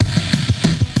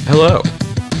Hello,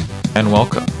 and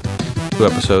welcome to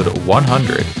episode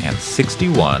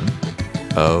 161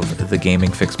 of the Gaming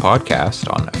Fix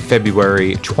podcast on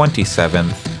February 27th,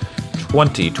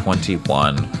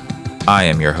 2021. I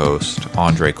am your host,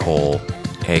 Andre Cole,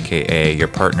 aka your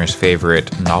partner's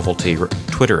favorite novelty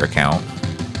Twitter account.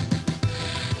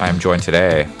 I am joined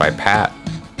today by Pat.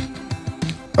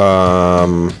 I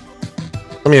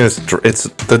mean, it's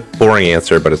the boring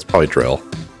answer, but it's probably drill.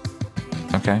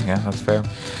 Okay, yeah, that's fair.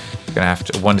 You're gonna have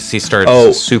to, once he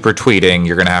starts super tweeting,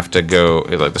 you're gonna have to go,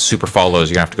 like the super follows,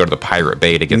 you're gonna have to go to the Pirate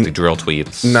Bay to get the drill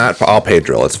tweets. I'll pay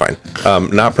drill, it's fine.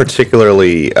 Not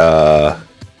particularly,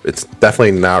 it's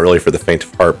definitely not really for the faint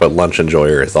of heart, but Lunch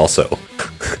Enjoyer is also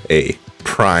a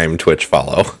prime Twitch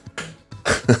follow.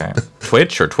 Okay.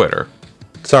 Twitch or Twitter?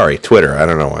 Sorry, Twitter. I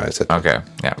don't know why I said Okay.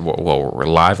 Yeah, well, we're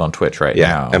live on Twitch right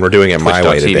now. And we're doing it my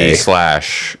way today.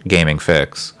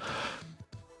 Twitch.tv/gamingfix.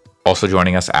 Also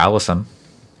joining us, Allison.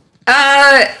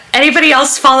 Anybody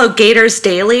else follow Gators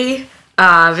Daily?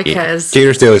 Because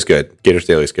Gators Daily is good. Gators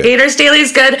Daily is good. Gators Daily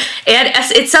is good, and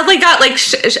it suddenly got like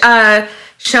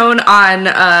shown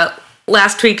on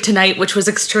last week tonight, which was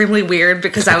extremely weird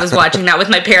because I was watching that with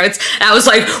my parents, and I was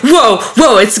like,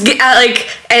 "Whoa!" It's like,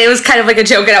 and it was kind of like a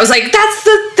joke, and I was like, "That's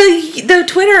the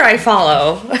Twitter I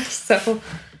follow." So.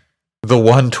 The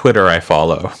one Twitter I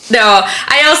follow. No,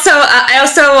 I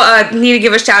also need to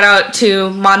give a shout out to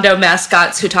Mondo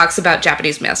Mascots, who talks about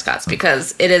Japanese mascots,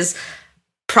 because it is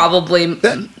probably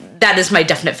that is my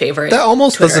definite favorite. That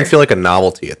almost Twitter. doesn't feel like a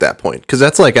novelty at that point, because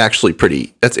that's like actually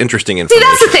that's interesting information. See,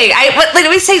 that's the thing. Let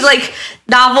me say, like,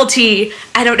 novelty.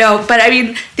 I don't know, but I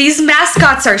mean, these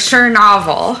mascots are sure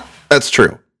novel. That's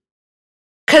true.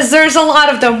 Because there's a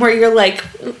lot of them where you're like,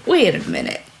 wait a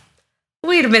minute,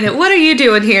 what are you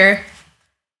doing here?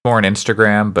 More on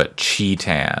Instagram, but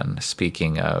Cheetan,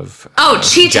 speaking of...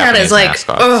 Cheetan is like,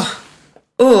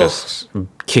 just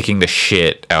kicking the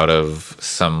shit out of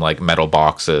some like metal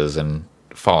boxes and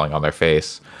falling on their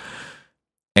face.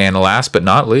 And last but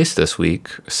not least this week,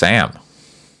 Sam.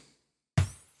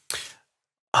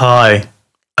 Hi.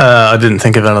 I didn't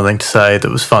think of anything to say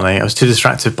that was funny. I was too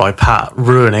distracted by Pat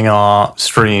ruining our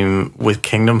stream with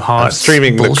Kingdom Hearts.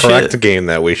 Streaming bullshit. The correct game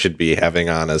that we should be having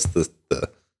on as the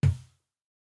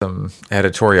Some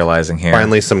editorializing here.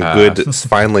 Finally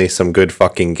some good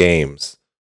fucking games.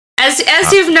 As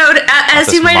you've noted,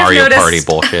 as you might have Mario noticed, Party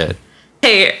bullshit.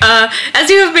 Hey, as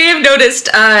you may have noticed,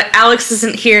 Alex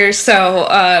isn't here. So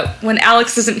when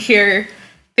Alex isn't here,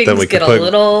 things get a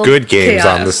little good games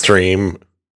chaotic on the stream.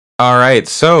 All right,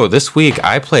 so this week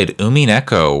I played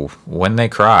Umineko When They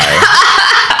Cry.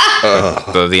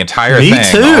 The entire thing. Me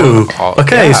too.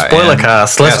 Spoiler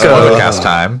cast. Let's go. Spoiler cast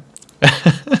time.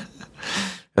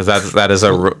 That is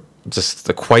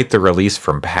quite the release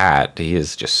from Pat. He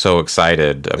is just so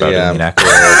excited about Umineko.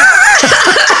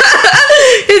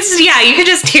 You can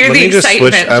just hear the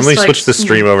excitement. Let me switch the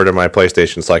stream over to my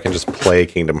PlayStation so I can just play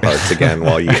Kingdom Hearts again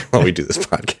while we do this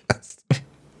podcast.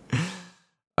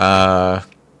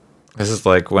 This is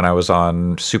like when I was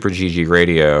on Super GG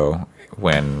Radio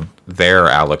when their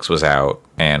Alex was out,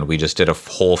 and we just did a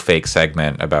whole fake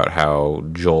segment about how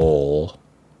Joel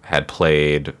had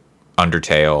played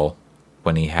Undertale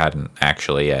when he hadn't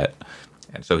actually yet,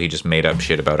 and so he just made up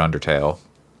shit about Undertale.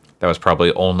 That was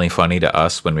probably only funny to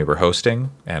us when we were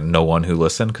hosting, and no one who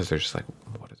listened, because they're just like,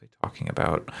 what are they talking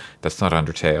about? That's not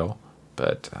Undertale.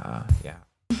 But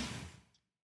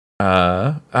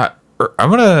I'm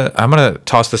gonna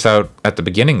toss this out at the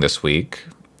beginning this week.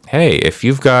 Hey, if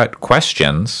you've got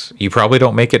questions, you probably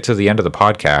don't make it to the end of the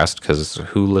podcast, because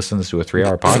who listens to a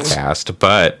 3-hour podcast?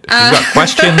 But if you've got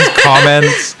questions,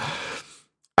 comments,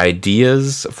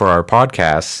 ideas for our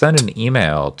podcast, send an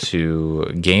email to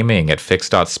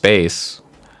gaming@fix.space,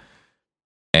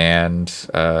 and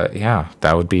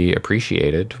that would be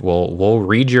appreciated. We'll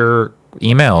read your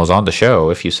emails on the show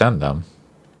if you send them.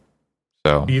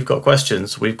 So you've got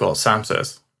questions, we've got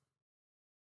Samsers.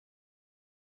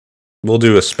 We'll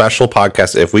do a special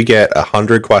podcast. If we get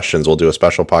 100 questions, we'll do a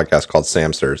special podcast called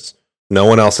Samsters. No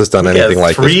one else has done anything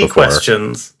like this before. 3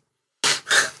 questions.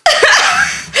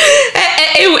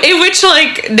 in which,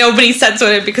 like, nobody sends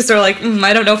on it because they're like,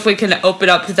 I don't know if we can open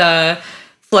up the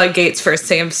floodgates for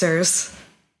Samsters.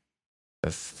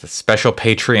 The special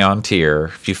Patreon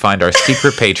tier. If you find our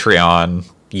secret Patreon,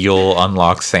 you'll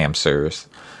unlock Samsters.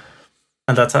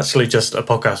 And that's actually just a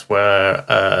podcast where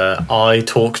I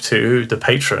talk to the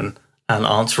patron and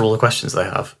answer all the questions they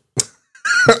have.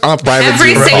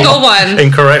 Every single one.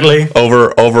 Incorrectly.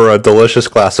 Over a delicious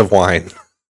glass of wine.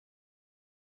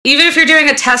 Even if you're doing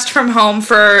a test from home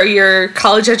for your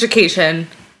college education,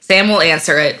 Sam will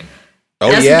answer it. Oh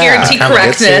Doesn't yeah, guarantee Get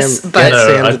correctness, Sam, but get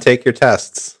Sam I- to take your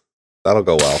tests. That'll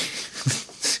go well.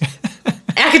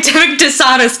 academic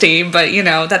dishonesty. But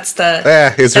that's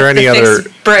the Is there that's any the other?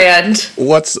 fixed brand.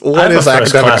 What have is a academic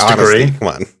first-class honesty? degree. Come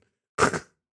on.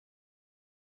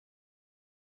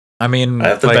 I mean, I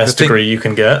have the like, best thing- degree you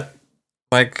can get.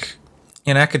 like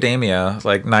in academia,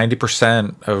 like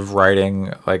 90% of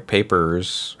writing like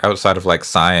papers outside of like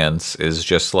science is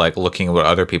just like looking at what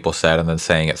other people said and then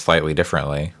saying it slightly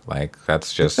differently. Like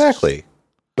that's just Exactly.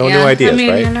 No Yeah, new ideas, I mean,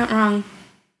 right? you're not wrong.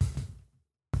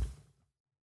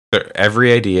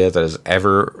 every idea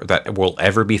that will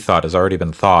ever be thought has already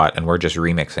been thought, and we're just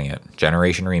remixing it.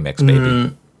 Generation remix,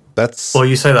 baby. That's Well,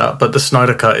 you say that, but the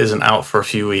Snyder Cut isn't out for a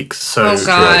few weeks, so Oh,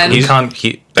 God. we can't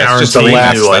That's just a guarantee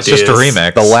last- new That's just a ideas.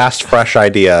 remix. the last fresh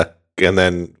idea, and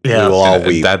then Yeah. we will all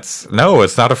weep. No,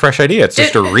 it's not a fresh idea. It's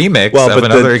just a remix Well, of but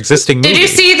another the- existing movie. Did you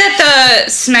see that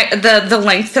the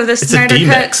length of the It's a Snyder Cut?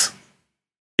 demix.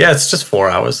 Yeah, it's just 4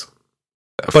 hours.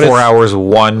 4 hours,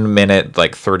 1 minute,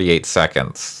 like 38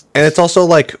 seconds. And it's also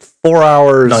like 4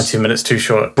 hours 90 minutes too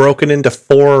short. broken into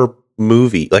 4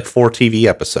 TV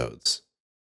episodes.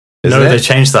 Isn't No, it? they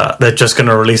changed that. They're just going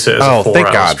to release it as a 4 hour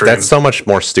thank God. stream. That's so much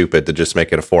more stupid to just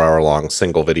make it a 4 hour long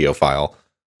single video file.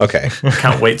 Okay.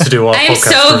 Can't wait to do our I am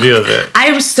podcast review of it. I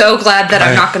am so glad that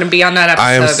I'm not going to be on that episode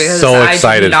I am because so I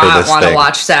excited do for not this want to thing.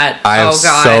 watch that. I am Oh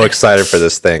God! so excited for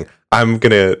this thing. I'm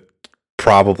going to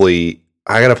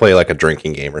I got to play like a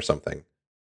drinking game or something.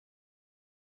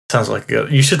 Sounds like a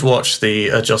good. You should watch the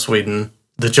Joss Whedon,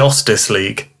 the Justice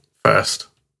League first.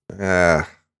 Uh,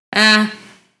 Eh.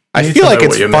 I need feel to like know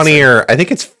it's what you're funnier. I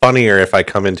think it's funnier if I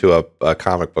come into a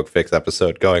comic book fix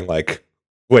episode going like,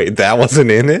 "Wait, that wasn't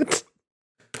in it."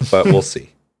 But we'll see.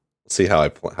 We'll see how I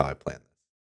plan.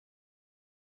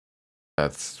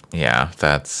 That's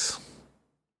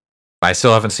I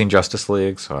still haven't seen Justice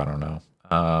League, so I don't know.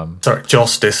 Sorry,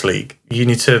 Justice League. You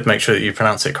need to make sure that you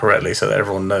pronounce it correctly so that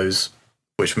everyone knows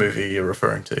which movie you're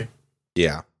referring to.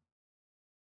 Yeah.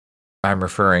 I'm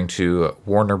referring to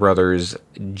Warner Brothers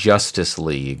Justice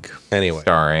League, Anyway,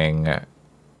 starring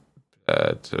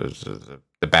the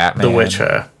Batman, The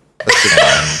Witcher.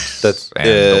 That's and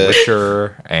The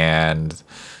Witcher, and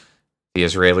the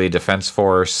Israeli Defense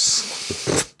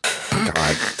Force.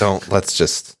 God, don't. Let's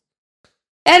just.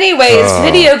 Anyways, Oh.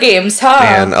 video games, huh?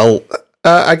 Man,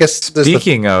 I guess. there's the-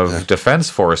 Speaking of defense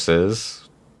forces,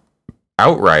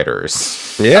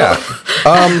 Outriders, yeah,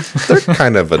 they're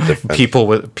kind of a different. people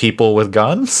with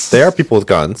guns. They are people with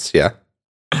guns. Yeah,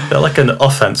 They're like an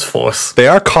offense force. they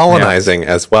are colonizing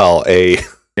as well a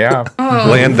Yeah, Oh,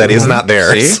 land that is not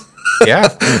theirs. See? Yeah,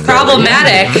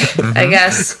 problematic, I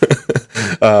guess.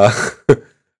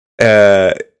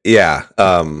 Yeah.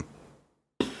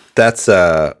 That's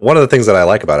one of the things that I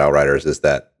like about Outriders is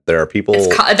that there are people.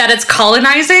 That it's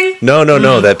colonizing. No.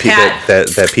 That, Pat.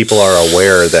 that people are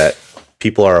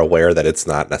aware that it's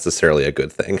not necessarily a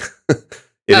good thing.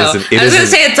 It Oh, isn't. It I was gonna isn't-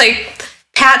 say it's like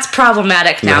Pat's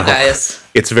problematic now, No. guys.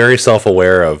 It's very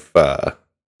self-aware of. So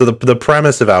the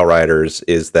premise of Outriders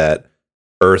is that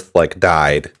Earth like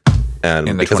died, and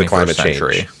In the because of 21st climate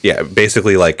century. change. Yeah,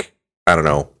 basically, like I don't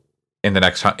know. in the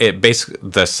next, it basically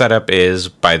the setup is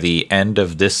by the end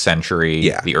of this century,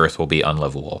 Yeah. the Earth will be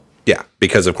unlivable. Yeah,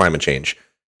 because of climate change.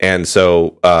 And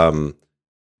so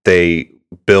they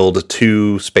build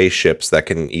 2 spaceships that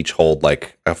can each hold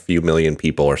like a few million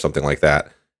people or something like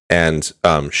that, and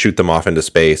shoot them off into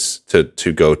space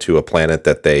to go to a planet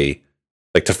that they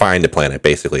like to find a planet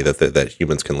basically that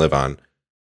humans can live on.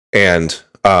 And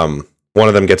one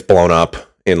of them gets blown up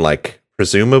in like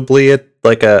presumably a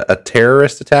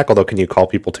terrorist attack. Although, can you call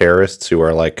people terrorists who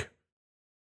are like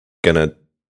gonna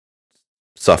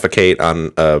suffocate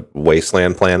on a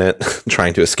wasteland planet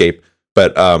trying to escape?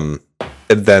 But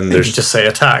then You there's just say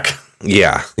attack.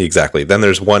 yeah, exactly. Then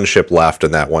there's one ship left,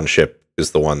 and that one ship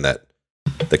is the one that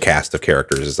the cast of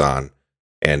characters is on,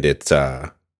 and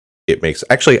it makes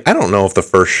actually I don't know if the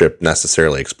first ship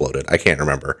necessarily exploded. I can't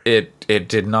remember. It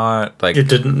did not like. It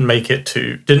didn't make it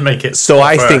So off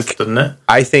I Earth, think- didn't it?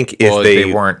 I think if well, they,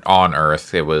 they weren't on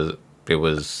Earth. It was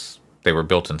they were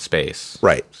built in space.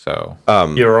 right, So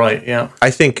You're right. Yeah. I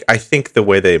think the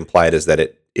way they imply it is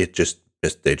that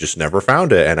they just never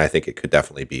found it, and I think it could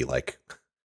definitely be like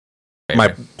my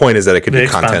point is that it could The be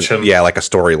content, expansion. yeah, like a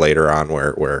story later on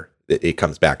where it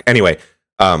comes back. Anyway,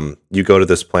 you go to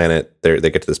this planet. They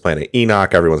get to this planet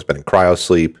Enoch. Everyone's been in cryo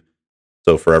sleep.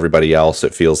 So for everybody else,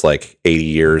 it feels like 80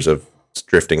 years of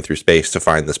drifting through space to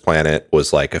find this planet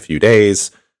was like a few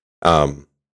days. And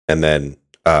then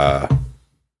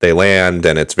they land,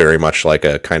 and it's very much like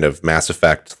a kind of Mass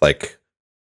Effect, like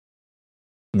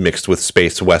mixed with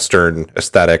space western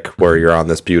aesthetic, where you're on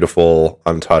this beautiful,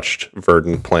 untouched,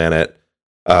 verdant planet.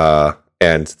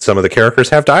 And some of the characters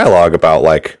have dialogue about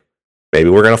like, maybe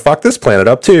we're gonna fuck this planet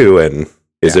up too, and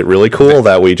is it really cool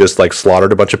that we just like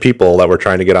slaughtered a bunch of people that were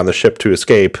trying to get on the ship to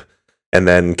escape, and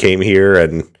then came here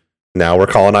and now we're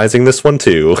colonizing this one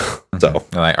too. So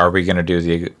like, are we gonna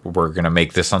we're gonna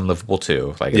make this unlivable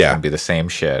too? Like, it's gonna be the same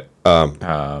shit.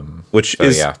 Which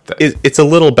is it's a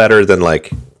little better than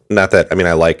like, not that, I mean,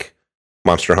 I like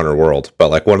Monster Hunter World, but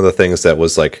like one of the things that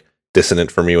was like dissonant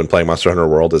for me when playing Monster Hunter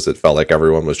World is it felt like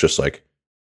everyone was just like,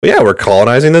 well, yeah, we're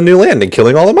colonizing the new land and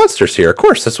killing all the monsters here. Of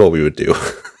course, that's what we would do.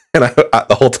 And I,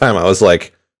 the whole time I was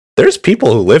like, there's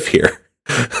people who live here.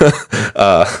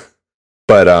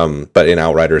 But in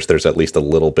Outriders, there's at least a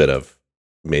little bit of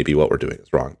maybe what we're doing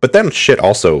is wrong. But then shit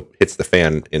also hits the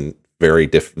fan in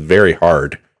very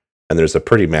hard, and there's a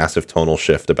pretty massive tonal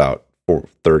shift about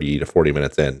 30 to 40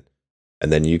 minutes in, and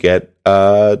then you get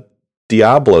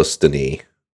Diablostany,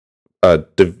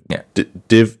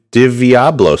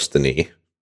 Diviablostany,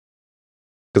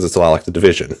 because it's a lot like the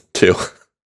Division too.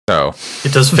 So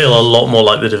it does feel a lot more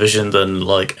like the Division than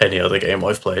like any other game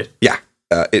I've played. Yeah.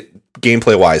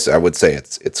 Gameplay wise, I would say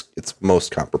it's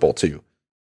most comparable to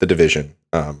the Division,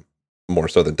 more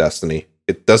so than Destiny.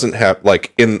 It doesn't have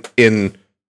like in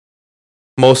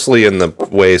mostly in the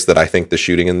ways that I think the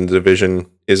shooting in the Division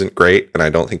isn't great, and I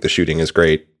don't think the shooting is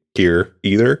great here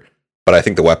either. But I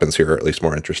think the weapons here are at least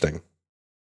more interesting,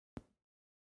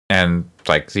 and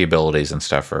like the abilities and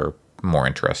stuff are more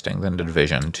interesting than the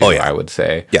Division too. I would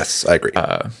say. Yes, I agree.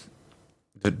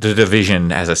 The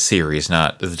Division as a series,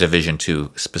 not the Division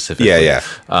 2 specifically. Yeah.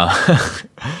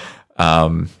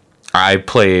 I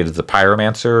played the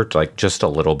Pyromancer like just a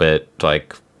little bit.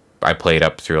 Like I played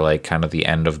up through like kind of the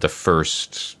end of the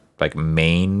first like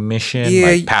main mission,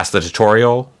 like past the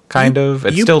tutorial. Kind of.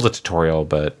 It's still the tutorial,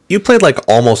 but you played like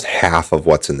almost half of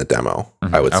what's in the demo.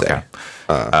 I would say.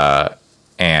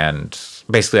 And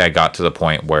basically I got to the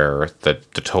point where the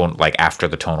tone, like after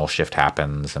the tonal shift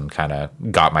happens, and kind of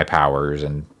got my powers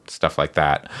and stuff like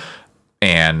that.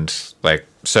 And like,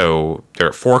 so there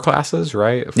are 4 classes,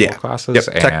 right? 4 classes. Yep.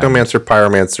 Technomancer,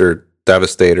 Pyromancer,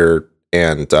 Devastator,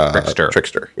 and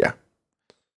Trickster. Yeah.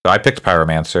 So I picked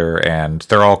Pyromancer, and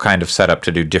they're all kind of set up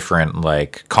to do different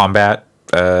like combat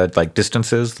like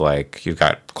distances. Like you've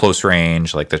got close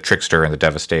range, like the Trickster and the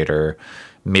Devastator,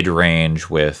 mid-range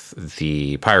with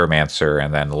the Pyromancer,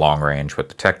 and then long range with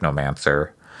the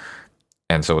Technomancer.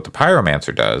 And so what the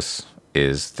Pyromancer does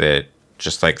is that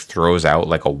just like throws out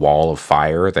like a wall of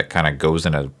fire that kind of goes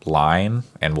in a line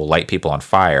and will light people on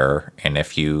fire. And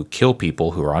if you kill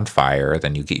people who are on fire,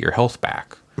 then you get your health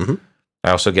back. Mm-hmm. I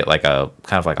also get like a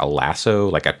kind of like a lasso,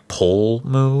 like a pull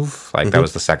move. Like that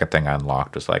was the second thing I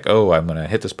unlocked. Was like, oh, I'm gonna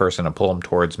hit this person and pull them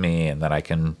towards me, and then I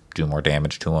can do more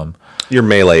damage to them. Your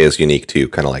melee is unique too,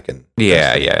 kind of like in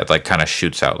it like kind of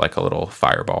shoots out like a little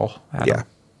fireball.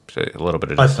 So a little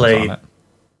bit of distance on it.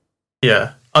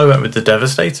 Yeah, I went with the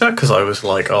Devastator because I was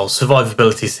like, oh,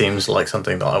 survivability seems like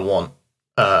something that I want,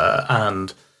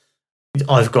 and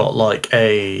I've got like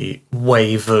a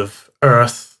wave of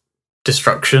Earth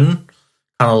destruction.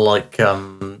 Kind of like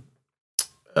can't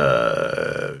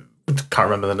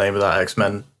remember the name of that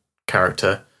X-Men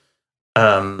character.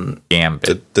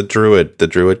 Gambit. The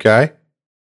druid guy,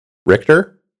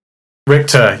 Richter,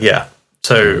 yeah.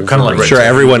 So kind of like I'm sure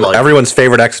everyone's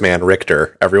favorite X-Man,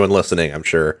 Richter. Everyone listening, I'm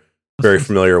sure, very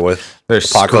familiar with. They're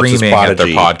screaming at their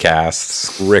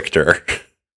podcasts. Richter.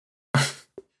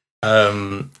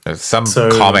 Some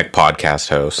comic podcast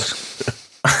host.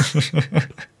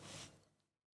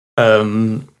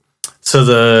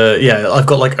 I've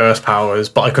got like earth powers,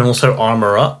 but I can also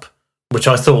armor up, which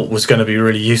I thought was going to be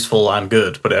really useful and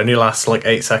good, but it only lasts like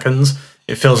 8 seconds.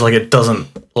 It feels like it doesn't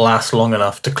last long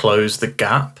enough to close the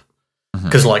gap,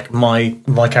 because like my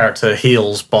character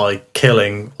heals by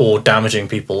killing or damaging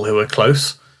people who are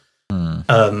close,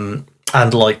 and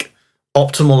like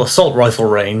optimal assault rifle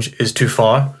range is too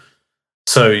far,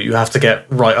 so you have to get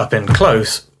right up in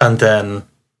close, and then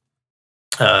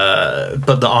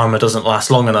but the armor doesn't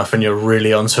last long enough, and you're really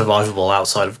unsurvivable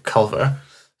outside of cover.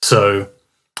 So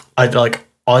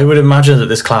I would imagine that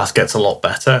this class gets a lot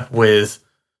better with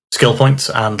skill points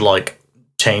and like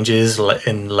changes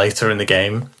later in the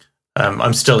game.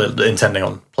 I'm still intending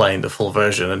on playing the full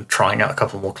version and trying out a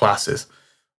couple more classes,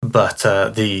 but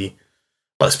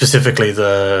specifically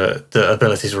the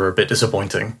abilities were a bit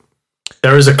disappointing.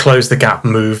 There is a close the gap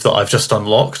move that I've just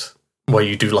unlocked where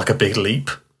you do like a big leap.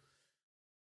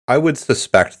 I would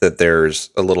suspect that there's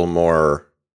a little more.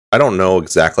 I don't know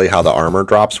exactly how the armor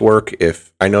drops work.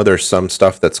 If I know there's some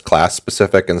stuff that's class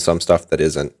specific and some stuff that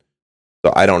isn't.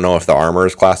 So I don't know if the armor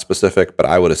is class specific, but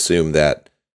I would assume that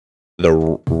the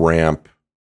ramp.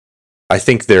 I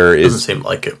think there is. Doesn't seem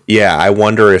like it. Yeah, I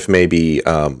wonder if maybe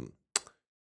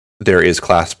there is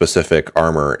class specific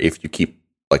armor if you keep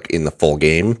like in the full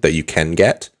game that you can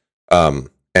get, and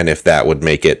if that would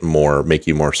make you more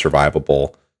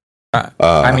survivable.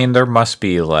 I mean, there must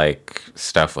be like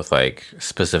stuff with like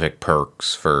specific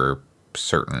perks for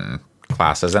certain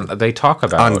classes, and they talk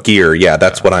about on gear. Yeah,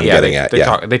 that's what I'm getting at.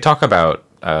 They talk about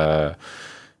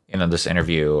this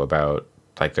interview about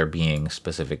like there being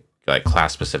specific like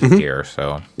class specific gear.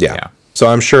 So yeah. So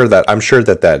I'm sure that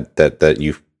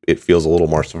it feels a little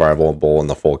more survivable in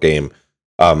the full game.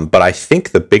 But I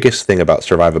think the biggest thing about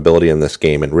survivability in this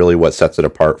game, and really what sets it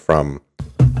apart from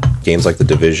games like The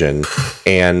Division,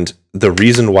 and the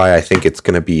reason why I think it's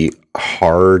going to be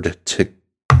hard to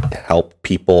help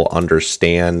people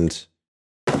understand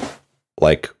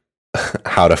like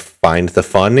how to find the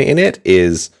fun in it,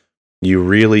 is you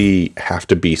really have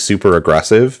to be super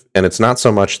aggressive. And it's not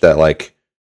so much that like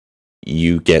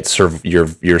you get you're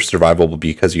survivable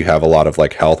because you have a lot of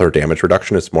like health or damage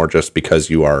reduction. It's more just because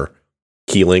you are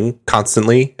healing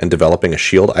constantly and developing a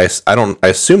shield. I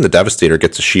assume the Devastator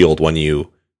gets a shield when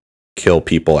you kill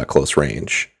people at close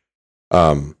range.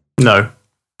 No,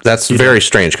 that's very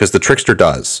strange because the Trickster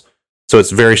does. So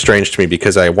it's very strange to me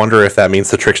because I wonder if that means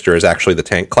the Trickster is actually the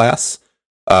tank class.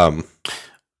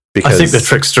 Because I think the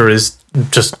Trickster is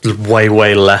just way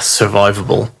less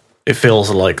survivable. It feels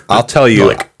like I'll tell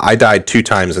you, I died 2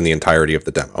 times in the entirety of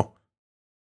the demo.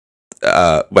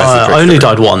 I only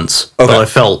died once, but I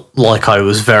felt like I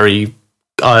was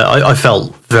I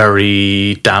felt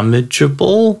very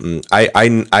damageable. I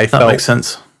that makes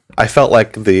sense. I felt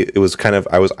like it was kind of,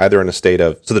 I was either in a state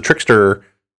of, so the Trickster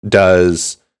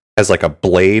has like a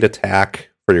blade attack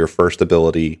for your first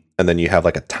ability, and then you have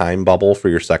like a time bubble for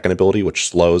your second ability, which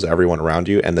slows everyone around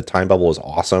you. And the time bubble is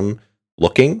awesome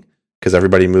looking because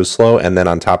everybody moves slow. And then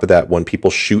on top of that, when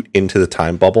people shoot into the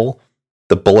time bubble,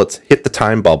 the bullets hit the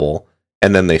time bubble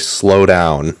and then they slow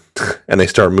down and they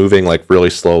start moving like really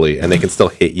slowly, and they can still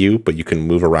hit you, but you can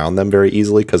move around them very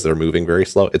easily because they're moving very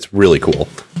slow. It's really cool.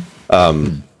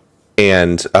 And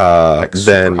then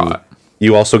hot.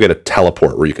 You also get a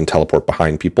teleport where you can teleport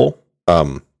behind people.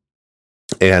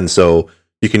 And so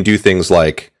you can do things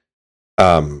like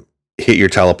hit your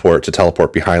teleport to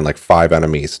teleport behind like 5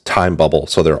 enemies, time bubble,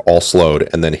 so they're all slowed,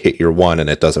 and then hit your one, and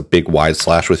it does a big wide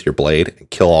slash with your blade and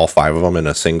kill all 5 of them in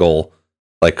a single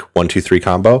like 1, 2, 3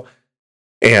 combo.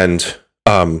 And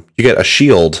you get a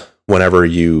shield whenever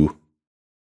you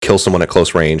kill someone at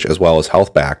close range, as well as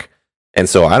health back. And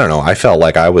so I don't know, I felt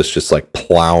like I was just like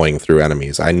plowing through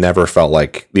enemies. I never felt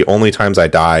like, the only times I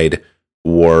died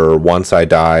were once I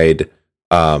died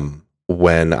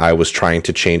when I was trying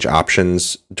to change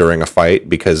options during a fight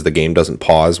because the game doesn't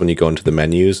pause when you go into the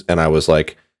menus, and I was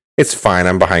like, it's fine,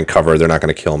 I'm behind cover, they're not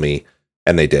going to kill me,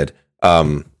 and they did.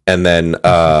 And then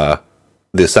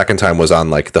the second time was on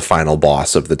like the final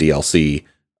boss of the DLC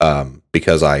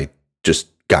because I just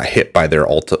got hit by their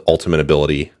ultimate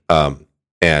ability,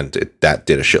 and that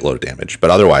did a shitload of damage.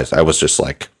 But otherwise, I was just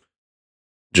like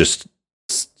just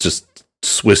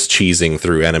Swiss cheesing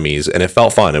through enemies, and it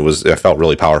felt fun. It felt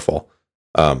really powerful.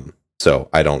 So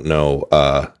I don't know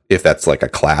if that's like a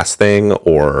class thing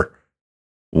or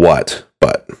what,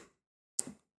 but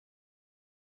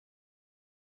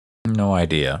no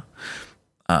idea.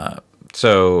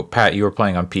 So Pat, you were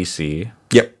playing on PC.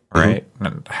 Yep. Right. Mm-hmm.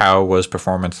 And how was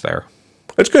performance there?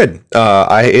 It's good.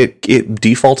 It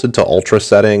defaulted to ultra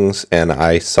settings, and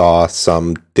I saw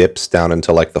some dips down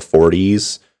into like the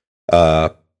 40s.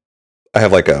 I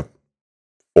have like a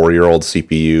 4-year-old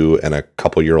CPU and a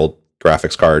couple-year-old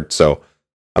graphics card, so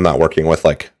I'm not working with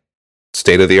like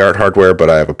state-of-the-art hardware, but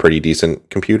I have a pretty decent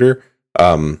computer.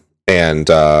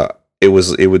 It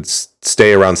would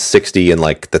stay around 60 in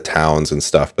like the towns and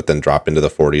stuff, but then drop into the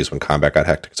 40s when combat got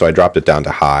hectic. So I dropped it down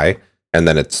to high, and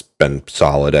then it's been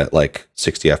solid at like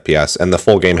 60 FPS. And the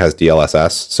full game has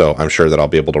DLSS, so I'm sure that I'll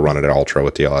be able to run it at ultra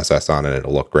with DLSS on, and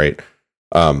it'll look great.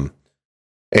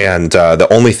 The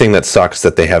only thing that sucks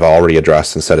that they have already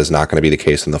addressed and said is not going to be the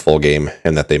case in the full game,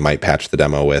 and that they might patch the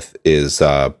demo with, is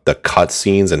the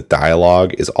cutscenes and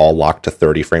dialogue is all locked to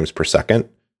 30 frames per second,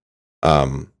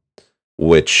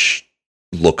 which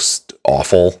looks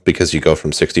awful because you go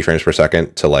from 60 frames per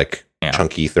second to like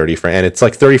chunky 30 frames, and it's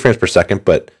like 30 frames per second,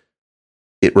 but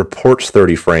it reports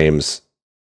 30 frames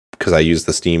because I use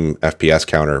the Steam FPS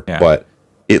counter, but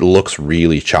it looks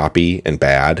really choppy and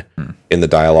bad in the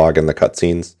dialogue and the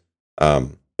cutscenes.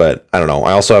 But I don't know.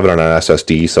 I also have it on an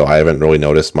SSD, so I haven't really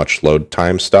noticed much load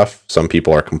time stuff. Some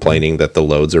people are complaining that the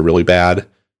loads are really bad.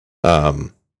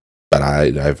 but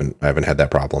I haven't had that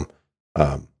problem.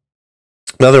 But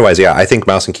otherwise, yeah, I think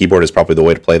mouse and keyboard is probably the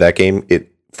way to play that game.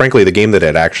 Frankly, the game that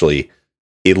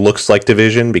it looks like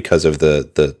Division because of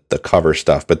the cover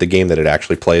stuff, but the game that it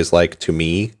actually plays like to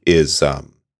me is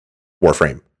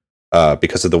Warframe,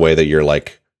 because of the way that you're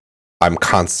like,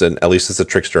 at least as a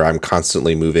trickster, I'm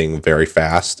constantly moving very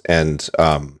fast and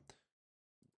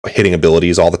hitting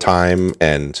abilities all the time,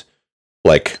 and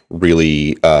like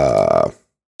really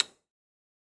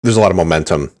there's a lot of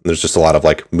momentum. There's just a lot of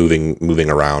like moving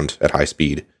around at high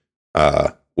speed,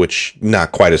 which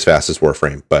not quite as fast as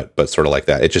Warframe, but sort of like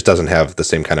that. It just doesn't have the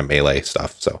same kind of melee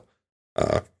stuff. So,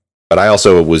 but I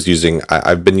also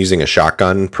I've been using a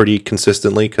shotgun pretty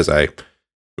consistently because I'm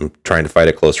trying to fight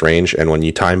at close range. And when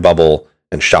you time bubble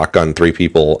and shotgun 3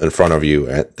 people in front of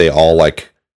you, they all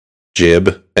like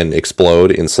jib and explode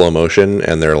in slow motion,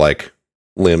 and their like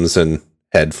limbs and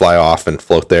head fly off and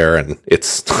float there, and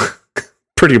it's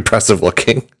pretty impressive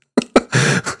looking.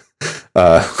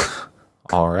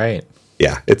 All right.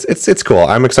 Yeah, it's cool.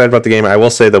 I'm excited about the game. I will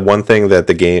say the one thing that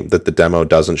the demo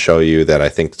doesn't show you that I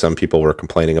think some people were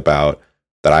complaining about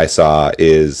that I saw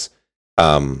is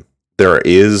there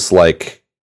is like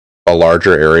a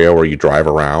larger area where you drive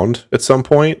around at some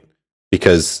point,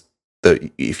 because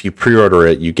if you pre-order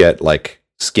it, you get like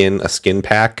a skin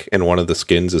pack, and one of the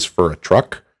skins is for a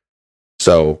truck.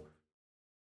 So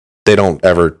you don't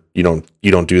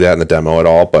do that in the demo at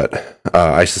all, but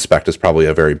I suspect it's probably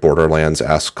a very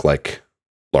Borderlands-esque like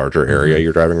larger area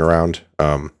you're driving around.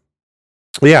 I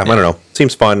don't know.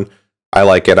 Seems fun. I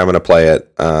like it. I'm going to play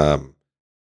it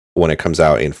when it comes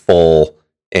out in full.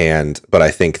 But I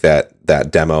think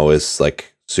that demo is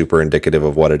like super indicative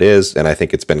of what it is, and I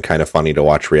think it's been kind of funny to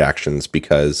watch reactions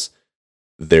because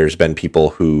there's been people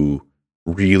who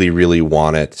really, really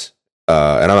want it.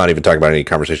 And I'm not even talking about any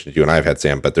conversations you and I have had,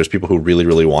 Sam, but there's people who really,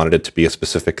 really wanted it to be a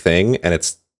specific thing, and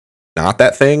it's not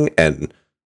that thing. And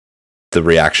the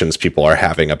reactions people are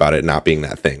having about it not being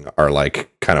that thing are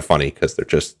like kind of funny, because they're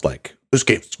just like, this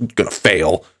game's gonna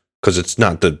fail because it's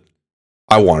not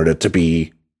I wanted it to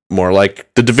be more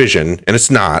like The Division, and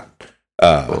it's not.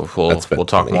 We'll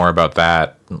talk more about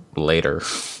that later.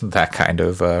 That kind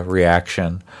of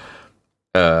reaction.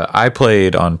 I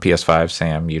played on PS5.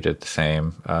 Sam, you did the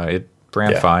same. It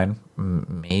ran fine.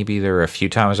 Maybe there were a few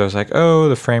times I was like, "Oh,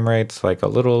 the frame rate's like a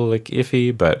little like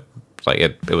iffy," but like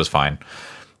it was fine.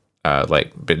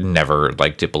 But never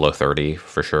like dipped below 30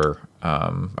 for sure.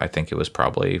 I think it was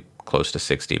probably close to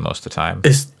 60 most of the time.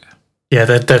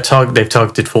 They've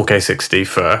targeted 4K 60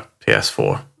 for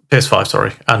PS5,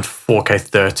 sorry, and 4K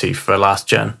 30 for last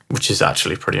gen, which is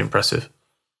actually pretty impressive.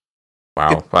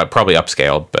 Wow, probably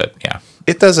upscaled, but yeah.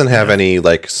 It doesn't have any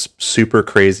like super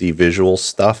crazy visual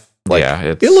stuff. Like,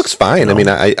 it looks fine. No. I mean,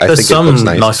 I think some it looks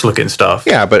nice looking stuff.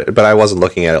 Yeah, but I wasn't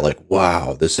looking at it like,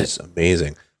 wow, this is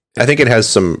amazing. I think it has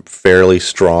some fairly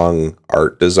strong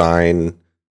art design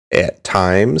at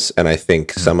times, and I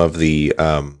think some of the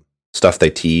stuff they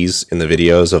tease in the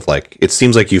videos of like, it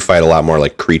seems like you fight a lot more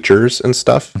like creatures and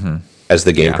stuff as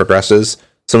the game progresses.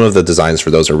 Some of the designs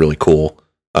for those are really cool.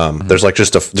 There's like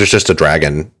just a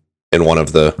dragon in one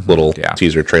of the little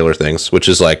teaser trailer things, which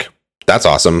is like, that's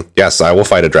awesome. Yes, I will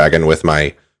fight a dragon with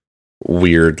my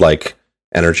weird like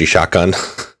energy shotgun.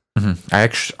 I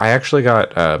actually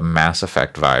got Mass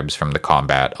Effect vibes from the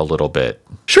combat a little bit.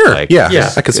 Sure, like,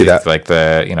 I can see that. Like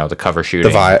the cover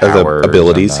shooting, the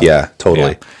abilities,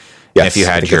 totally. Yeah. Yes,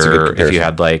 if you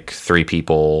had like 3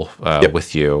 people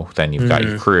with you, then you've got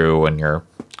your crew and your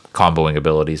comboing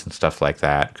abilities and stuff like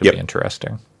that. Could be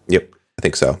interesting. Yep, I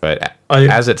think so. But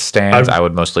as it stands, I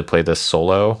would mostly play this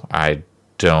solo. I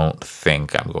don't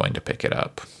think I'm going to pick it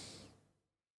up.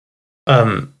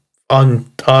 I'm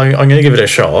going to give it a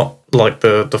shot, like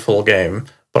the full game,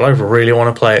 but I really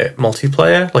want to play it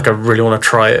multiplayer. Like, I really want to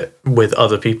try it with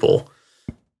other people,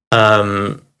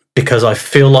 because I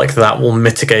feel like that will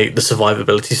mitigate the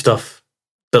survivability stuff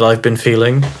that I've been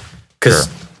feeling. Because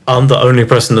I'm the only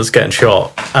person that's getting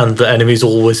shot, and the enemies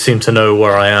always seem to know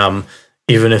where I am,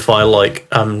 even if I like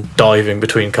am diving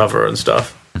between cover and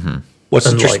stuff, and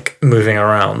like moving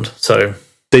around. So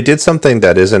they did something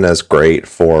that isn't as great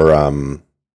for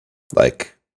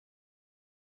like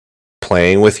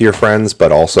playing with your friends,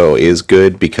 but also is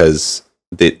good because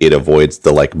it avoids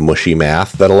the like mushy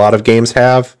math that a lot of games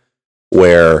have,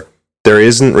 where there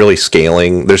isn't really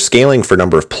scaling. There's scaling for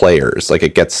number of players. Like,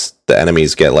 the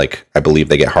enemies get like, I believe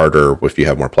they get harder if you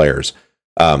have more players.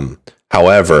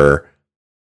 However,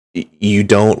 you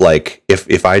don't like,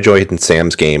 if I join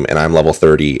Sam's game and I'm level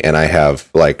 30 and I have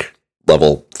like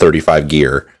level 35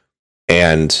 gear,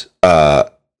 and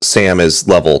Sam is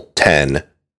level 10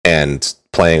 and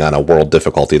playing on a world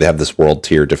difficulty. They have this world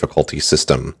tier difficulty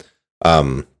system.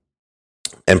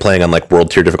 And playing on like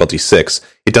world tier difficulty 6,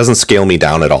 it doesn't scale me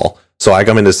down at all. So I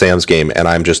come into Sam's game and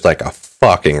I'm just like a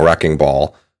fucking wrecking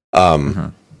ball.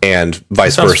 And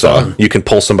vice versa. Fun. You can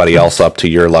pull somebody else up to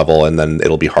your level and then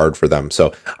it'll be hard for them.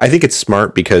 So I think it's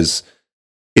smart because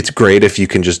it's great if you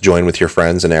can just join with your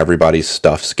friends and everybody's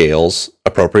stuff scales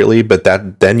appropriately. But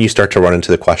then you start to run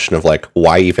into the question of like,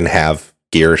 why even have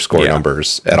gear score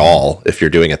numbers at all if you're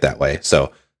doing it that way?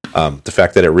 So the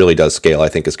fact that it really does scale, I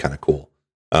think, is kind of cool.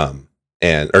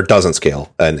 Or doesn't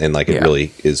scale, and like it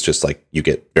really is just like you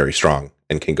get very strong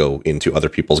and can go into other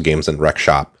people's games and wreck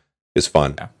shop is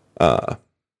fun.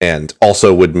 And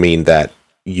also would mean that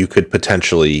you could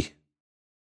potentially,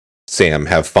 Sam,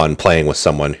 have fun playing with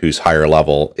someone who's higher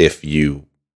level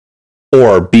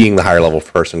or being the higher level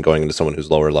person going into someone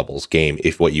who's lower levels game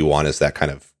if what you want is that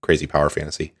kind of crazy power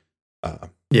fantasy.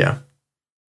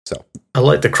 So I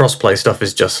like the crossplay stuff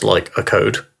is just like a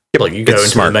code. Like you go into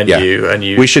smart, the menu and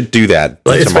you. We should do that.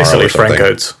 Like, it's basically or something. friend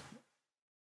codes.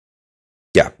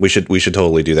 Yeah, we should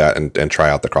totally do that and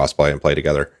try out the crossplay and play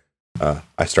together.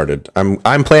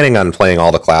 I'm planning on playing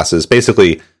all the classes.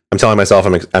 Basically, I'm telling myself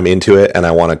I'm into it and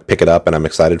I want to pick it up and I'm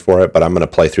excited for it, but I'm going to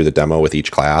play through the demo with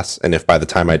each class. And if by the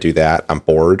time I do that, I'm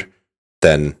bored,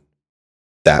 then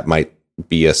that might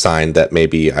be a sign that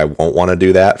maybe I won't want to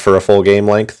do that for a full game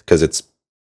length because it's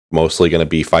mostly going to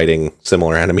be fighting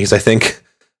similar enemies, I think.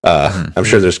 I'm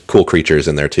sure there's cool creatures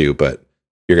in there too, but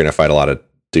you're going to fight a lot of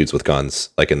dudes with guns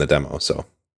like in the demo. So,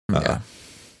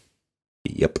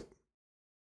 yep.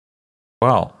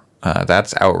 Well,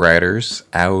 that's Outriders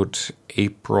out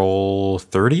April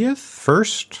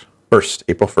 30th, 1st?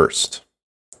 April 1st.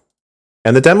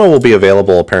 And the demo will be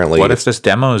available apparently. What if this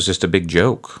demo is just a big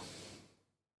joke?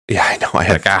 Yeah, I know.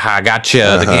 Like, aha,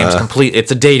 gotcha. The game's complete.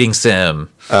 It's a dating sim.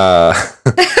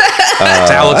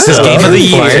 It's Alex's game of the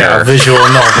year. Visual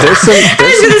novel. There's some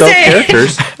dope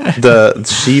characters. The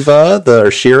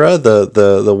Shira,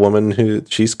 the woman who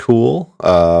she's cool.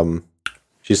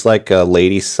 She's like a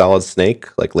Lady Solid Snake,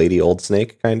 like Lady Old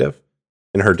Snake, kind of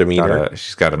in her demeanor.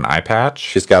 She's got an eye patch.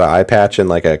 She's got an eye patch and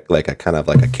like a kind of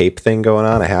like a cape thing going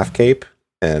on, a half cape.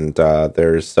 And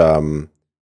there's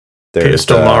Peter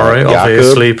Stormare,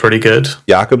 obviously pretty good.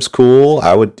 Jakob's cool.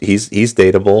 He's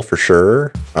dateable for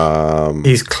sure.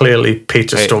 He's clearly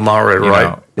Peter Stormare,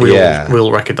 right?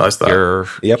 We'll recognize that.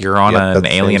 You're on an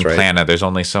alien planet. There's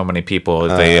only so many people.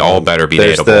 They all better be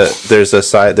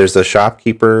dateable. There's a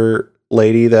shopkeeper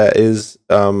lady that is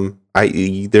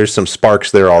there's some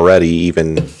sparks there already.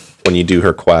 Even when you do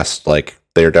her quest, like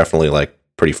they're definitely like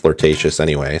pretty flirtatious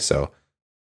anyway. So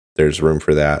there's room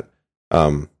for that.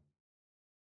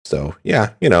 So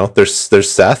yeah, there's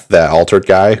Seth, that altered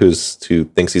guy who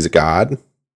thinks he's a god.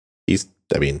 He's,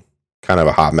 kind of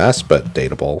a hot mess, but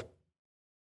dateable.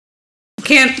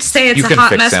 Can't say it's a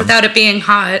hot mess without it being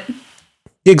hot.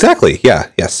 Exactly. Yeah.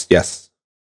 Yes.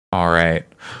 All right.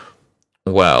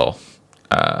 Well,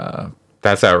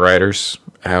 that's Outriders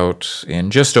out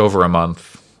in just over a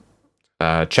month.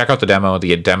 Check out the demo.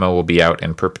 The demo will be out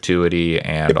in perpetuity,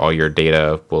 and all your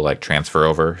data will like transfer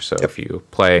over. So if you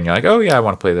play and you're like, oh yeah, I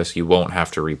want to play this, you won't have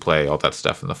to replay all that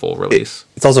stuff in the full release.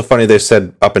 It's also funny, they've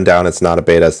said up and down it's not a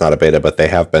beta, but they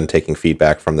have been taking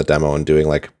feedback from the demo and doing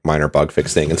like minor bug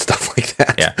fixing and stuff like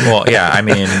that. Yeah. Well, yeah,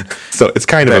 so it's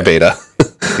kind of a beta.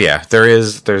 Yeah,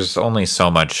 there's only so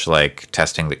much like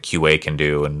testing that QA can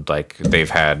do, and like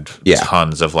they've had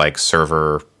tons of like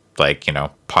server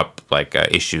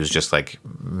issues just like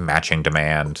matching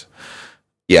demand.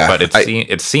 Yeah, but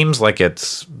it seems like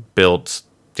it's built.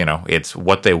 It's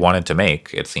what they wanted to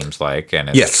make. It seems like, and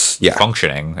it's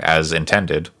functioning as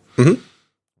intended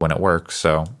when it works.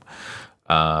 So,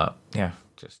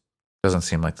 just doesn't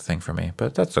seem like the thing for me.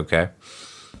 But that's okay.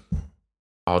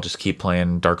 I'll just keep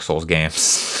playing Dark Souls games.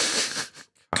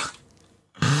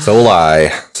 So will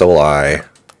I.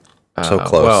 So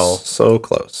close. So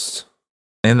close.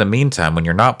 In the meantime, when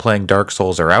you're not playing Dark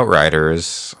Souls or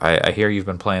Outriders, I hear you've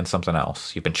been playing something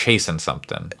else. You've been chasing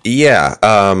something. Yeah.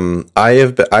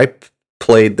 I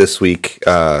played this week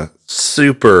one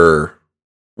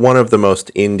of the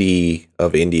most indie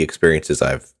experiences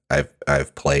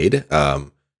I've played. A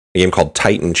game called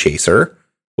Titan Chaser,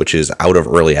 which is out of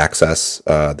early access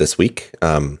this week.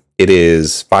 It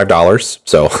is $5,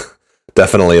 so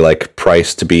definitely like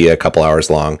priced to be a couple hours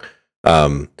long.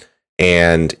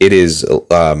 And it is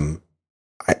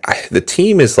the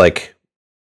team is like,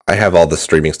 I have all the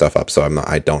streaming stuff up, so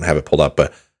I don't have it pulled up,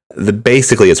 but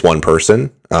basically it's one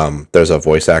person. There's a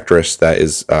voice actress that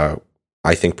is I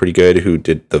think pretty good, who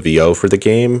did the VO for the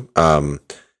game. And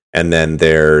then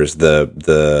there's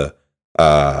the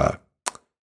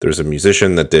there's a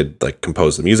musician that did like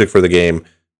compose the music for the game,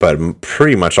 but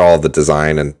pretty much all of the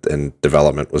design and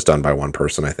development was done by one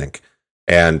person, I think.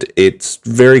 And it's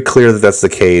very clear that that's the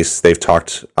case. They've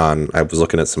talked on, I was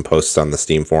looking at some posts on the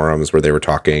Steam forums where they were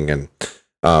talking, and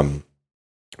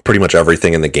pretty much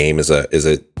everything in the game is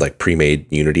a like pre-made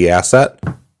Unity asset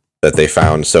that they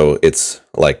found. So it's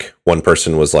like one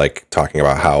person was like talking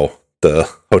about how the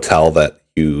hotel that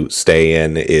you stay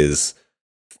in is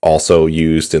also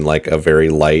used in like a very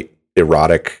light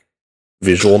erotic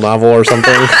visual novel or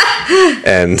something.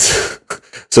 And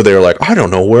so they were like, I don't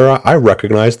know where I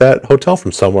recognize that hotel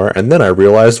from somewhere. And then I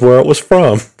realized where it was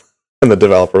from. And the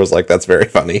developer was like, that's very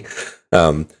funny.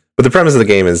 But the premise of the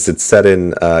game is it's set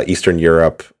in Eastern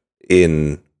Europe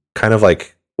in kind of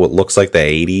like what looks like the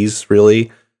 80s,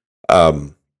 really.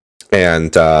 And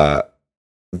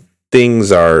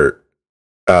things are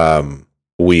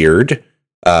weird.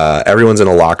 Everyone's in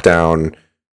a lockdown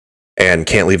and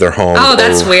can't leave their home. Oh,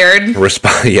 that's weird.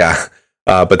 Yeah.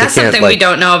 But that's they can't, something we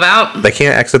don't know about. They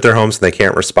can't exit their homes, and they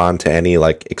can't respond to any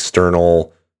like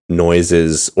external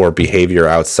noises or behavior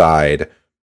outside.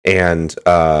 And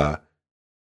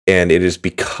it is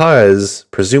because,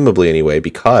 presumably anyway,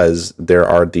 because there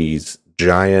are these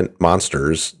giant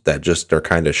monsters that just are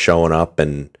kind of showing up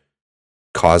and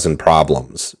causing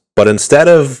problems. But instead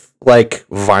of like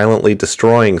violently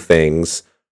destroying things,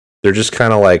 they're just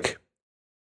kind of like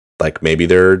maybe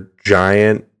they're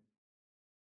giant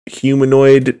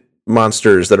humanoid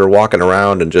monsters that are walking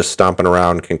around and just stomping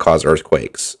around can cause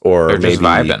earthquakes, or they're maybe just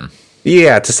vibing.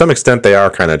 Yeah, to some extent they are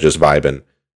kind of just vibing.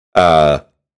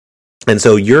 And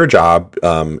so your job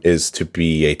is to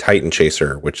be a Titan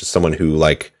chaser, which is someone who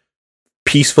like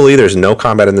peacefully, there's no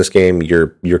combat in this game.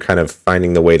 You're kind of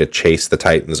finding the way to chase the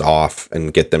Titans off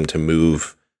and get them to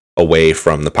move away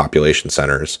from the population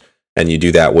centers. And you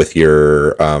do that with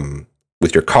your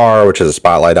car, which has a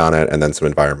spotlight on it, and then some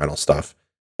environmental stuff.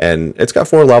 And it's got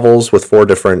 4 levels with 4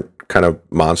 different kind of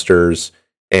monsters.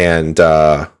 And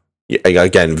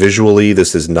again, visually,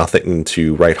 this is nothing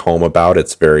to write home about.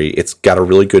 It's got a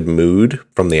really good mood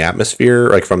from the atmosphere,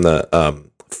 like from the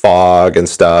fog and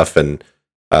stuff, and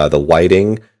the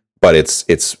lighting. But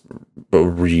it's a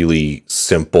really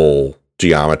simple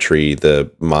geometry.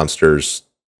 The monsters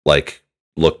like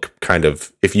look kind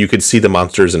of, if you could see the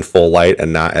monsters in full light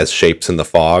and not as shapes in the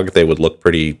fog, they would look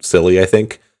pretty silly, I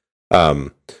think.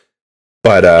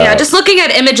 But yeah, just looking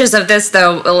at images of this,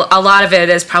 though, a lot of it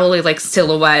is probably like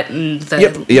silhouette and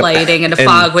the lighting and the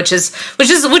fog, which is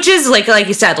like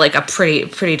you said, like a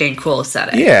pretty dang cool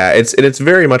setting. Yeah, it's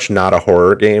very much not a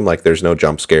horror game. Like there's no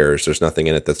jump scares, there's nothing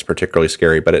in it that's particularly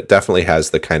scary, but it definitely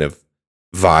has the kind of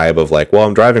vibe of like, well,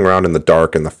 I'm driving around in the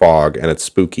dark and the fog, and it's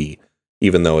spooky,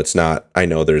 even though it's not. I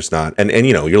know there's not, and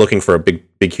you know, you're looking for a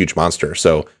big huge monster,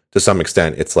 so to some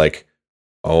extent, it's like,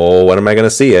 oh, when am I going to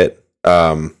see it?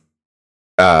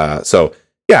 So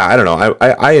yeah, I don't know.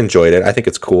 I enjoyed it. I think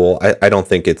it's cool. I don't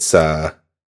think it's, I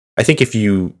think if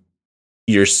you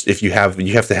have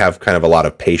to have kind of a lot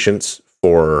of patience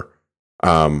for,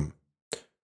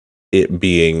 it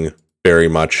being very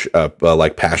much a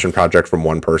like passion project from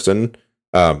one person.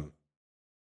 But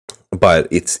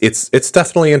it's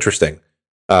definitely interesting.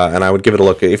 And I would give it a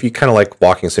look if you kind of like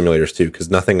walking simulators too,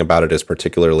 because nothing about it is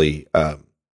particularly,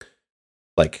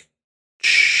 like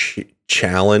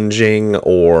challenging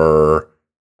or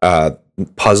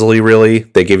puzzly, really.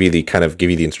 They give you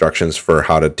the instructions for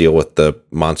how to deal with the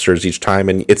monsters each time,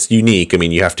 and it's unique. I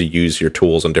mean, you have to use your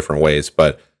tools in different ways,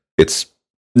 but it's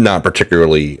not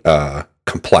particularly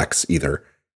complex either.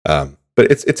 But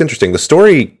it's interesting. The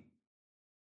story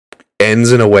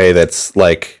ends in a way that's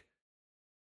like,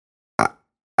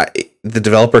 the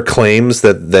developer claims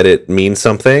that it means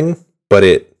something, but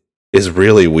it is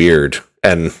really weird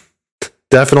and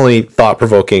definitely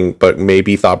thought-provoking, but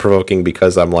maybe thought-provoking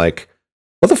because I'm like,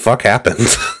 what the fuck happened?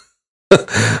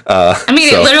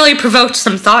 It literally provoked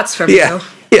some thoughts from you.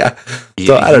 Yeah.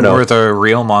 So I don't know. You were the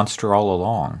real monster all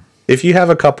along. If you have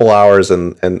a couple hours,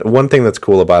 and one thing that's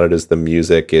cool about it is the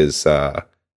music is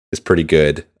pretty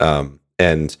good.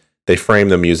 And they frame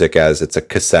the music as it's a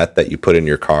cassette that you put in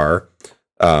your car.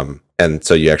 And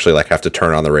so you actually like have to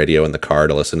turn on the radio in the car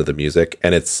to listen to the music.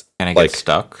 And it's and it like gets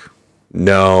stuck.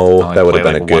 No, that would have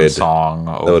been a good song.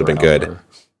 That would have been good. Over.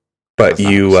 But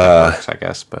you, works, I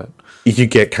guess, but you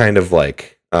get kind of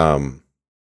like,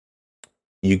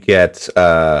 you get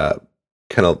kind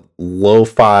of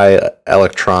lo-fi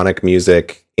electronic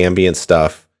music, ambient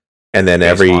stuff, and then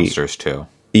every monsters too.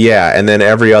 Yeah, and then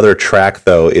every other track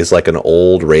though is like an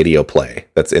old radio play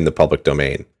that's in the public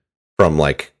domain from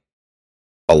like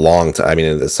a long time. I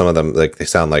mean, some of them like they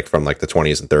sound like from like the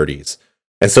 20s and 30s.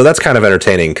 And so that's kind of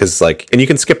entertaining because like, and you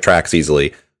can skip tracks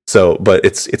easily. So, but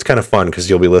it's kind of fun because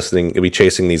you'll be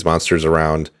chasing these monsters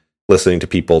around, listening to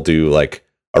people do like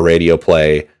a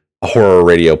horror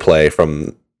radio play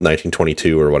from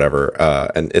 1922 or whatever.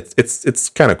 And it's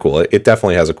kind of cool. It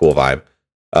definitely has a cool vibe.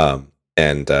 The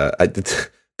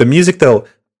music though,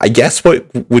 I guess what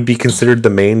would be considered the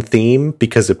main theme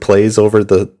because it plays over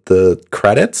the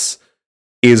credits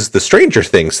is the Stranger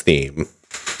Things theme.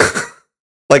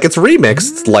 Like it's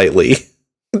remixed slightly,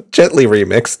 gently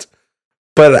remixed,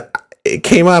 but it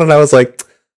came out and I was like,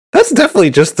 that's definitely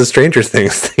just the Stranger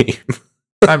Things theme.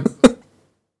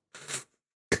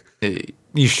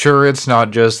 You sure it's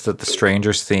not just that the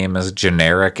Stranger's theme is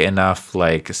generic enough?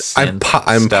 Like, I'm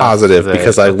positive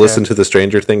because I listen to the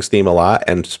Stranger Things theme a lot,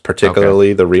 and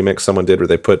particularly the remix someone did where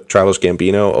they put Childish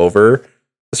Gambino over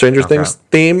the Stranger Things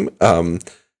theme. I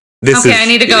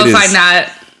need to go find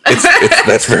that.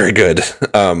 That's very good.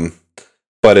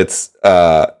 But it's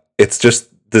just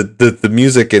the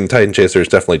music in Titan Chaser is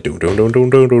definitely and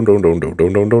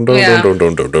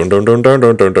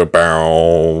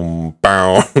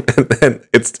then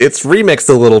it's remixed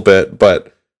a little bit,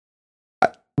 but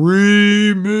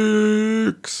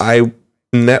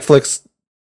Netflix.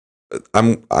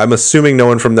 I'm assuming no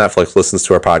one from Netflix listens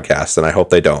to our podcast, and I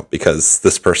hope they don't because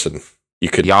this person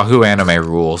Yahoo Anime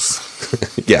rules.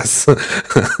 Yes,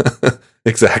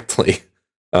 exactly.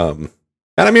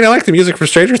 And I mean, I like the music for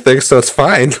Stranger Things, so it's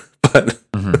fine. But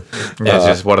it's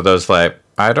just one of those like,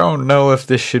 I don't know if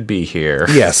this should be here.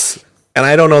 Yes, and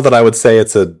I don't know that I would say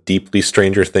it's a deeply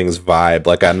Stranger Things vibe.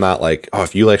 Like, I'm not like, oh,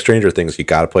 if you like Stranger Things, you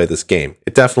got to play this game.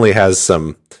 It definitely has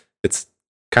some. It's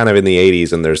kind of in the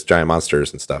 80s, and there's giant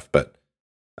monsters and stuff. But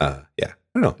yeah, I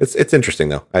don't know. It's interesting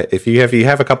though. If you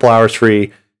have a couple hours free,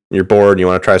 and you're bored, and you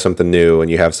want to try something new, and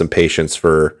you have some patience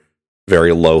for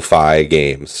very lo-fi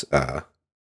games.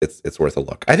 It's worth a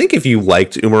look. I think if you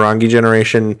liked Umurangi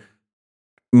Generation,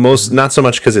 not so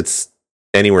much because it's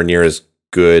anywhere near as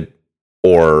good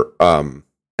or and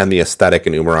the aesthetic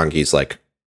in Umurangi's like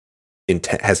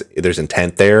there's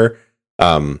intent there.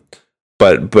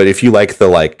 But if you like the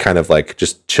like kind of like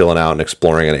just chilling out and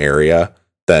exploring an area,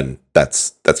 then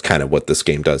that's kind of what this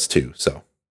game does too. So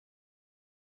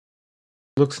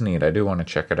looks neat. I do want to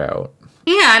check it out.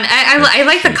 Yeah, and I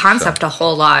like the concept a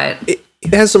whole lot.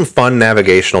 It has some fun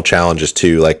navigational challenges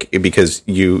too, like because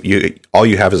you all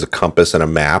you have is a compass and a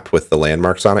map with the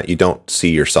landmarks on it. You don't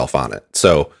see yourself on it,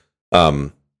 so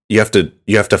you have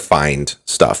to find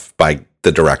stuff by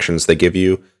the directions they give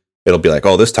you. It'll be like,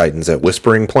 oh, this Titan's at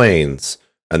Whispering Plains,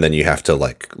 and then you have to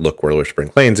like look where Whispering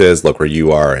Plains is, look where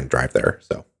you are, and drive there.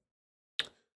 So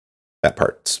that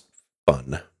part's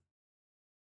fun.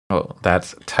 Oh,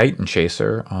 that's Titan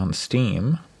Chaser on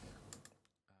Steam.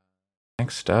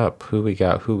 Next up, who we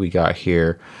got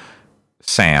here?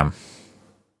 Sam.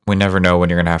 We never know when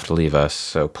you're going to have to leave us,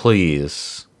 so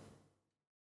please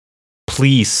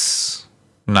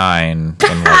 9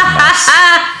 enlighten us.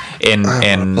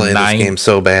 Playing this game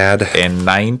so bad.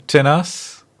 Enlighten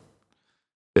us.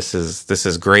 This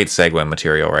is great segue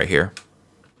material right here.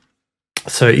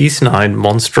 So Ys 9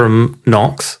 Monstrum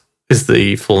Nox is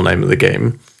the full name of the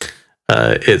game.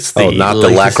 It's the not the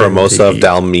Lacrimosa of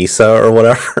Dalmisa or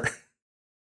whatever.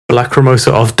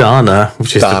 Lacrimosa of Dana,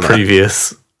 which is the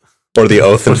previous, or the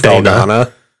Oath of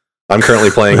Dana. I'm currently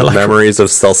playing Memories of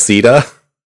Celceta.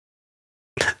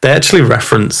 They actually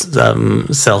reference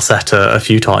Celceta a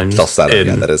few times. Celceta,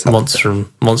 yeah, that is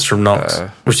Monstrum Nox,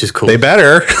 which is cool. They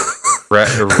better rip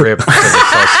to the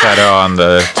Celceta on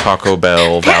the Taco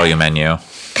Bell value menu.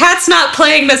 Pat's not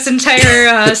playing this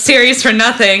entire series for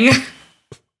nothing.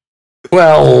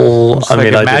 Well, I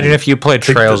mean, imagine if you played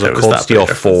Trails of Cold Steel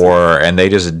 4 and they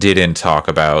just didn't talk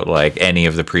about like any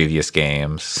of the previous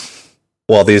games.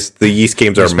 Well, the Ys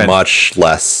games are much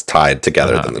less tied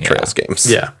together than the Trails games.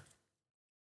 Yeah.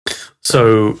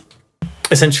 So,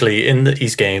 essentially, in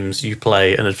these games, you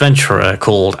play an adventurer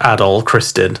called Adol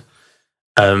Kristin.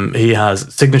 He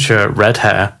has signature red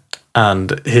hair,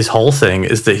 and his whole thing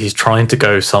is that he's trying to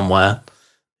go somewhere.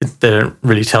 They don't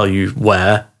really tell you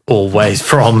where or where he's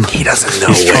from. He doesn't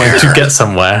know he's trying to get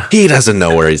somewhere. He doesn't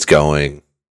know where he's going.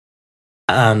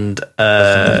 And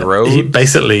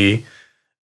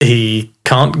he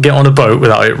can't get on a boat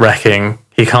without it wrecking.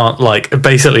 He can't,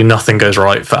 basically nothing goes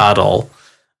right for Adol.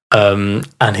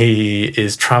 And he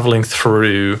is traveling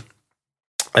through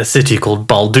a city called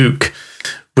Balduk,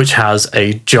 which has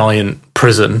a giant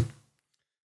prison.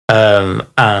 And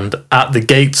at the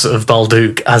gates of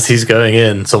Balduk, as he's going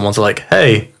in, someone's like,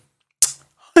 hey,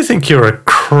 I think you're a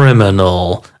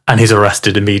criminal. And he's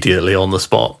arrested immediately on the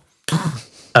spot.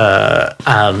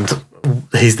 And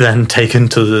he's then taken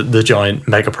to the giant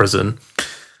mega prison,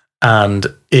 and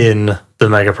in the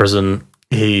mega prison,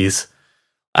 as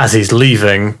he's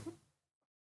leaving,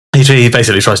 he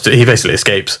basically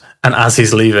escapes, and as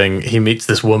he's leaving, he meets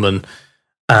this woman,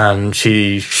 and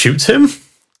she shoots him.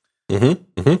 And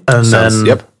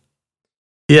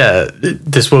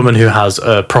this woman who has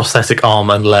a prosthetic arm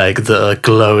and leg that are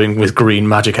glowing with green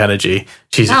magic energy.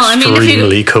 She's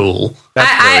extremely cool.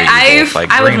 That's very evil. Like,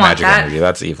 I would green want magic that. energy.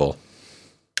 That's evil.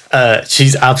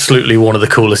 She's absolutely one of the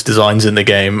coolest designs in the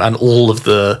game, and all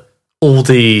the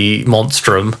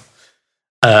Monstrum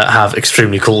have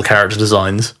extremely cool character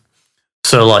designs.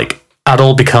 So, like,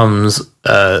 Adol becomes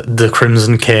the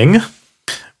Crimson King,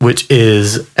 which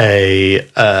is he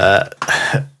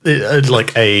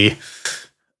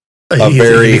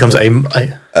becomes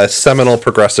a seminal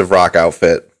progressive rock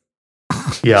outfit.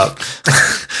 Yeah,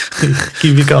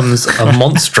 he becomes a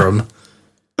monstrum,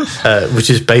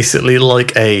 which is basically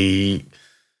like it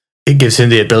gives him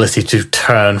the ability to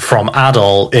turn from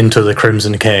Adol into the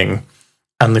Crimson King,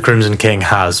 and the Crimson King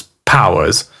has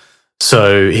powers.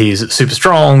 So he's super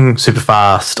strong, super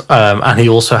fast, and he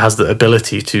also has the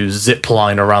ability to zip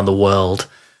line around the world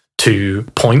to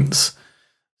points.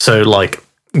 So, like,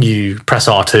 you press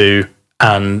R2,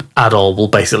 and Adol will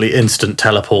basically instant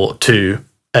teleport to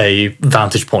a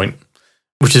vantage point,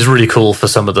 which is really cool for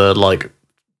some of the, like,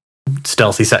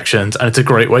 stealthy sections, and it's a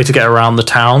great way to get around the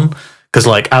town, because,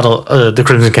 like, the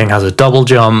Crimson King has a double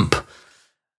jump.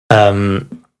 Why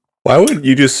wouldn't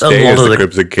you just stay as the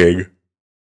Crimson King?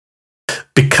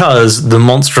 Because the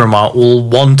Monstrum are all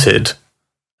wanted.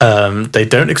 They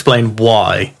don't explain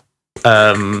why,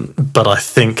 but I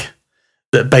think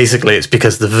that basically it's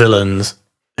because the villains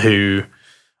who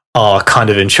are kind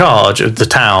of in charge of the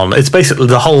town, it's basically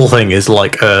the whole thing is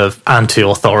like a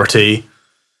anti-authority,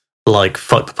 like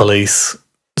fuck the police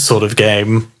sort of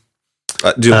game.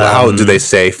 How do they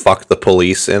say fuck the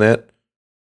police in it?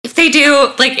 If they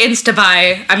do, like,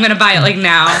 insta-buy, I'm going to buy it, like,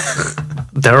 now.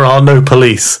 There are no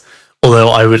police. Although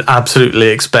I would absolutely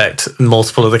expect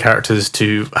multiple of the characters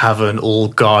to have an "All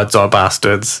Guards Are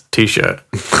Bastards" t-shirt.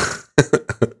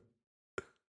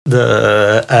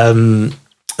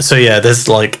 So yeah, there's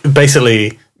like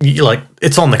basically like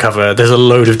it's on the cover. There's a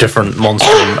load of different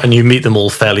monstrum, and you meet them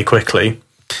all fairly quickly.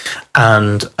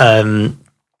 And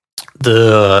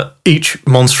each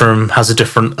monstrum has a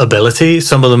different ability.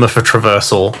 Some of them are for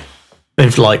traversal.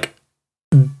 They've like.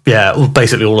 Yeah, well,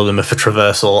 basically all of them are for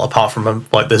traversal, apart from,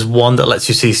 like, there's one that lets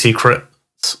you see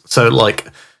secrets. So, like,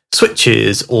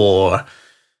 switches or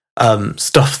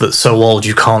stuff that's so old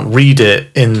you can't read it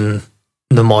in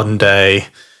the modern day.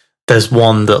 There's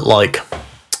one that, like,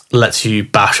 lets you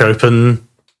bash open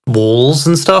walls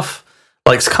and stuff.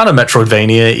 Like, it's kind of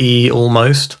Metroidvania-y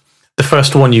almost. The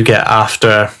first one you get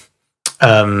after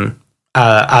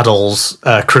Adol's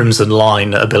Crimson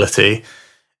Line ability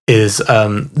is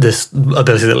this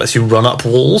ability that lets you run up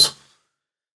walls,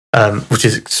 which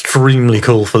is extremely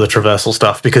cool for the traversal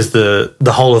stuff, because the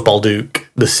whole of Balduke,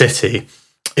 the city,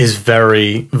 is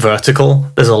very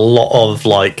vertical. There's a lot of,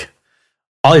 like,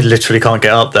 I literally can't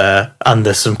get up there, and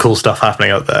there's some cool stuff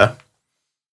happening up there.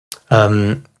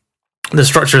 The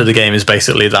structure of the game is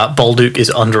basically that Balduke is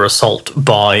under assault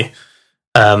by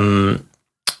they're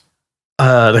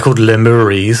called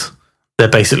Lemuries. They're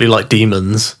basically like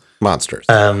demons. Monsters.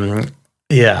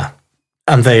 Yeah.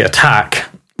 And they attack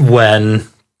when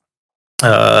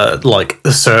like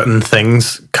certain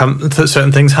things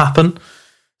happen.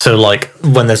 So like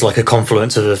when there's like a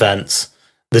confluence of events,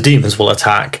 the demons will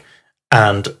attack,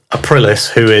 and Aprilis,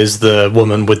 who is the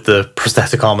woman with the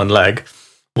prosthetic arm and leg,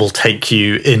 will take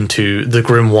you into the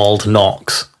Grimwald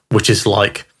Nox, which is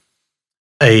like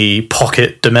a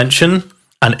pocket dimension,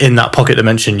 and in that pocket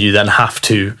dimension you then have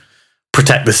to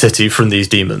protect the city from these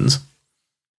demons.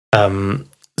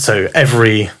 So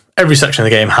every section of the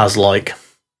game has like,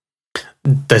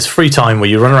 there's free time where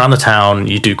you run around the town,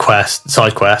 you do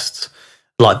side quests,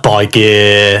 like buy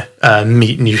gear,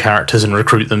 meet new characters and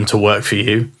recruit them to work for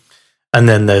you. And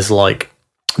then there's like,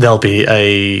 there'll be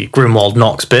a Grimwald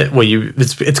Nox bit where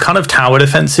it's kind of tower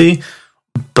defensey,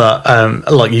 but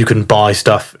like you can buy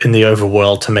stuff in the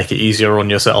overworld to make it easier on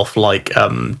yourself, like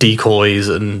decoys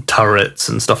and turrets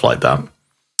and stuff like that.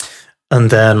 And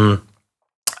then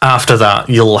after that,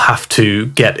 you'll have to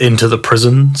get into the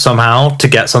prison somehow to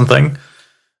get something.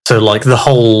 So like the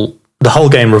whole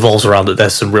game revolves around that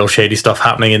there's some real shady stuff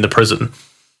happening in the prison,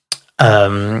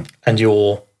 and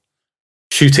you're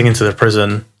shooting into the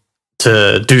prison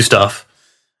to do stuff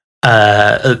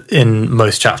in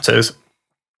most chapters.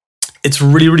 It's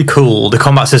really, really cool. The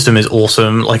combat system is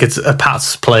awesome. Like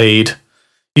Pat's played,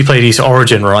 You played Ys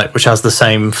Origin, right? Which has the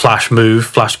same flash move,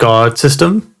 flash guard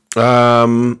system.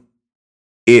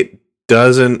 It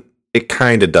doesn't. It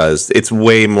kind of does. It's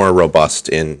way more robust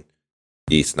in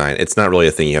Ys 9. It's not really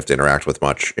a thing you have to interact with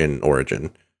much in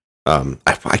Origin.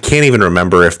 I can't even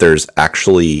remember if it's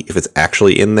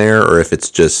actually in there or if it's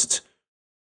just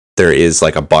there is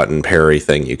like a button parry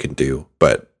thing you can do,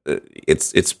 but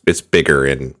it's bigger.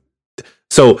 And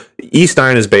so Ys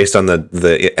 9 is based on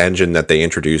the engine that they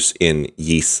introduce in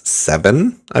Ys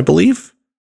 7, I believe.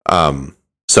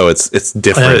 So it's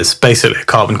different. I know it's basically a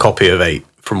carbon copy of 8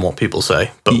 from what people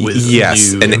say, but with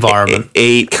yes, a new environment.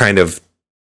 8 kind of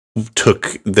took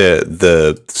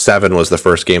the 7 was the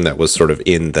first game that was sort of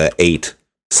in the 8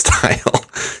 style.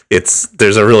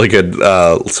 There's a really good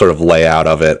sort of layout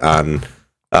of it on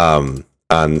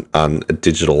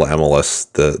Digital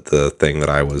MLS, the thing that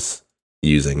I was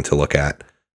using to look at.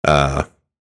 But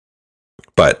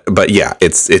yeah,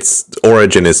 it's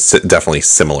Origin is definitely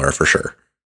similar for sure.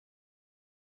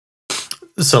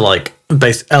 So like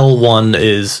base L1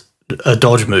 is a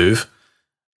dodge move,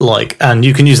 like, and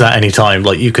you can use that anytime.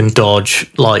 Like you can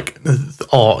dodge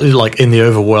or like in the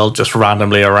overworld just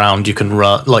randomly around. You can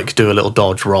run, like do a little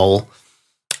dodge roll,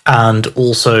 and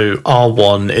also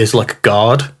R1 is like a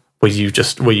guard where you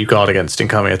guard against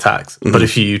incoming attacks. Mm-hmm. But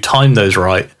if you time those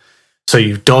right, so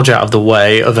you dodge out of the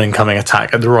way of an incoming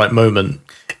attack at the right moment,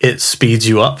 it speeds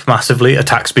you up massively.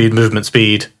 Attack speed, movement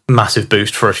speed, massive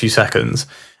boost for a few seconds.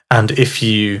 And if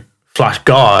you flash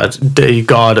guard at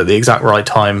the exact right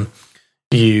time,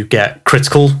 you get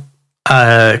critical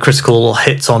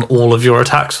hits on all of your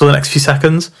attacks for the next few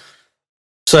seconds.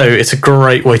 So it's a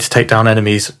great way to take down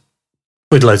enemies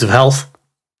with loads of health.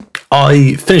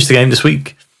 I finished the game this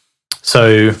week,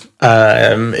 so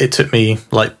it took me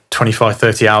like 25,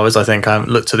 30 hours, I think. I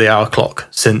haven't looked at the hour clock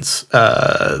since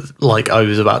I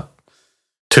was about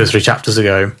 2 or 3 chapters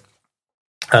ago.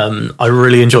 I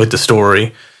really enjoyed the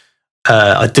story.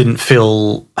 I didn't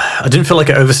feel like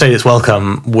it overstayed its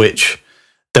welcome, which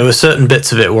there were certain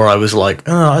bits of it where I was like,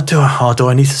 do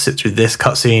I need to sit through this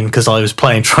cutscene? Because I was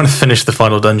trying to finish the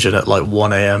final dungeon at like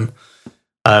 1 a.m.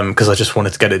 Because I just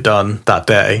wanted to get it done that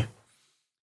day.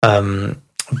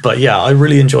 But yeah, I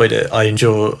really enjoyed it. I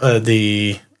enjoy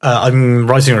I'm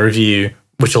writing a review,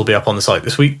 which will be up on the site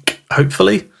this week,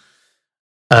 hopefully.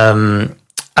 But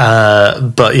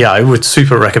yeah, I would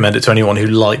super recommend it to anyone who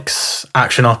likes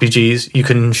action RPGs. You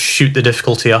can shoot the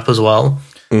difficulty up as well.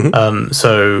 Mm-hmm.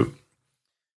 So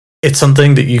it's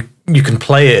something that you can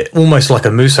play it almost like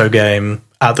a Muso game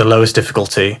at the lowest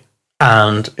difficulty.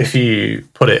 And if you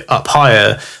put it up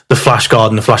higher, the flash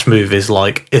guard and the flash move is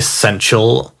like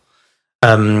essential.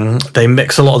 They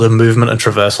mix a lot of the movement and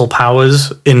traversal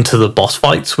powers into the boss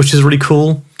fights, which is really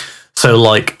cool. So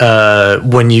like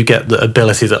when you get the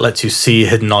ability that lets you see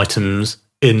hidden items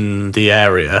in the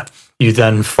area, you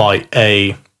then fight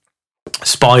a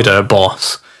spider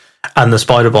boss, and the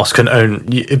spider boss can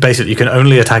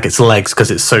only attack its legs because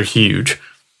it's so huge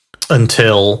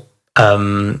until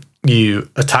you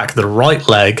attack the right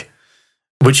leg,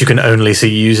 which you can only see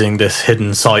using this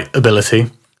hidden sight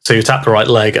ability. So you attack the right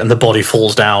leg and the body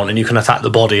falls down, and you can attack the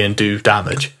body and do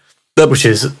damage. Which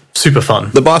is super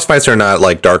fun. The boss fights are not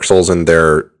like Dark Souls in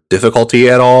their difficulty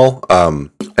at all,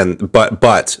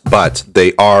 but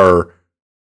they are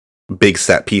big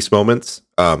set piece moments,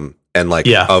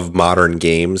 of modern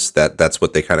games. That's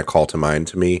what they kind of call to mind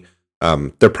to me.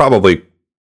 It's probably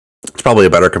a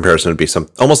better comparison would be some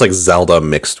almost like Zelda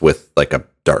mixed with like a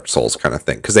Dark Souls kind of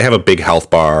thing, because they have a big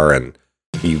health bar and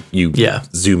you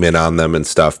zoom in on them and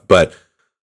stuff, but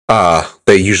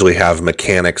they usually have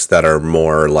mechanics that are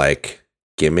more like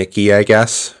gimmicky, I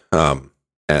guess.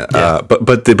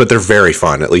 But they're very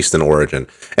fun, at least in Origin.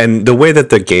 And the way that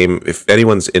the game, if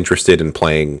anyone's interested in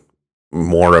playing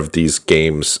more of these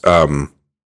games,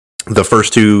 the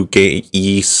first 2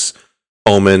 Ys,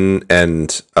 Omen,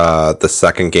 and the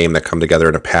second game that come together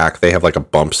in a pack, they have like a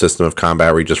bump system of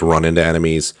combat where you just run into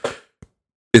enemies.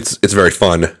 It's very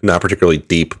fun, not particularly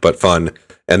deep, but fun.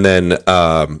 And then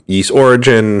Ys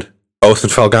Origin, Oath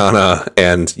and Felghana,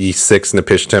 and Ys 6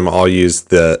 Napishtim all use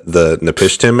the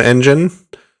Napishtim engine.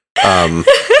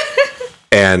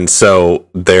 And so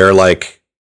they're like,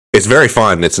 it's very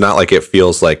fun. It's not like it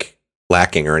feels like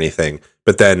lacking or anything.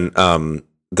 But then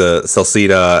the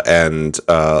Celceta and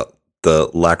the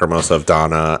Lacrimosa of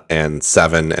Dana and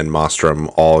 7 and Nostrum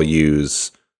all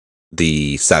use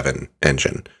the 7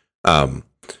 engine.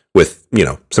 With,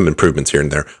 some improvements here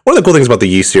and there. One of the cool things about the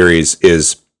Ys series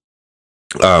is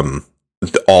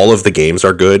all of the games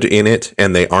are good in it,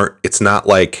 and it's not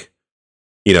like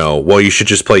well, you should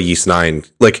just play Ys 9.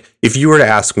 Like, if you were to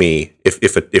ask me,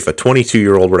 if a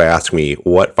 22-year-old were to ask me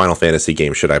what Final Fantasy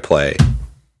game should I play,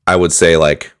 I would say,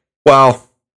 like, well,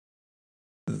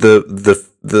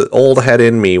 the old head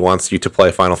in me wants you to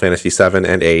play Final Fantasy 7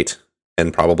 and 8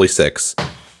 and probably 6.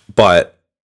 But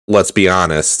let's be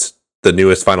honest, the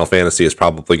newest Final Fantasy is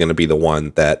probably going to be the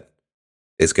one that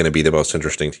is going to be the most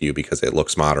interesting to you because it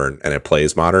looks modern and it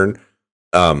plays modern.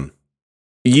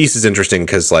 Ys is interesting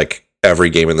because, like, every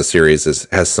game in the series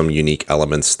has some unique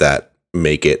elements that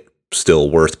make it still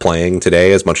worth playing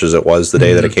today as much as it was the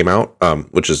day that it came out,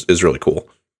 which is really cool.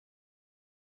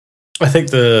 I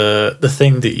think the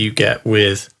thing that you get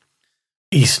with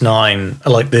Ys 9,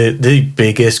 like the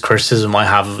biggest criticism I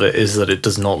have of it is that it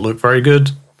does not look very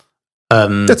good.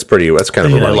 That's kind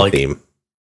of a running theme.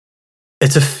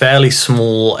 It's a fairly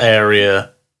small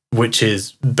area, which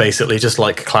is basically just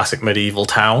like a classic medieval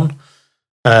town.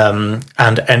 And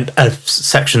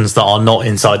sections that are not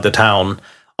inside the town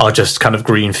are just kind of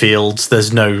green fields.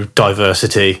 There's no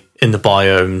diversity in the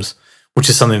biomes, which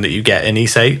is something that you get in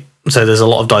Ys 8. So there's a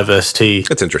lot of diversity.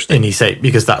 That's interesting in Ys 8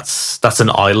 because that's an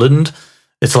island.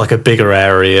 It's like a bigger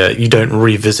area. You don't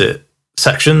revisit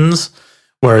sections,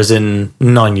 whereas in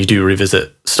 9 you do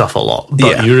revisit stuff a lot.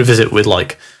 But you revisit with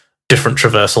like different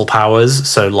traversal powers.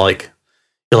 So like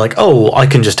you're like, oh, I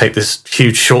can just take this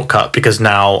huge shortcut because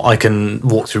now I can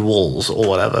walk through walls or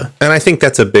whatever. And I think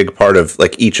that's a big part of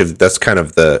like each of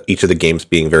the games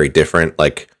being very different.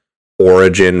 Like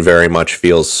Origin very much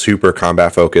feels super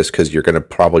combat focused because you're going to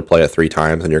probably play it 3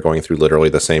 times and you're going through literally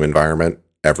the same environment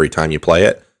every time you play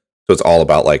it. So it's all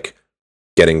about like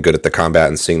getting good at the combat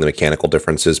and seeing the mechanical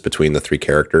differences between the 3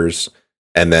 characters.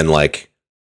 And then like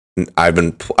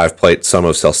I've played some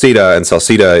of Celceta, and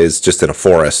Celceta is just in a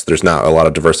forest. There's not a lot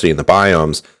of diversity in the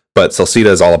biomes, but Celceta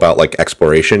is all about like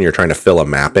exploration. You're trying to fill a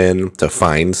map in to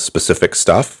find specific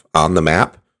stuff on the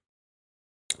map.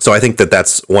 So I think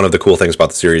that's one of the cool things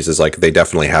about the series is like they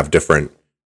definitely have different,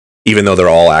 even though they're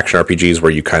all action RPGs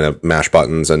where you kind of mash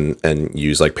buttons and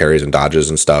use like parries and dodges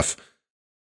and stuff,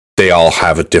 they all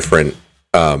have a different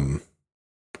kind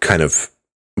of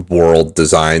world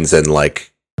designs and like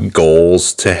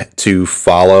goals to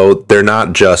follow. They're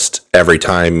not just every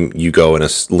time you go in a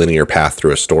linear path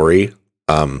through a story.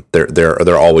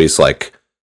 They're always like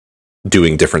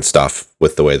doing different stuff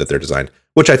with the way that they're designed,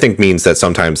 which I think means that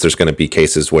sometimes there's going to be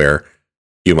cases where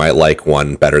you might like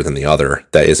one better than the other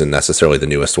that isn't necessarily the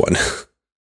newest one.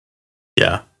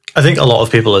 Yeah. I think a lot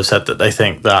of people have said that they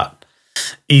think that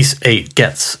Ys 8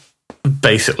 gets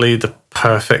basically the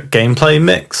perfect gameplay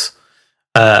mix.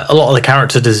 A lot of the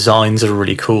character designs are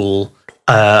really cool.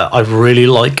 I really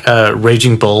like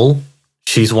Raging Bull.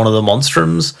 She's one of the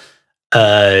monstrums.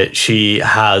 She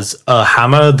has a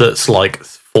hammer that's like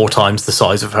 4 times the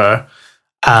size of her,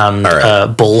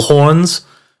 and bull horns.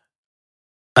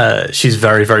 She's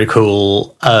very, very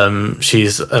cool.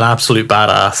 She's an absolute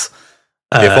badass.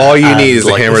 If all you need is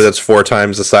a hammer that's 4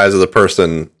 times the size of the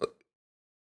person,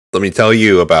 let me tell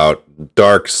you about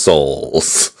Dark Souls.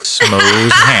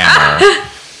 Smooth hammer.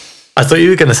 I thought you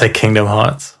were going to say Kingdom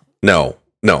Hearts. No.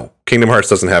 Kingdom Hearts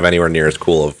doesn't have anywhere near as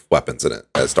cool of weapons in it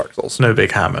as Dark Souls. No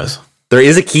big hammers. There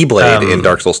is a Keyblade in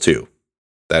Dark Souls 2.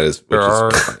 That is, which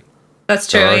is funny. That's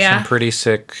true. There are Yeah. some pretty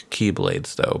sick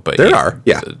Keyblades though, but there are.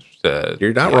 Yeah,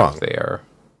 you're not wrong.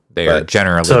 They are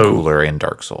generally cooler in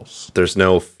Dark Souls. There's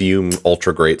no Fume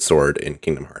Ultra Great Sword in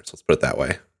Kingdom Hearts. Let's put it that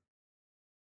way.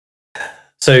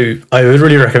 So I would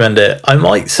really recommend it. I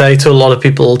might say to a lot of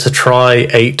people to try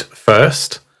 8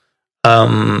 first. A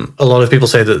lot of people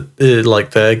say that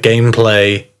like the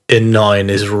gameplay in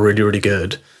 9 is really, really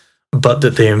good, but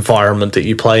that the environment that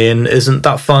you play in isn't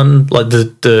that fun. Like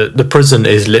the prison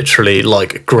is literally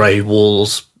like grey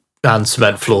walls and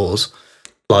cement floors,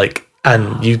 like,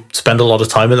 and you spend a lot of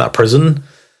time in that prison.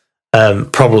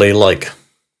 Probably like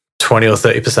 20 or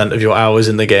 30% of your hours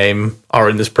in the game are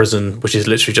in this prison, which is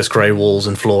literally just grey walls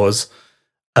and floors.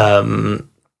 So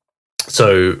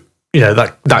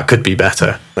that could be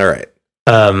better. All right.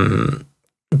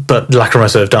 But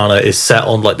Lacrimosa of Dana is set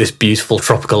on like this beautiful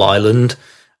tropical island,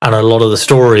 and a lot of the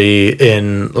story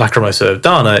in Lacrimosa of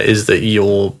Dana is that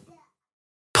you're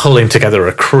pulling together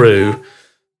a crew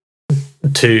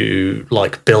to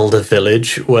like build a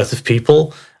village worth of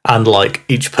people, and like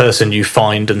each person you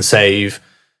find and save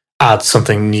adds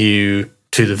something new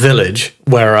to the village.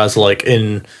 Whereas like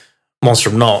in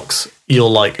Monstrum Nox,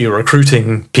 you're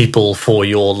recruiting people for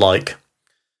your like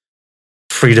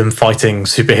freedom fighting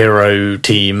superhero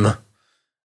team,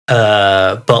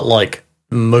 but like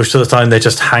most of the time they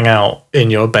just hang out in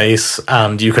your base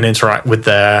and you can interact with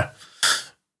their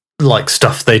like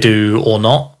stuff they do or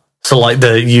not. So like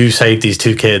you save these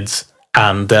two kids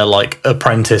and they're like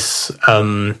apprentice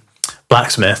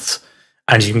blacksmiths,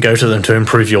 and you can go to them to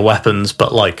improve your weapons,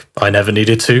 but like I never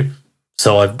needed to.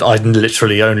 So I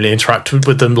literally only interacted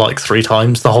with them like 3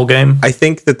 times the whole game. I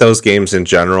think that those games in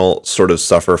general sort of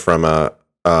suffer from a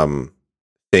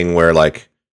thing where, like,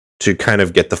 to kind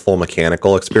of get the full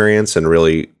mechanical experience and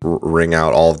really wring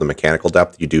out all of the mechanical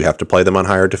depth, you do have to play them on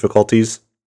higher difficulties.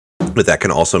 But that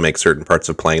can also make certain parts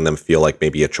of playing them feel like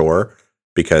maybe a chore,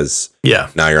 because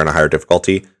now you're on a higher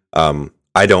difficulty.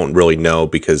 I don't really know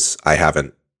because I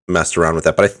haven't messed around with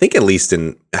that, but I think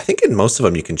in most of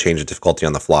them you can change the difficulty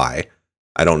on the fly.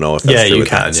 I don't know if that's true. You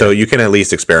can, that. So you can at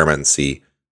least experiment and see.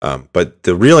 But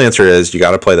the real answer is you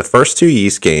got to play the first 2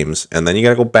 Ys games, and then you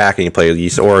got to go back and you play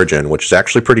Ys Origin, which is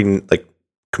actually pretty like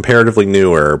comparatively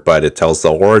newer, but it tells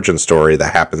the origin story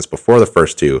that happens before the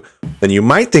first 2. Then you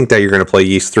might think that you're going to play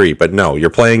Ys 3, but no, you're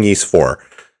playing Ys 4.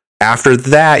 After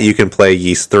that, you can play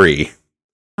Ys 3.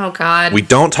 Oh God. We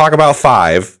don't talk about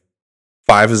 5.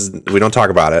 5 is, we don't talk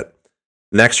about it.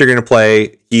 Next, you're going to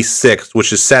play Ys 6,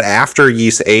 which is set after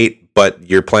Ys 8. But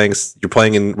you're playing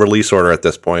in release order at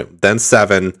this point. Then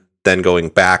 7, then going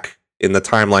back in the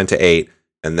timeline to 8,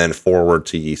 and then forward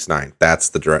to Ys 9. That's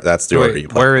the order you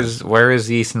play. Where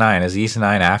is Ys 9? Is Ys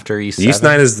 9 after Ys 7? Ys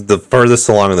 9 is the furthest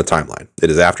along in the timeline. It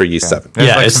is after Ys 7. There's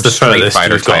like it's some the Street furthest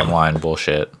Fighter you've gone. timeline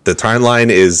bullshit. The timeline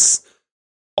is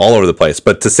all over the place.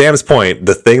 But to Sam's point,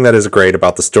 the thing that is great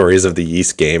about the stories of the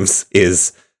Ys games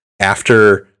is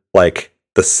after like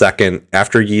the second,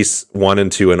 after Ys 1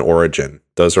 and 2 and Origin,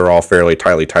 those are all fairly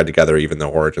tightly tied together, even though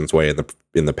Origin's way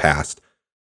in the past.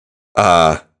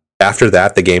 After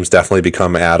that, the games definitely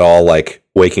become at all like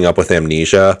waking up with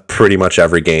amnesia pretty much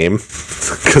every game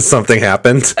because something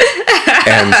happened.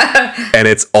 and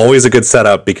it's always a good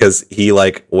setup because he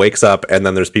like wakes up and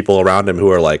then there's people around him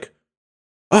who are like,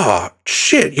 oh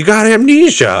shit, you got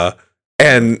amnesia.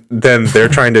 And then they're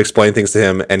trying to explain things to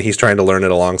him and he's trying to learn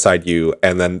it alongside you.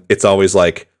 And then it's always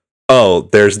like, oh,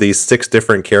 there's these 6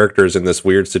 different characters in this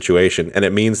weird situation. And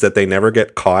it means that they never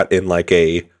get caught in like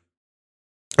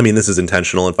this is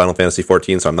intentional in Final Fantasy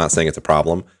 14, so I'm not saying it's a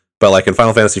problem. But like in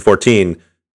Final Fantasy 14,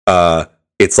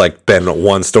 it's like been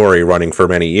one story running for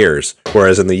many years.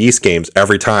 Whereas in the Ys games,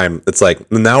 every time it's like,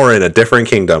 now we're in a different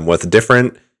kingdom with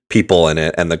different people in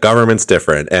it, and the government's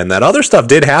different. And that other stuff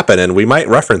did happen, and we might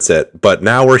reference it, but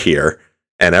now we're here,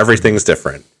 and everything's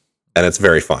different. And it's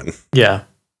very fun. Yeah.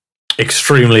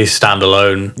 Extremely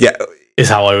standalone. Yeah. Is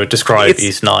how I would describe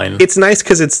Ys 9. It's nice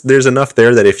because there's enough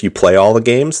there that if you play all the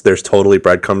games, there's totally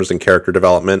breadcrumbs and character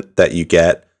development that you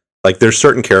get. Like there's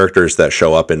certain characters that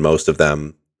show up in most of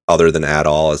them, other than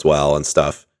Adol as well and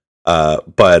stuff.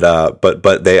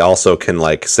 But they also can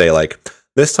like say like,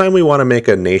 this time we want to make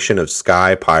a nation of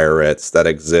sky pirates that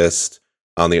exist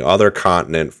on the other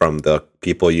continent from the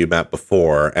people you met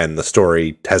before, and the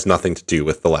story has nothing to do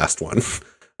with the last one.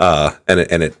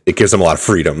 And it gives them a lot of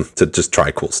freedom to just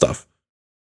try cool stuff.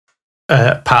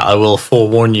 Pat, I will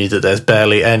forewarn you that there's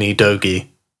barely any Dogi.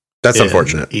 That's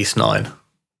unfortunate. Ys 9.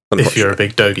 If you're a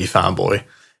big Dogi fanboy.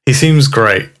 He seems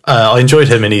great. I enjoyed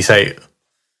him in Ys 8.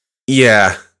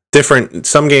 Yeah. Different.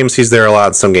 Some games he's there a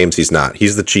lot, some games he's not.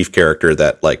 He's the chief character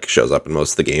that like shows up in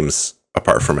most of the games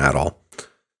apart from Adol.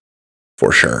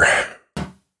 For sure.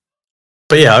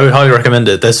 But yeah, I would highly recommend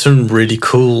it. There's some really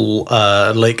cool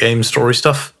late game story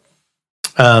stuff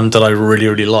that I really,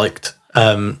 really liked.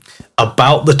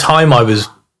 About the time I was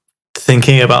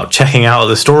thinking about checking out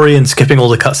the story and skipping all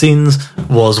the cutscenes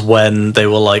was when they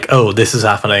were like, oh, this is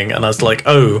happening. And I was like,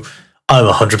 oh, I'm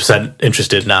 100%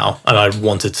 interested now. And I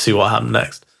wanted to see what happened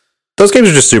next. Those games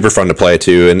are just super fun to play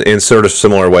too, and in sort of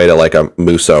similar way to like a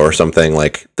Muso or something.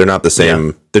 Like they're not the same.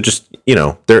 Yeah. They're just,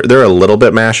 they're a little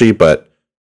bit mashy, but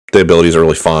the abilities are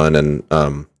really fun, and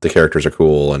the characters are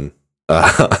cool, and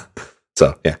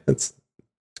so yeah, it's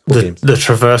cool games. The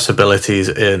traverse abilities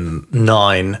in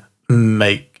 9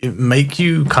 make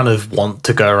you kind of want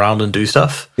to go around and do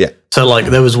stuff. Yeah. So like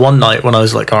there was one night when I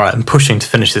was like, all right, I'm pushing to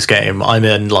finish this game. I'm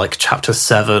in like chapter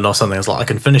 7 or something. I was like, I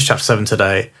can finish chapter 7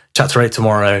 today, chapter 8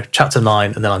 tomorrow, chapter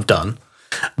 9, and then I'm done.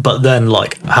 But then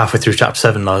like halfway through chapter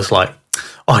 7, I was like,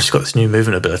 oh, I just got this new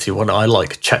movement ability. Why don't I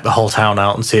like check the whole town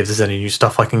out and see if there's any new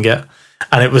stuff I can get?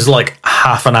 And it was like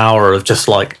half an hour of just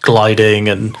like gliding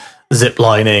and zip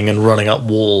lining and running up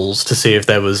walls to see if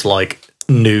there was like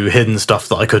new hidden stuff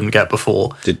that I couldn't get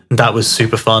before. That was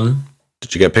super fun.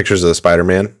 Did you get pictures of the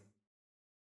Spider-Man?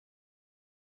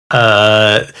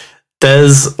 There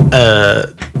is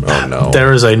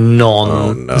a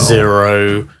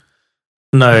non-zero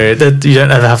No, you don't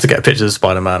ever have to get pictures of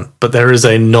Spider-Man, but there is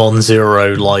a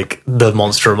non-zero, like, the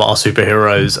Monstrum are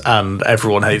superheroes and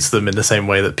everyone hates them in the same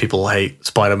way that people hate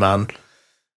Spider-Man.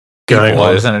 Going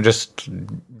Well, on. isn't it just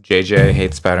JJ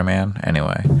hates Spider-Man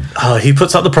anyway? He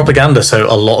puts out the propaganda, so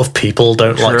a lot of people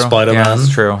don't like True. Spider-Man. Yeah,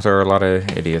 that's true. There are a lot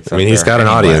of idiots. I mean, he's got an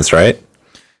audience, right?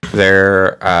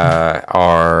 There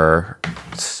are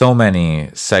so many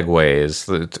segues.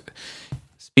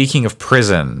 Speaking of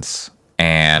prisons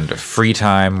and free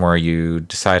time where you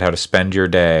decide how to spend your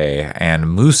day, and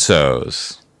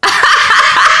Musos.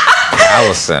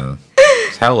 Allison,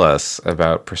 tell us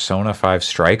about Persona 5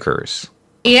 Strikers.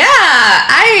 Yeah,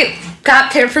 I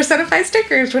got Persona 5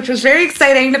 stickers, which was very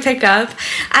exciting to pick up.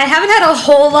 I haven't had a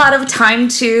whole lot of time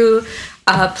to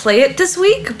play it this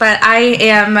week, but I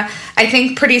am, I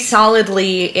think, pretty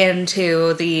solidly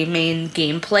into the main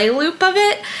gameplay loop of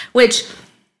it, which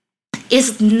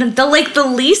is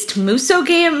the least Muso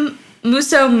game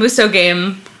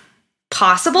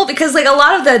possible, because like a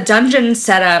lot of the dungeon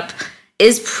setup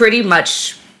is pretty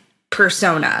much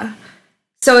Persona.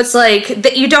 So it's like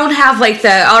that you don't have like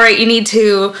the, all right, you need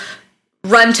to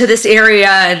run to this area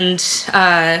and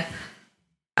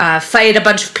fight a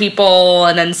bunch of people,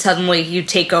 and then suddenly you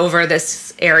take over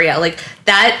this area. Like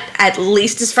that, at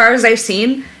least as far as I've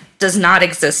seen, does not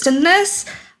exist in this.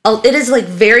 It is like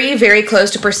very, very close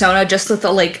to Persona, just with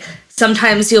the like,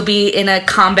 sometimes you'll be in a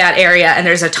combat area and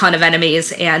there's a ton of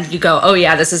enemies and you go, oh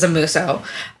yeah, this is a Muso.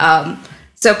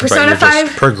 So Persona 5...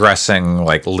 just progressing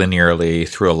like linearly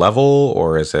through a level,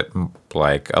 or is it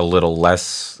like a little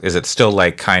less? Is it still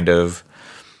like kind of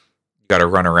you got to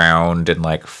run around and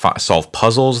like solve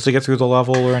puzzles to get through the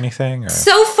level or anything? Or?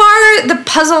 So far, the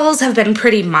puzzles have been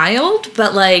pretty mild,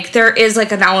 but like there is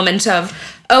like an element of,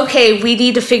 okay, we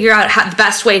need to figure out how the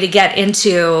best way to get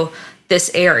into this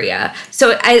area.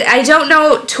 So I don't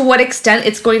know to what extent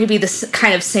it's going to be this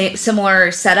kind of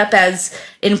similar setup as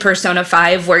in Persona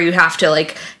 5, where you have to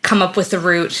like come up with the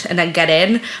route and then get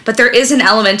in. But there is an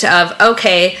element of,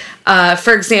 okay,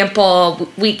 for example,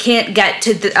 we can't get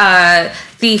to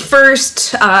the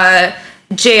first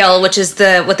jail, which is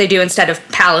what they do instead of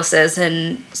palaces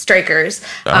and Strikers.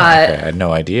 Okay. I had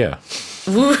no idea.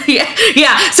 Yeah.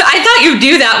 So I thought you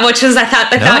do that, which is I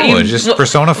thought you. No, just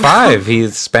Persona 5. He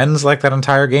spends like that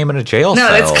entire game in a jail cell.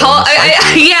 No, it's called.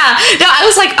 Yeah. No, I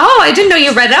was like, oh, I didn't know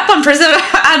you read up on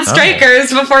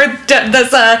Strikers before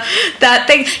this that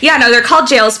thing. Yeah, no, they're called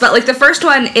jails, but like the first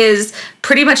one is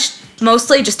pretty much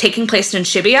mostly just taking place in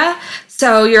Shibuya.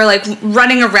 So you're like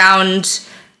running around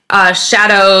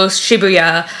Shadow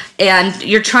Shibuya, and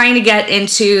you're trying to get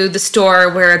into the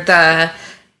store where the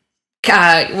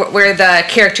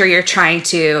character you're trying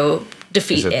to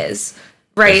defeat is,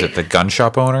 right? Is it the gun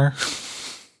shop owner?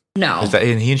 No. Is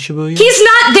he in Shibuya? He's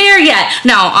not there yet.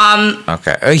 No.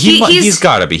 Okay. He's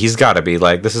gotta be. He's gotta be.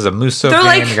 Like, this is a Muso game.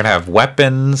 Like, you're gonna have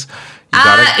weapons.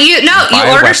 You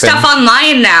order stuff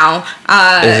online now.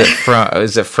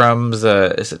 Is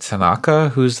it Tanaka?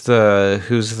 Who's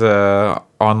the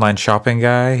online shopping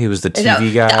guy? He was the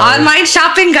TV guy. The online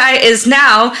shopping guy is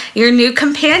now your new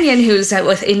companion, who's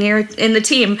in the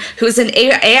team, who's an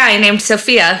AI named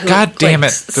Sophia. God damn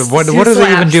it! What are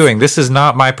they even doing? This is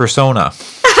not my Persona.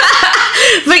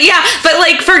 But yeah, but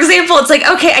like for example, it's like,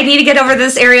 okay, I need to get over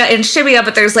this area in Shibuya,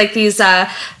 but there's like these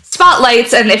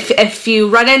spotlights, and if you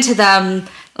run into them,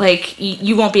 like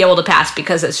you won't be able to pass,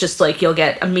 because it's just like you'll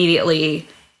get immediately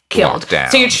killed. Down.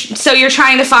 So you're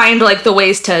trying to find like the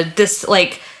ways to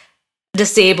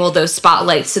disable those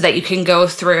spotlights so that you can go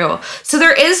through. So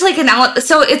there is like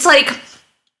so it's like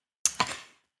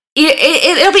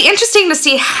it'll be interesting to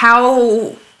see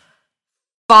how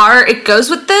far it goes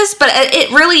with this, but it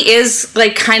really is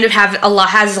like kind of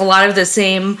has a lot of the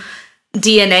same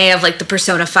DNA of like the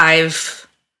Persona 5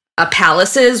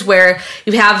 palaces, where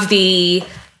you have the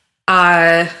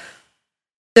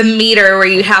meter where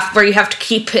you have to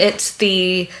keep it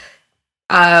the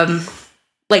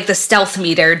like the stealth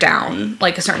meter down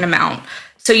like a certain amount.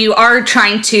 So you are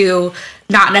trying to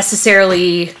not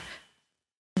necessarily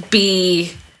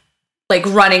be like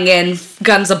running in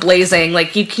guns a-blazing.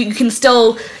 Like you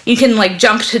can like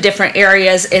jump to different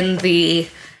areas in the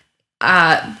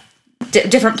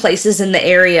different places in the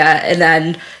area, and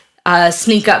then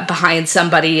sneak up behind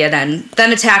somebody and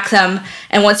then attack them.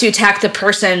 And once you attack the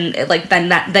person,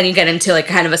 then you get into like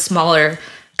kind of a smaller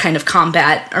kind of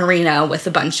combat arena with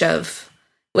a bunch of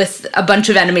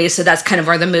enemies. So that's kind of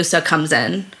where the Musa comes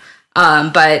in.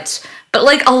 But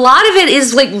like a lot of it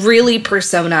is like really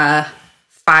Persona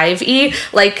 5e.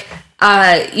 Like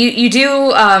you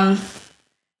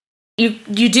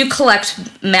do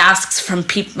collect masks from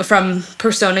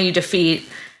Persona you defeat,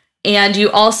 and you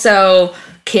also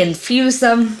can fuse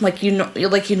them like you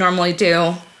normally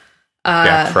do.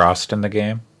 Jack Frost in the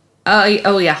game.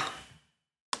 Oh yeah.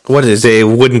 What is it? It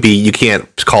wouldn't be. You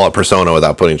can't call it Persona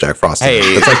without putting Jack Frost. Hey, in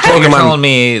it. It's like you're Pokemon. telling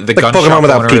me the like gun Pokemon shop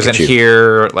without owner isn't Pikachu.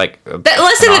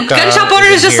 Listen, here? the gun shop owner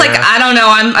is just like, I don't know.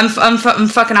 I'm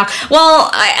fucking off. Well,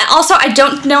 I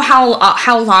don't know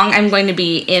how long I'm going to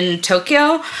be in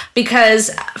Tokyo,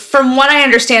 because from what I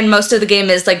understand, most of the game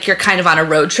is like you're kind of on a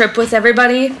road trip with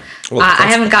everybody. Well, I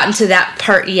haven't gotten to that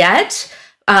part yet.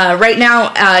 Right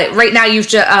now, you've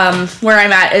just where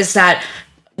I'm at is that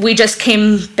we just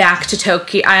came back to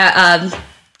Tokyo.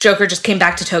 Joker just came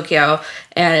back to Tokyo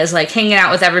and is like hanging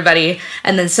out with everybody,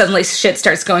 and then suddenly shit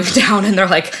starts going down, and they're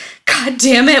like, God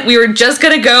damn it, we were just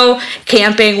gonna go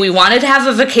camping, we wanted to have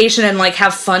a vacation and like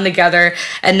have fun together,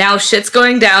 and now shit's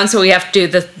going down, so we have to do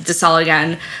this all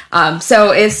again.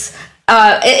 So it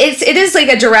is like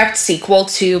a direct sequel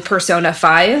to Persona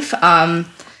 5.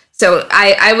 So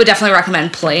I would definitely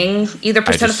recommend playing either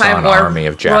Persona 5 or Army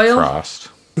of Jack Royal. Frost.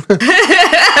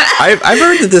 I've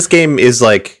heard that this game is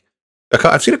like.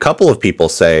 I've seen a couple of people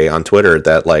say on Twitter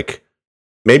that like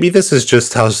maybe this is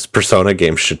just how Persona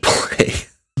games should play.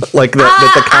 Like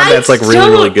that the combat's like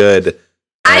really good.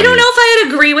 I don't know if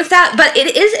I'd agree with that, but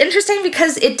it is interesting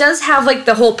because it does have like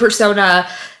the whole Persona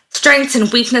strengths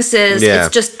and weaknesses. Yeah.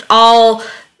 It's just all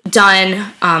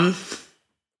done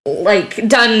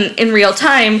done in real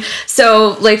time.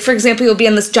 So like, for example, you'll be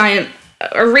in this giant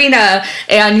arena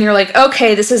and you're like,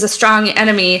 okay, this is a strong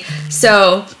enemy,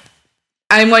 so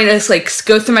I'm going to like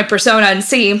go through my persona and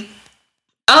see,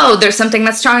 oh, there's something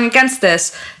that's strong against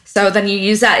this. So then you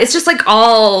use that. It's just like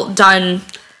all done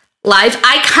live.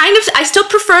 I still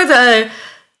prefer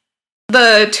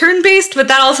the turn-based, but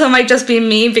that also might just be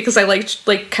me because I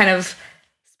like kind of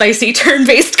spicy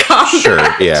turn-based combat. Sure,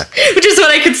 yeah. Which is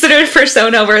what I consider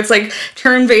Persona, where it's like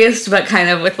turn-based, but kind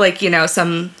of with like,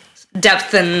 some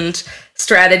depth and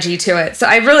strategy to it. So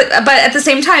but at the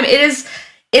same time, it is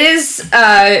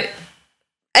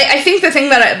I think the thing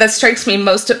that strikes me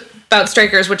most about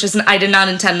Strikers, which is I did not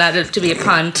intend that to be a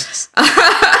pun,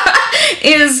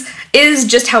 is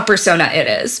just how Persona it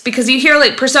is. Because you hear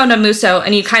like Persona Muso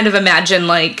and you kind of imagine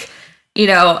like,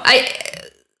 a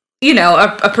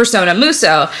Persona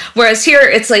Muso. Whereas here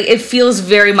it's like it feels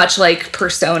very much like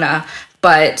Persona,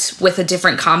 but with a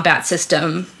different combat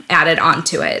system added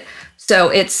onto it.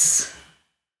 So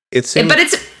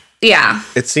yeah.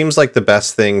 It seems like the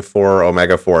best thing for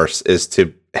Omega Force is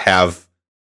to have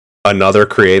another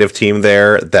creative team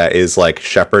there that is like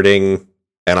shepherding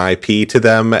an IP to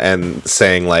them and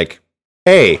saying like,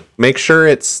 hey, make sure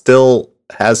it still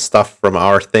has stuff from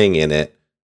our thing in it.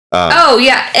 Oh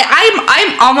yeah,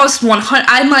 I'm almost 100.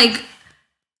 I'm like,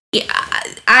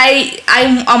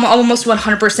 I'm almost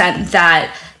 100%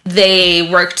 that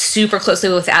they worked super closely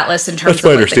with Atlas in terms of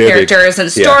like, the characters and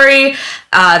story,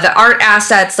 the art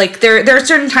assets. Like there are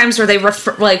certain times where they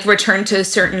return to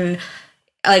certain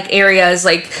like areas,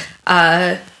 like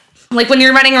when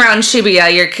you're running around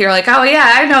Shibuya, you're like, oh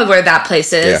yeah, I know where that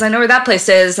place is. Yeah. I know where that place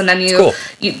is, and then you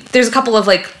there's a couple of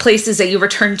like places that you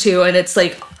return to, and it's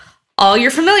like all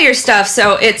your familiar stuff.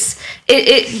 So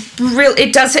it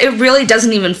really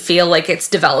doesn't even feel like it's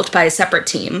developed by a separate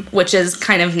team, which is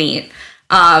kind of neat.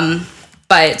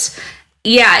 But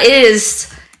yeah, it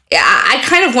is. I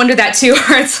kind of wonder that too,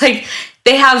 where it's like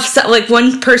they have like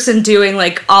one person doing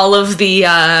like all of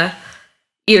the,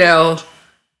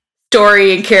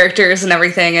 story and characters and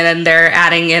everything. And then they're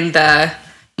adding in the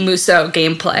Muso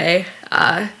gameplay,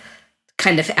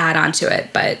 kind of add on to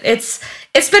it. But it's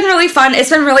been really fun. It's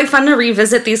been really fun to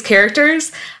revisit these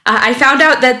characters. I found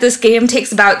out that this game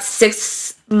takes about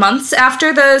 6 months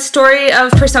after the story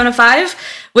of Persona 5,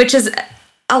 which is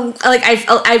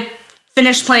I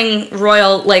finished playing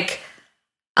Royal like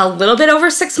a little bit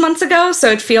over 6 months ago, so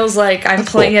it feels like I'm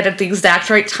playing it at the exact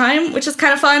right time, which is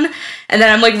kind of fun. And then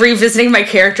I'm like revisiting my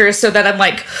characters so that I'm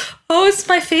like, oh, it's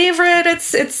my favorite.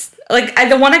 It's like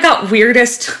the one I got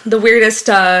the weirdest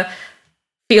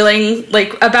feeling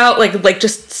like about like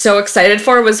just so excited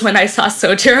for was when I saw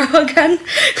Sojiro again,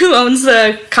 who owns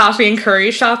the coffee and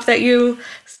curry shop that you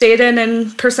stayed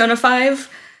in Persona 5.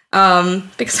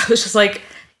 Because I was just like,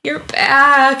 you're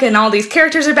back, and all these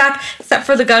characters are back, except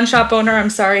for the gun shop owner. I'm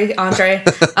sorry, Andre.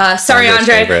 Sorry,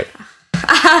 Andre.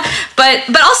 But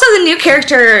also the new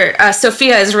character,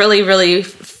 Sophia, is really, really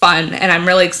fun, and I'm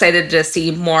really excited to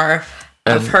see more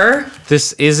of her.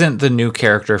 This isn't the new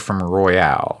character from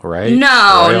Royale, right?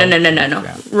 No.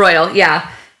 Yeah. Royal, yeah.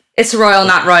 It's Royal,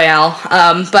 not Royale.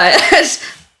 But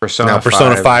Persona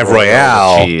 5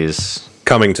 Royale. Jeez.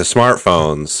 coming to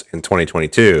smartphones in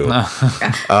 2022. Yeah,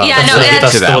 no,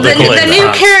 that's still the new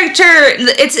France. character.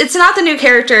 It's not the new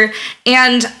character,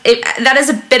 and that is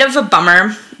a bit of a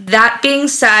bummer. That being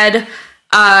said,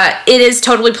 it is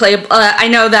totally playable. I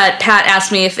know that Pat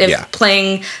asked me if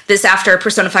playing this after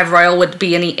Persona 5 Royal would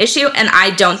be any issue, and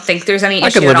I don't think there's any issue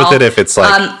I can live with it if it's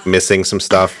like missing some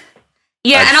stuff.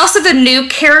 Yeah, and also the new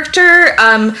character.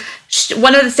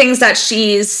 One of the things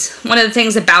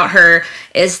about her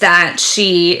is that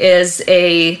she is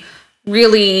a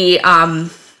really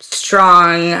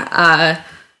strong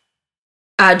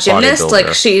gymnast.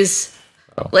 Like she's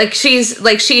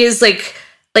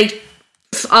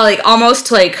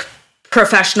almost like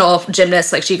professional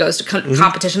gymnast. Like she goes to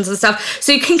competitions and stuff.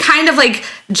 So you can kind of like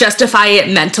justify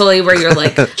it mentally, where you're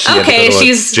like, okay,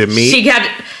 she's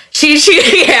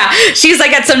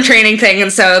like at some training thing,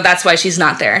 and so that's why she's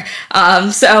not there.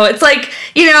 So it's like,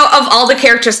 you know, of all the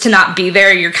characters to not be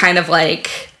there, you're kind of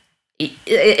like,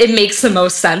 it makes the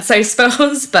most sense, I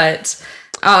suppose. But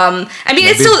I mean,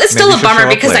 it's still a bummer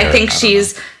because I think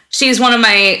she's one of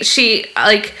my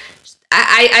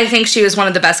I think she was one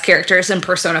of the best characters in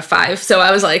Persona 5. So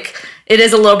I was like, it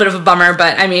is a little bit of a bummer,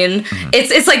 but I mean,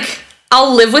 it's like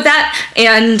I'll live with that.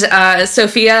 And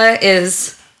Sophia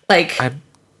is like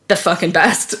the fucking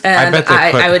best, and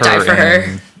I would die for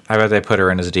her. I bet they put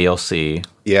her in as DLC.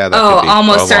 Yeah.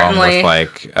 Almost certainly. With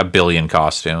like a billion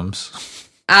costumes.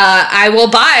 I will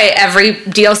buy every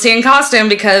DLC and costume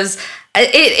because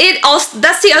it also,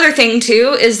 that's the other thing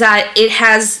too, is that it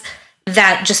has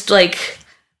that just like,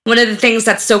 one of the things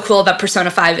that's so cool about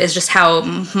Persona 5 is just how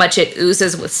much it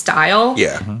oozes with style.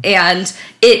 Yeah. And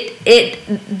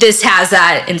this has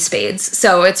that in spades.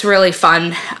 So it's really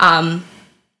fun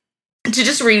to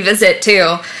just revisit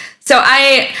too. So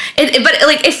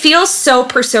it feels so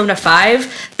Persona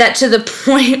 5 that to the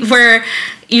point where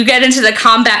you get into the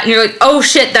combat and you're like, oh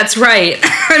shit, that's right.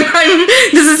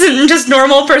 This isn't just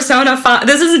normal Persona 5.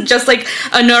 This isn't just like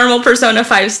a normal Persona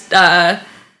 5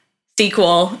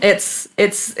 sequel. It's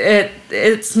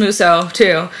Muso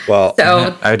too. Well,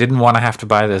 so I didn't want to have to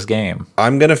buy this game.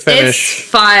 I'm gonna finish. It's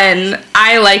fun.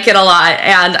 I like it a lot,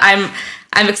 and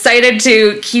I'm excited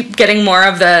to keep getting more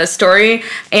of the story.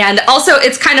 And also,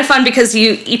 it's kind of fun because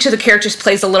each of the characters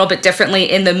plays a little bit differently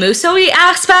in the Muso-y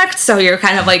aspect. So you're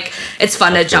kind of like, it's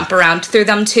fun to jump around through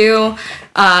them too.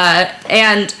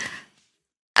 And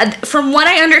from what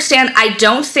I understand, I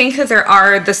don't think that there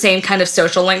are the same kind of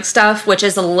social link stuff, which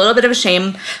is a little bit of a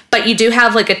shame. But you do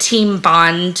have like a team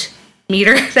bond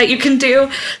meter that you can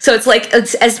do. So it's like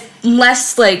it's as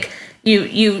less like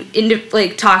you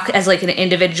talk as like an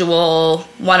individual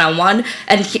one-on-one,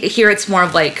 and here it's more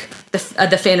of like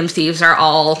the Phantom Thieves are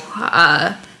all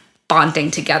bonding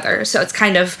together. So it's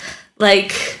kind of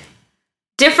like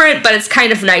different, but it's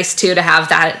kind of nice too to have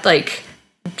that like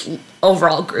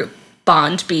overall group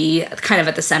bond be kind of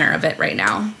at the center of it right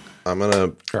now. I'm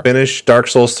gonna finish Dark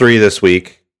Souls 3 this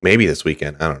week, maybe this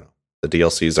weekend. I don't know. The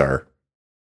DLCs are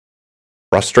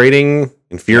frustrating,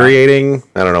 infuriating.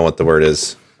 I don't know what the word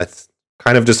is. That's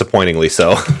kind of disappointingly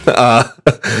so.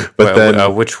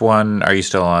 Then, which one are you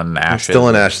still on? Ashes? I'm still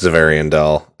in Ashes of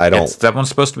Ariandel. That one's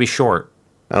supposed to be short.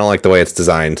 I don't like the way it's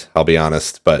designed, I'll be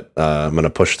honest, but I'm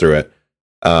gonna push through it.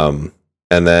 And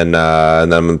then I'm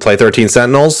gonna play 13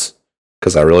 Sentinels,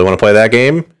 because I really want to play that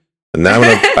game. And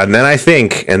then I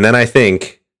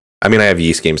think, I mean, I have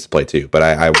Ys games to play too, but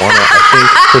I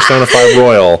think Persona 5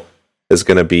 Royal is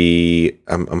going to be,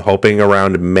 I'm hoping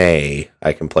around May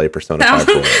I can play Persona 5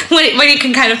 Royal. when you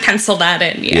can kind of pencil that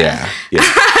in, yeah.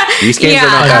 These games are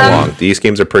not that long. These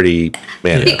games are pretty,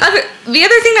 man. The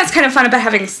other thing that's kind of fun about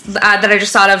having, that I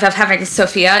just thought of having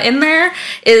Sophia in there,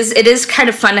 is it is kind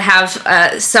of fun to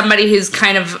have somebody who's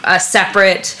kind of a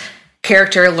separate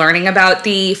character learning about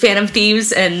the Phantom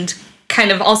Thieves, and kind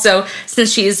of also,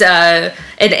 since she's an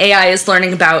AI, is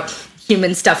learning about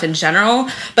human stuff in general.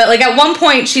 But like at one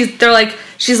point she's like,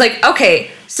 okay,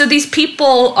 so these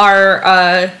people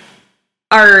are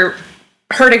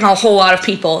hurting a whole lot of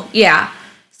people. Yeah.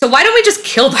 So why don't we just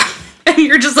kill them? And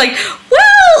you're just like,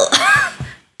 well,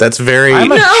 that's very,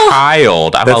 I'm a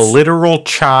child. I'm a literal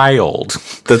child.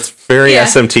 That's very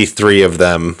SMT3 of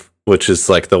them, which is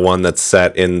like the one that's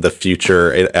set in the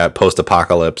future at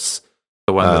post-apocalypse.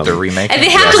 The one that they're remaking. And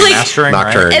they have to remastering,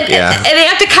 Nocturne, right? And they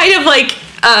have to kind of like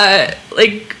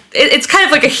it's kind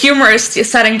of like a humorous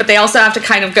setting, but they also have to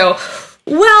kind of go,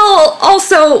 well,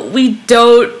 also we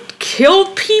don't kill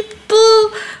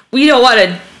people. We don't want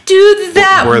to do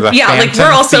that. We're the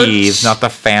Phantom Thieves, not the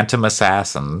Phantom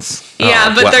Assassins.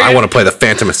 Yeah, but I want to play the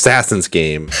Phantom Assassins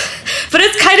game. But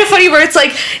it's kind of funny where it's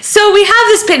like, so we have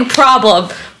this big problem.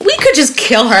 We could just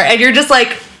kill her, and you're just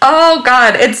like, Oh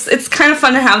God, it's kind of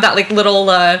fun to have that like little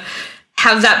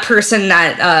have that person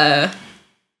that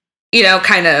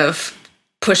kind of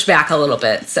push back a little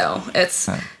bit. So it's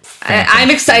I'm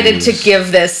excited to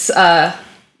give this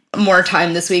more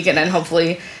time this weekend and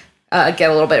hopefully get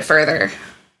a little bit further.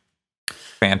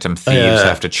 Phantom Thieves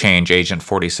have to change Agent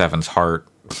 47's heart.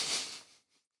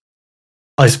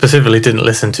 I specifically didn't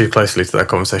listen too closely to that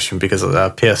conversation because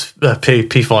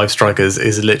P5 Strikers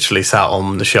is literally sat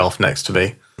on the shelf next to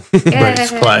me, ready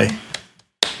to play.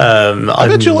 I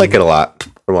bet you like it a lot,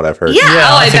 from what I've heard. Yeah,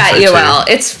 I think bet so you too. will.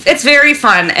 It's very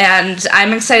fun, and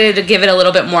I'm excited to give it a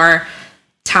little bit more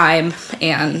time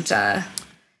and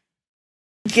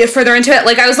get further into it.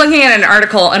 Like I was looking at an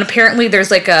article, and apparently there's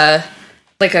like a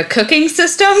cooking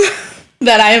system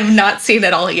that I have not seen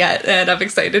at all yet, and I'm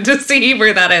excited to see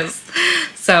where that is.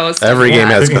 So Every game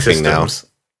has Cooking cooking now.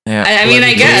 systems. Yeah. I mean,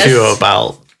 I guess. You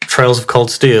about Trails of Cold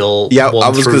Steel. Yeah, 1 I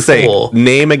was through going to say, 4,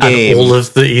 name a and game. all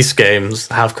of the East games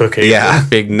have cooking. Yeah,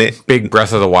 Big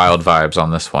Breath of the Wild vibes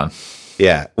on this one.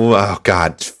 yeah. Oh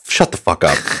God, shut the fuck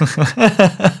up.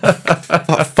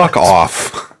 Fuck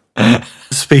off.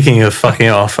 Speaking of fucking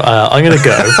off, I'm gonna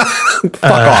go Fuck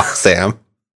off, Sam.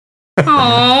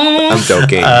 Aww. I'm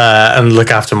joking. and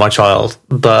look after my child.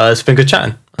 But it's been good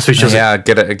chatting. I'll speak to you soon. Yeah,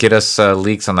 get us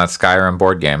leaks on that Skyrim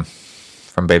board game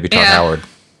from Baby Todd Yeah.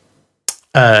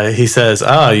 Howard. He says,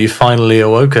 you finally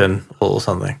awoken, or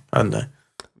something. I don't know.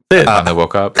 When they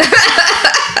woke up.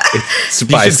 You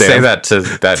Bye, should say Sam. that to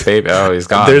that baby. Oh, he's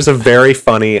gone. There's a very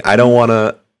funny. I don't want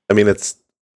to. I mean, it's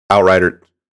Outrider.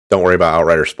 Don't worry about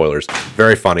Outrider spoilers.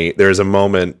 Very funny. There's a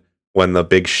moment when the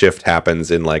big shift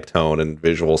happens in like tone and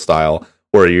visual style,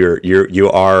 where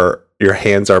your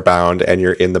hands are bound and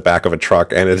you're in the back of a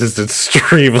truck, and it is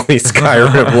extremely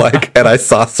Skyrim like. And I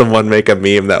saw someone make a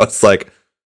meme that was like,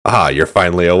 you're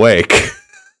finally awake.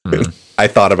 I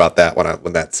thought about that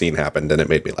when that scene happened, and it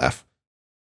made me laugh.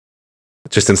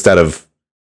 Just instead of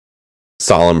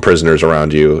solemn prisoners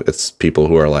around you, it's people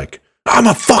who are like, I'm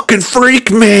a fucking freak,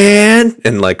 man,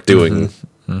 and like doing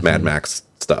Mad Max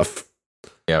stuff.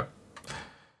 Yep.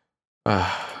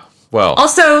 Well,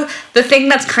 Also, the thing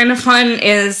that's kind of fun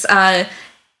is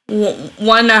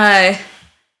one of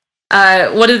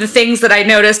the things that I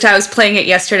noticed I was playing it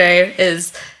yesterday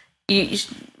is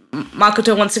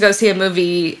Makoto wants to go see a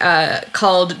movie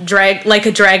called Like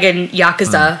a Dragon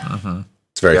Yakuza.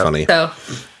 It's very funny. So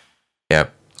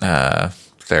yep.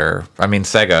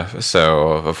 Sega,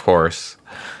 so of course.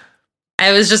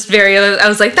 I was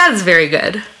like, that's very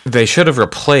good. They should have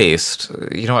replaced,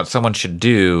 you know what someone should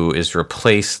do is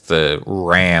replace the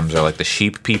Rams or like the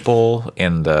sheep people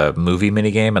in the movie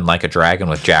minigame and Like a Dragon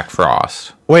with Jack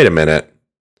Frost. Wait a minute.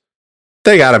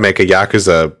 They got to make a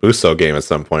Yakuza Buso game at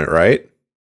some point, right?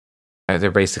 They're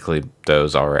basically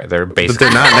those already. They're But basically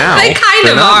they're not now. They kind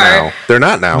They're of not are. now. They're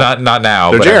not now. not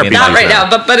now, They're but I mean, JRPGs Not right now.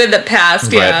 now, but in the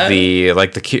past, but yeah. the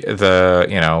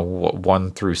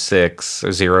 1 through 6,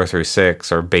 0 through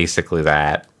 6 are basically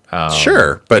that.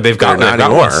 Sure, but they've got they're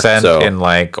not one anymore, sent so- in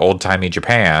like old timey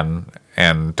Japan,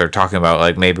 and they're talking about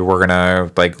like maybe we're gonna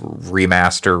like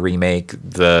remake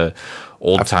the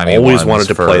old timey. Always wanted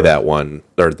to play that one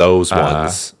or those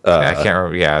ones. I can't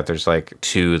remember. Yeah, there's like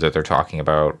 2 that they're talking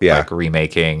about, Yeah. like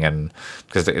remaking, and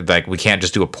because like we can't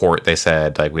just do a port. They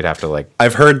said like we'd have to like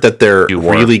I've heard that they're do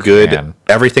really work, good. man.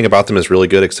 Everything about them is really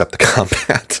good except the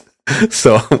combat.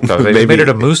 so so they maybe, made it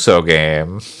a Muso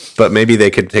game. but maybe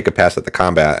they could take a pass at the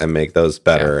combat and make those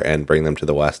better and bring them to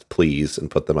the West, please, and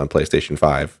put them on PlayStation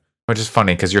 5. Which is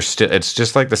funny because it's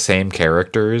just like the same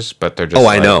characters, but they're just. Oh,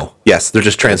 like, I know. Yes, they're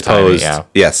just transposed. yeah.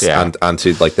 Yes, Yeah.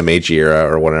 onto like the Meiji era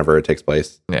or whenever it takes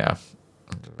place. Yeah,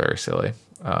 very silly.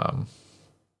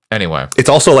 Anyway, It's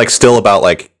also like still about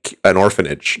like an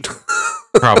orphanage.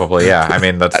 probably yeah. I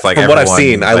mean, that's like From what I've everyone-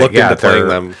 seen, I like, looked yeah, into playing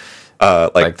they're- them.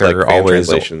 Like they're fan always-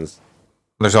 translations.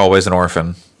 There's always an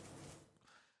orphan.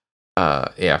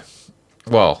 Yeah.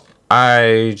 Well,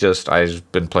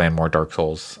 I've been playing more Dark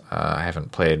Souls. I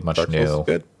haven't played much Dark Souls new is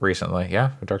good. recently.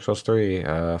 Yeah, Dark Souls 3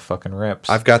 fucking rips.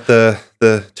 I've got the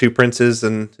 2 princes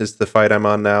and is the fight I'm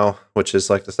on now, which is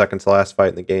like the second to last fight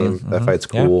in the game. That fight's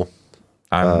Yeah. cool.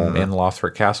 I'm in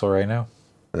Lothric Castle right now.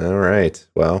 All right.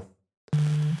 Well,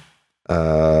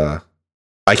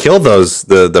 I killed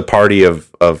the party of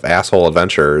asshole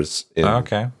adventurers in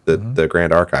Okay. the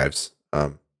Grand Archives.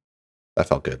 That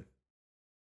felt good.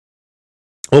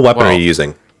 What weapon are Well, you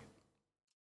using?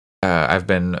 I've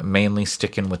been mainly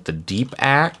sticking with the deep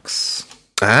axe.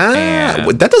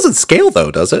 That doesn't scale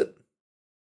though, does it?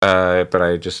 But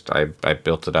I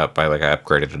built it up. I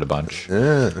upgraded it a bunch.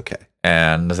 Okay.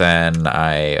 And then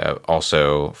I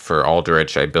also, for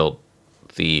Aldrich, I built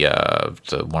the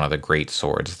one of the great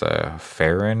swords, the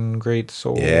Farron great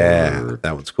sword. Yeah,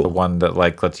 that one's cool. The one that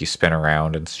like lets you spin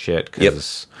around and shit.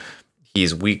 Because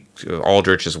he's weak.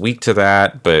 Aldrich is weak to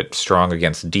that, but strong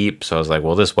against deep. So I was like,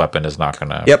 well, this weapon is not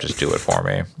gonna just do it for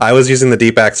me. I was using the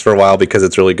deep axe for a while because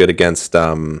it's really good against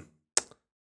lots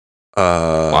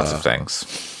of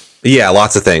things. Yeah,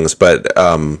 lots of things, but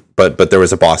there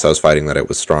was a boss I was fighting that it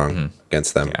was strong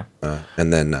against them,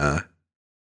 and then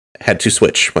had to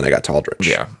switch when I got to Aldrich.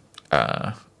 Yeah,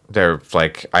 they're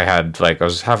like I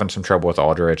was having some trouble with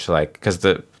Aldrich, like because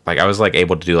I was like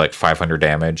able to do like 500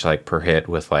 damage like per hit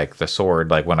with like the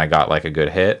sword, like when I got like a good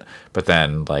hit, but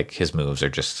then like his moves are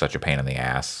just such a pain in the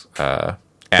ass.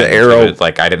 And the arrow,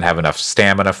 like I didn't have enough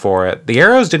stamina for it. The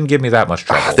arrows didn't give me that much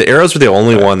trouble. The arrows were the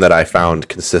only one that I found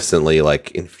consistently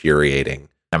like infuriating.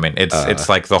 I mean, it's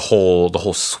like the whole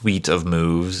suite of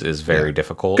moves is very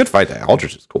difficult. Good fight.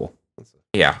 Aldrich is cool.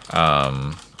 Yeah.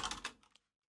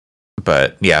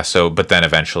 But yeah. So, but then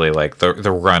eventually, like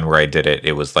the run where I did it,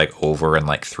 it was like over in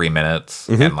like 3 minutes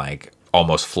and like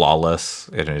almost flawless.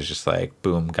 And it was just like,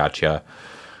 boom, gotcha.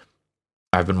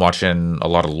 I've been watching a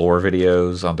lot of lore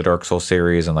videos on the Dark Souls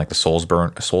series and like the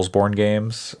Soulsborne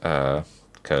games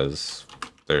because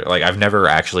they're like I've never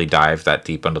actually dived that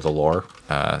deep into the lore.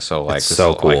 So like it's this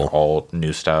so is cool. like all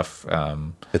new stuff.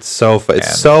 It's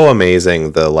so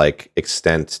amazing the like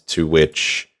extent to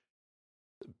which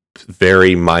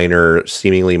very minor,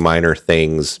 seemingly minor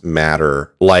things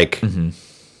matter. Like,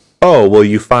 oh, well,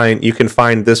 you can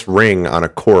find this ring on a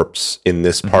corpse in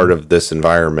this part of this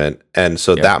environment, and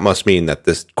so that must mean that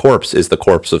this corpse is the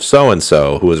corpse of so and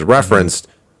so who is referenced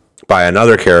by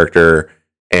another character,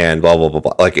 and blah blah blah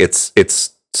blah. Like it's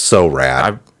so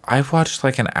rad. I've watched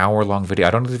like an hour-long video.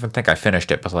 I don't even think I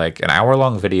finished it, but like an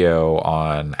hour-long video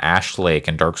on Ash Lake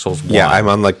and Dark Souls 1. Yeah, I'm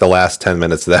on like the last 10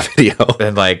 minutes of that video.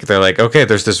 And like they're like, okay,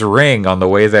 there's this ring on the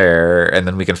way there, and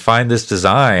then we can find this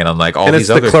design on like all and these it's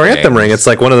other the Chloranthem things. ring. It's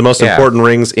like one of the most important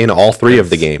rings in all three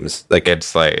of the games. Like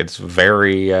it's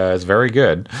very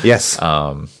good. Yes.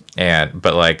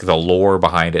 But like the lore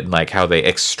behind it and like how they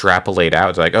extrapolate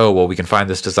out, it's like, oh well, we can find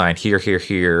this design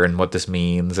here, and what this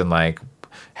means, and like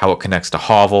how it connects to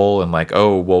Hovel, and like,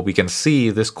 oh well, we can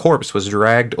see this corpse was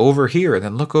dragged over here, and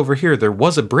then look over here, there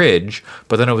was a bridge,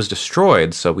 but then it was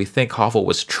destroyed, so we think Hovel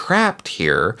was trapped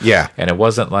here. Yeah, and it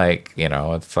wasn't like,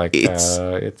 it's like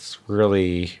it's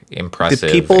really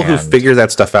impressive. The people who figure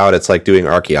that stuff out, it's like doing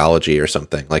archaeology or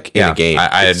something, like in a game.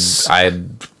 I'd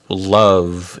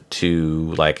love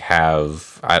to like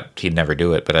he'd never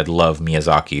do it, but I'd love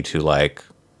Miyazaki to like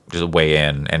just weigh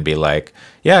in and be like,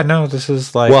 yeah, no, this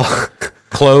is like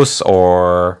close.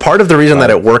 Or part of the reason that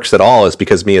it works at all is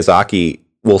because Miyazaki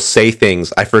will say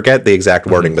things. I forget the exact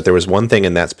wording, but there was one thing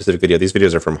in that specific video. These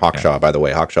videos are from Hawkshaw, by the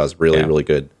way. Hawkshaw is really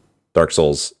good Dark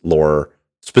Souls lore,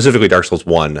 specifically Dark Souls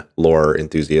 1 lore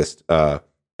enthusiast and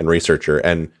researcher.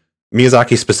 And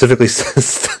Miyazaki specifically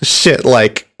says shit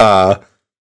like,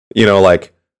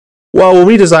 like, well, when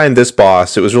we designed this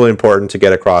boss, it was really important to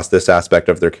get across this aspect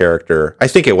of their character. I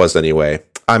think it was anyway.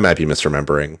 I might be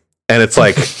misremembering. And it's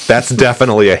like, that's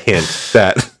definitely a hint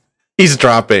that he's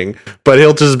dropping. But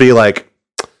he'll just be like,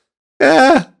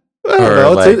 I don't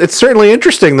know. Like, it's certainly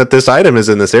interesting that this item is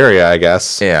in this area, I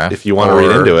guess. Yeah. If you want to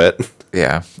read into it.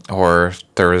 Yeah. Or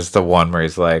there was the one where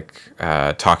he's like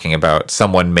talking about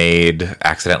someone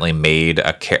accidentally made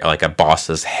a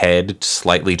boss's head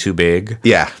slightly too big.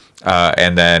 Yeah.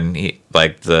 And then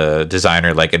the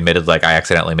designer admitted I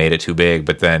accidentally made it too big,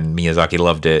 but then Miyazaki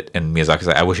loved it, and Miyazaki's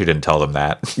like, I wish you didn't tell them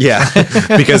that. Yeah,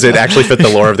 because it actually fit the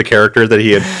lore of the character that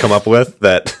he had come up with.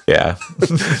 That I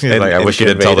wish you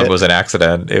didn't tell them it was an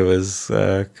accident. It was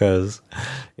because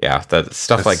that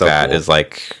stuff like so that cool. Is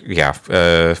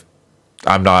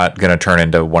I'm not gonna turn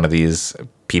into one of these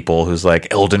people who's like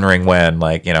Elden Ring when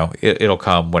it'll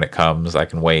come when it comes. I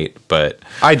can wait, but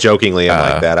I jokingly am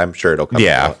like that. I'm sure it'll come.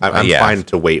 Yeah, I'm fine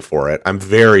to wait for it. I'm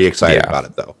very excited about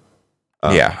it though.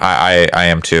 I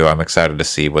am too. I'm excited to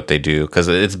see what they do because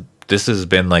this has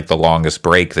been the longest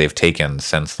break they've taken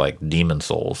since Demon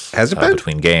Souls. Has it been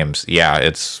between games? Yeah,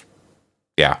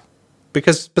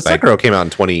 because Sekiro came out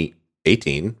in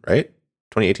 2018, right?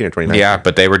 2018 or 2019. Yeah,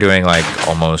 but they were doing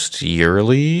almost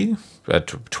yearly.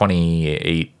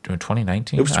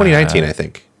 2019. It was 2019, I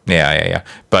think. Yeah.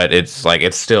 But it's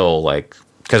it's still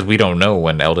because we don't know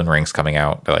when Elden Ring's coming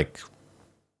out.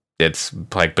 It's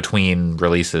between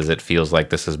releases, it feels like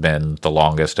this has been the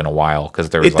longest in a while because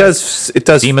there was it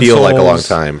does Demon feel Souls, like a long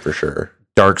time for sure.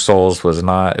 Dark Souls was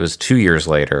not. It was 2 years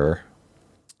later.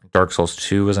 Dark Souls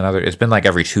 2 was another. It's been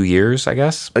every 2 years, I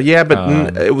guess. Yeah,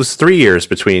 but it was 3 years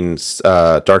between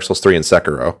Dark Souls 3 and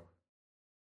Sekiro.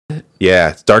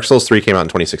 Yeah, Dark Souls 3 came out in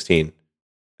 2016,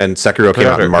 and Sekiro came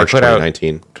out in March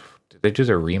 2019. Did they do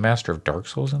the remaster of Dark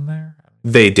Souls in there?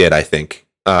 They did, I think.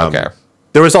 Okay.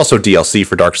 There was also DLC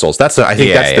for Dark Souls. I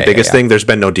think that's the biggest thing. There's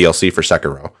been no DLC for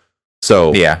Sekiro.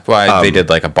 So yeah, well, they did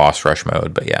like a boss rush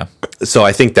mode, but yeah. So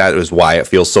I think that is why it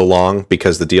feels so long,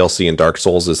 because the DLC in Dark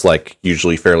Souls is like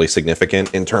usually fairly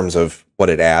significant in terms of what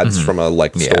it adds from a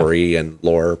like story and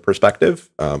lore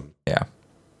perspective. Yeah.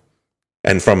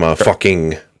 And from a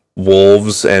fucking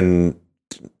wolves and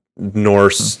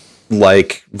Norse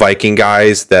like Viking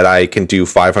guys that I can do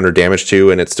 500 damage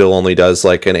to, and it still only does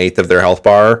like an eighth of their health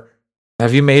bar.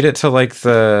 Have you made it to like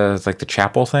the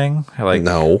chapel thing? Like,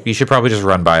 no. You should probably just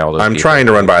run by all those. I'm trying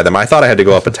to run by them. I thought I had to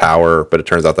go up a tower, but it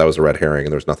turns out that was a red herring,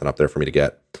 and there's nothing up there for me to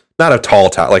get. Not a tall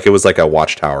tower, like it was like a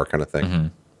watchtower kind of thing.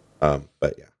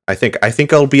 But yeah, I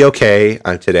think I'll be okay.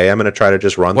 Today I'm going to try to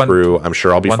just run through. I'm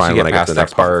sure I'll be fine when I get to the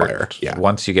next part. Yeah.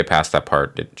 Once you get past that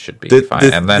part, it should be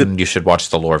fine. And then you should watch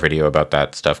the lore video about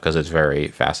that stuff, because it's very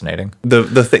fascinating.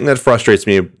 The thing that frustrates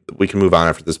me, we can move on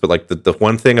after this, but like the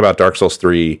one thing about Dark Souls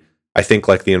 3, I think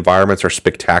like the environments are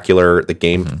spectacular. The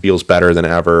game feels better than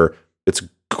ever. It's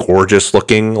gorgeous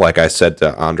looking. Like I said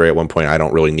to Andre at one point, I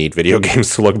don't really need video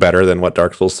games to look better than what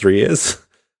Dark Souls 3 is.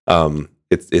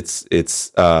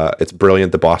 It's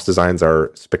brilliant. The boss designs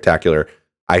are spectacular.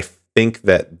 I think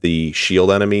that the shield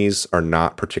enemies are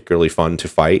not particularly fun to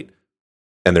fight,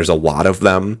 and there's a lot of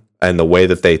them. And the way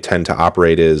that they tend to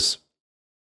operate is,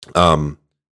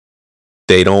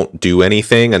 they don't do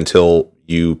anything until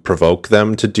you provoke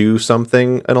them to do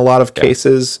something in a lot of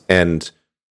cases, and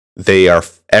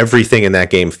everything in that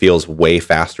game feels way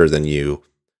faster than you.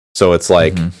 So it's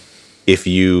like if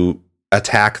you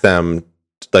attack them,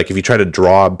 like if you try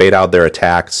to bait out their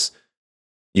attacks,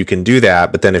 you can do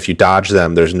that, but then if you dodge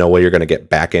them, there's no way you're going to get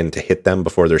back in to hit them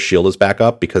before their shield is back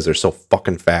up, because they're so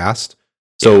fucking fast.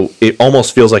 So it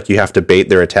almost feels like you have to bait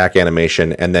their attack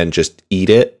animation and then just eat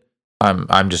it.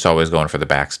 I'm just always going for the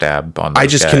backstab on those I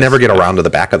just guys. can never get around to the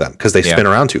back of them because they spin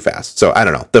around too fast. So I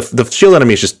don't know. The shield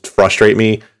enemies just frustrate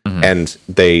me, and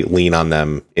they lean on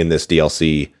them in this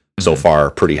DLC so far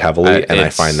pretty heavily, and I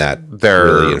find that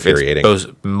really infuriating. It's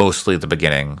mostly the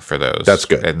beginning for those. That's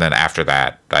good. And then after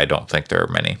that, I don't think there are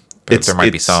many. There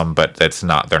might be some, but they're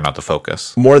not the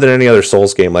focus. More than any other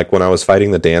Souls game, like when I was fighting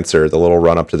the Dancer, the little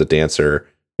run up to the Dancer,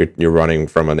 you're running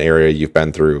from an area you've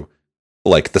been through,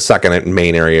 like the second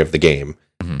main area of the game,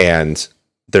 and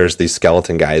there's these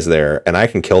skeleton guys there, and I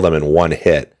can kill them in one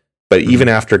hit. But even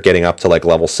after getting up to like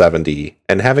level 70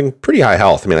 and having pretty high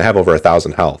health, I mean, I have over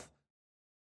 1,000 health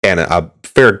and a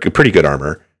pretty good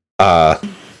armor,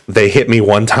 they hit me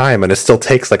one time and it still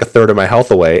takes like a third of my health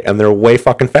away, and they're way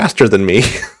fucking faster than me.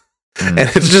 And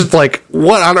it's just like,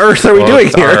 what on earth are we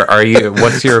doing here? Are you?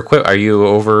 What's your equip? Are you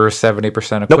over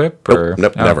 70% equip?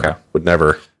 Nope, never. Okay. Would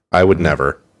never. I would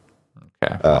never.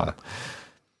 Okay. Well,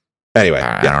 anyway,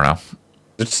 I don't know.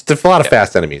 There's a lot of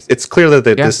fast enemies. It's clear that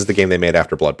this is the game they made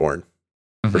after Bloodborne,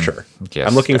 for sure. Yes,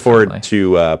 I'm looking forward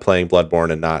to playing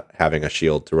Bloodborne and not having a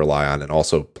shield to rely on, and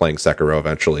also playing Sekiro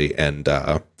eventually, and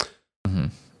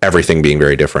everything being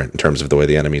very different in terms of the way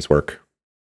the enemies work.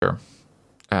 Sure.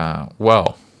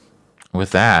 Well,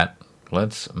 with that,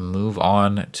 let's move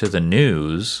on to the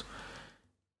news.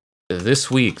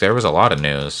 This week, there was a lot of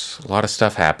news, a lot of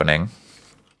stuff happening.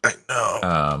 I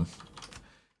know.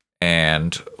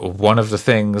 And one of the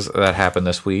things that happened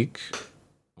this week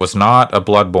was not a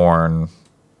Bloodborne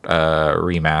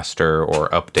remaster or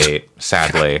update,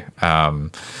 sadly.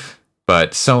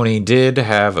 But Sony did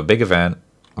have a big event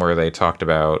where they talked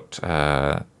about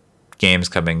games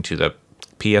coming to the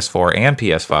PS4 and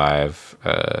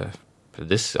PS5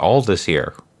 this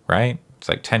year, right? It's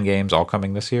like 10 games all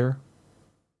coming this year.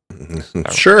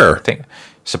 Sure. I think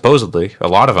supposedly a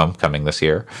lot of them coming this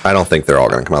year. I don't think they're all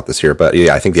going to come out this year, but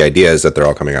yeah, I think the idea is that they're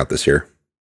all coming out this year.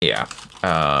 Yeah.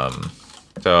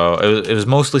 So it was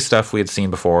mostly stuff we had seen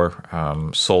before.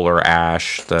 Solar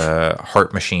Ash, the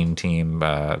Heart Machine team.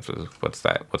 What's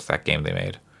that game they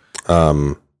made?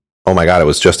 Oh my god, it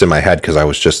was just in my head because I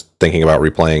was just thinking about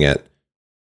replaying it.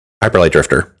 Hyper Light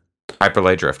Drifter. Hyper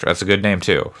Light Drifter. That's a good name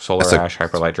too. Solar Ash,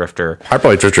 Hyper Light Drifter. Hyper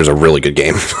Light Drifter is a really good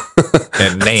game.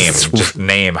 And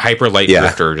name Hyper Light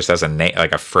Drifter just as a name,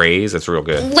 like a phrase. It's real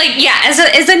good. Like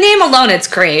as a name alone, it's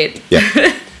great.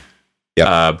 Yeah.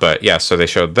 Yeah. But yeah, so they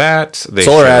showed that.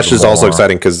 Solar Ash is also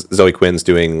exciting because Zoe Quinn's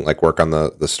doing like work on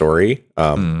the story,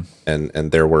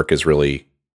 and their work is really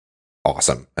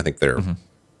awesome. I think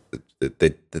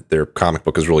their comic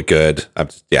book is really good.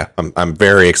 I'm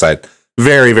very excited.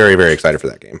 Very, very, very excited for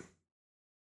that game.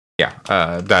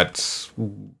 Yeah, that's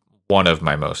one of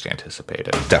my most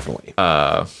anticipated. Definitely.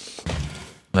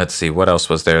 Let's see, what else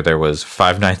was there? There was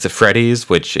Five Nights at Freddy's,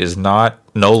 which is no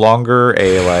longer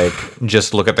a like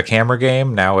just look at the camera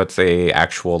game. Now it's a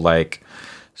actual like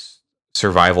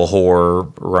survival horror,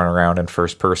 run around in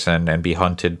first person and be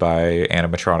hunted by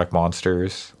animatronic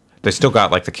monsters. They still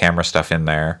got like the camera stuff in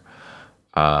there.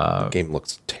 The game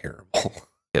looks terrible.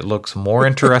 It looks more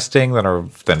interesting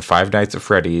than Five Nights at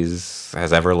Freddy's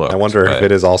has ever looked. I wonder if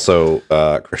it is also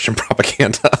Christian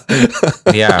propaganda.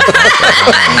 Yeah.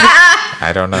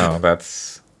 I don't know.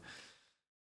 That's...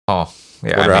 Oh,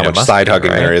 yeah. I wonder how much side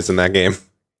hugging there is in that game.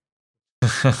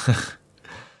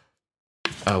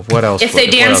 What else? If they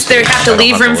dance, they have to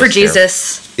leave room for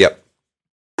Jesus. Yep.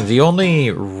 The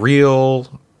only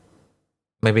real...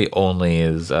 Maybe only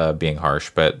is being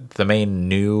harsh, but the main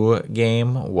new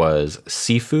game was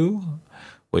Sifu,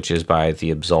 which is by the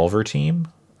Absolver team.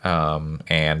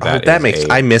 And that makes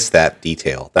I missed that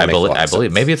detail. That I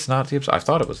believe maybe it's not the Absolver. I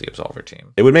thought it was the Absolver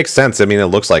team. It would make sense. I mean, it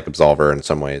looks like Absolver in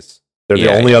some ways. They're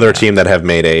the only other team that have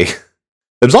made a.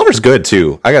 Absolver's good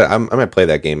too. I might play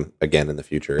that game again in the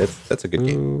future. That's a good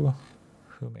game.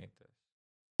 Who made this?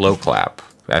 Low Clap.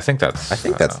 I think that's the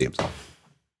Absolver.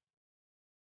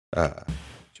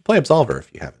 You play Absolver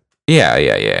if you haven't. Yeah.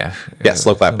 Yeah,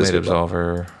 Slow Clap is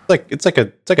Absolver. It's like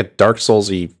a Dark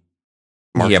Soulsy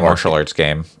martial arts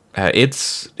game.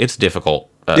 It's difficult.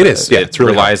 It is. Yeah, it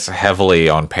really relies heavily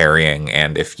on parrying,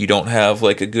 and if you don't have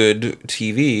like a good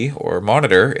TV or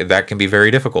monitor, that can be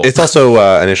very difficult. It's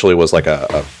also initially was like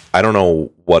a I don't know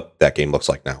what that game looks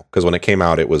like now, because when it came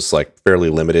out, it was like fairly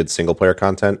limited single player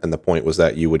content, and the point was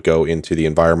that you would go into the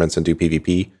environments and do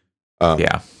PvP.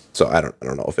 So I don't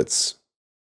know if it's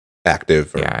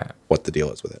active or what the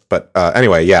deal is with it, but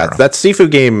anyway, that Sifu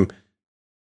game.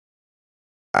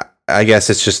 I guess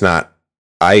it's just not.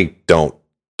 I don't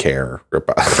care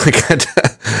about.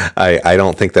 I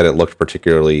don't think that it looked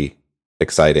particularly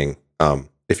exciting.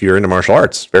 If you're into martial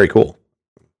arts, very cool.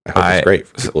 I hope it's great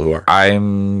for people who are.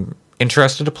 I'm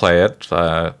interested to play it.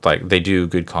 Like they do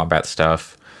good combat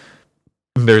stuff.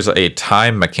 There's a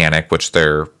time mechanic which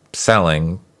they're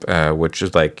selling, which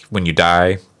is like when you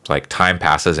die, like time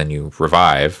passes and you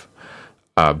revive,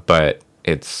 but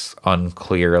it's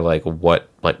unclear like what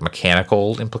like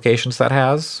mechanical implications that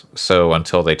has. So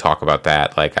until they talk about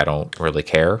that, like I don't really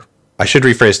care. I should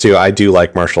rephrase too. I do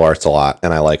like martial arts a lot,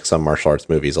 and I like some martial arts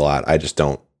movies a lot. I just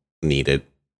don't need it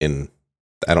in.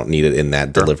 I don't need it in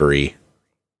that delivery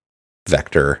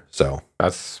vector. So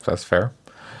that's fair.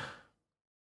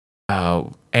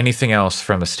 Anything else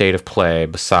from a state of play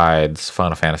besides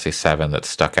Final Fantasy VII that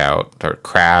stuck out? Or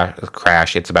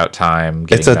Crash, It's About Time,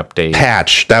 getting an update.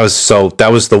 Patch. That was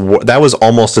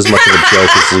almost as much of a joke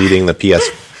as leading the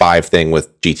PS5 thing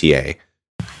with GTA.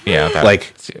 Yeah,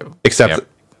 except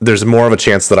there's more of a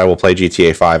chance that I will play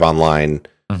GTA 5 online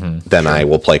than I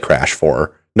will play Crash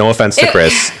 4. No offense to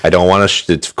Chris. I don't want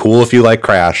to. It's cool if you like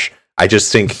Crash. I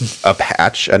just think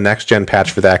a next gen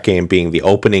patch for that game being the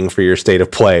opening for your state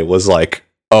of play was like,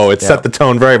 set the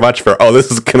tone very much for, this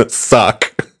is gonna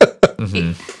suck.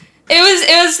 It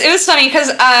was funny because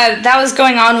that was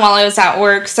going on while I was at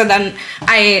work. So then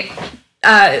I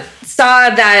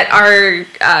saw that our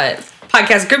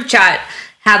podcast group chat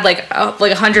had like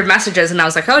 100 messages, and I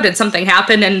was like, oh, did something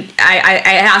happen? And I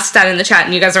asked that in the chat,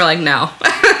 and you guys are like, no.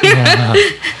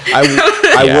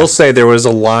 I will say there was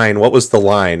a line. What was the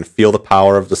line? Feel the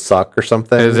power of the suck or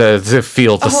something?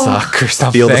 Feel the suck or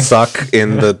something. Feel the suck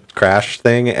in the Crash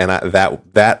thing, and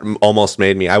that almost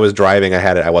made me. I was driving.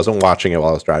 I wasn't watching it while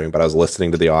I was driving, but I was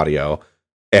listening to the audio,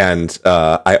 and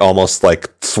I almost like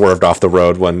swerved off the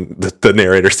road when the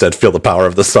narrator said "feel the power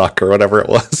of the suck" or whatever it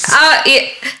was.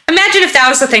 Imagine if that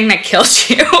was the thing that killed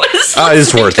you.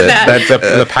 It's worth it.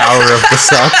 The power of the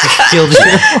suck killed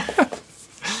you.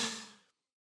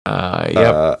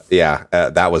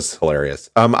 That was hilarious.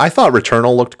 I thought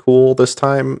Returnal looked cool this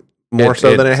time more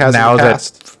so than it has in the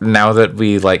past. Now that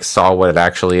we like saw what it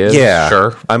actually is,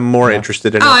 sure. I'm more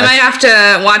interested in it. I might have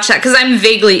to watch that because I'm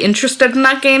vaguely interested in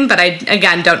that game, but I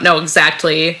again don't know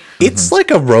exactly. It's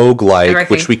like a roguelike,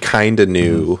 which we kind of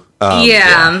knew.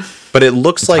 But it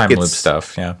looks like time loop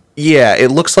stuff. Yeah,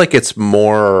 it looks like it's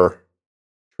more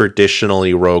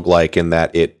traditionally roguelike in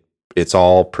that it's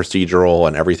all procedural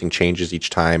and everything changes each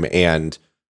time, and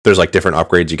there's like different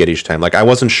upgrades you get each time. Like I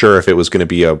wasn't sure if it was going to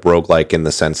be a roguelike in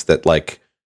the sense that like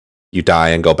you die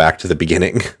and go back to the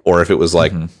beginning, or if it was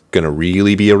like going to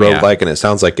really be a roguelike, and it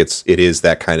sounds like it is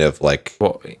that kind of like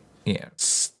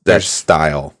that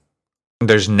style.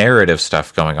 There's narrative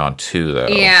stuff going on too, though.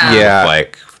 Yeah.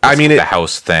 Like I mean, the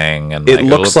house thing, and it like,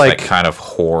 looks like kind of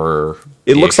horror.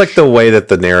 It looks like the way that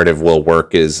the narrative will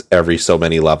work is every so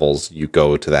many levels you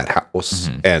go to that house,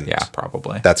 and yeah,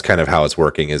 probably that's kind of how it's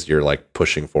working. Is you're like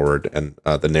pushing forward, and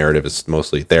the narrative is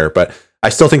mostly there. But I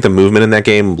still think the movement in that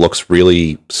game looks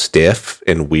really stiff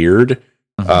and weird.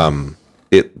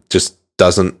 It just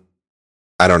doesn't.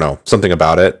 I don't know, something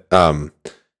about it.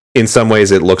 In some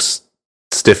ways, it looks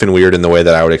stiff and weird in the way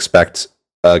that I would expect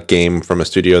a game from a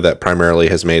studio that primarily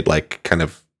has made like kind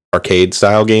of arcade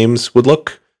style games would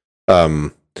look.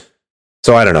 So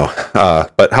I don't know.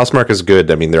 But Housemarque is good.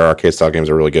 I mean, their arcade style games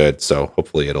are really good. So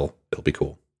hopefully it'll be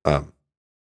cool.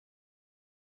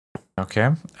 okay.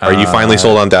 Are you finally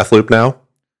sold on Deathloop now?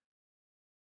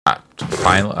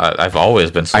 Finally, I've always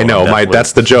been sold I know. on Deathloop.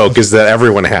 That's the joke, is that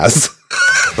everyone has.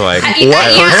 Like, I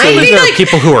personally, feel there like- are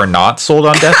people who are not sold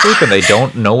on Deathloop and they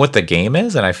don't know what the game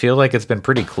is, and I feel like it's been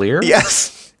pretty clear.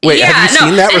 Yes. Wait, have you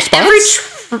seen that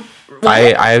response?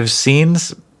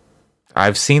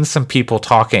 I've seen some people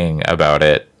talking about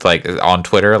it, like on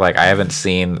Twitter. Like, I haven't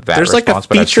seen that. There's like a response,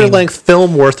 but I've feature seen- length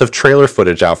film worth of trailer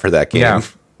footage out for that game. Yeah.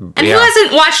 And who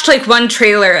hasn't watched like one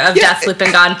trailer of Deathloop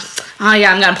and gone, oh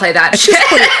yeah, I'm gonna play that.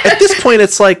 At this point,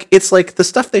 it's like the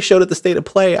stuff they showed at the State of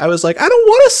Play. I was like, I don't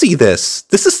want to see this.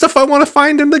 This is stuff I want to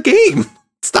find in the game.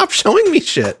 Stop showing me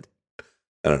shit.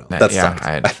 I don't know. That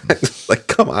sucks. Like,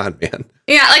 come on, man.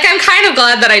 Yeah, like I'm kind of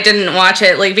glad that I didn't watch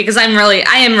it, like because I am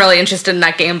really interested in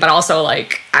that game, but also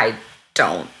like I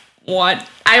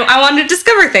want to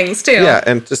discover things too. Yeah,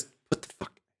 and just what the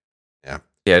fuck.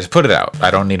 Yeah, just put it out. I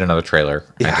don't need another trailer.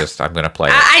 Yeah. I'm gonna play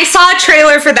it. I saw a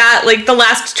trailer for that, like the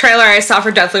last trailer I saw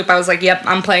for Deathloop. I was like, yep,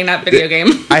 I'm playing that video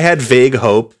game. I had vague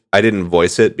hope. I didn't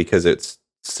voice it because it's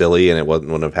silly and it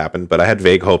wouldn't have happened, but I had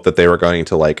vague hope that they were going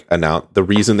to like announce the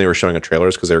reason they were showing a trailer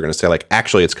is because they were going to say like,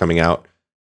 actually it's coming out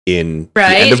in the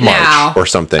end of March now. or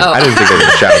something. Oh. I didn't think they were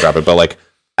going to shadow drop it, but like,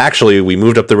 actually we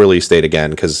moved up the release date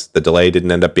again because the delay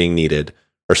didn't end up being needed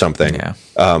or something. Yeah.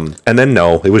 And then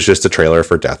no, it was just a trailer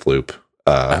for Deathloop.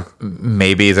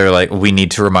 Maybe they're like, we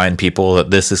need to remind people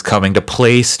that this is coming to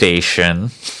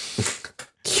PlayStation.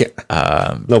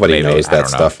 Yeah. Nobody maybe, knows I that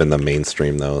don't know. stuff in the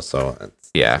mainstream though, so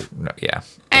Yeah.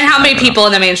 And how many people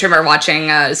in the mainstream are watching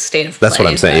State of Play? that's what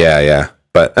I'm saying. Yeah.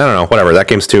 But I don't know, whatever. That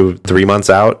game's 3 months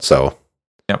out, so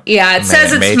Yeah, it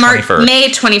says May it's March 21st. May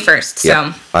 21st. So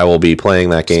yeah, I will be playing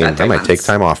that game. about 3 I might months. take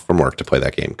time off from work to play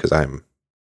that game because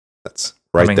that's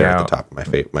right Coming there at out- the top of my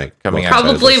coming most out-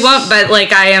 probably this- won't, but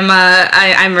like I am,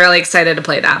 I'm really excited to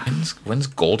play that. When's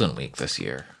Golden Week this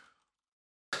year?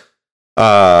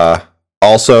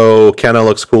 Also, Kenna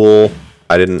looks cool.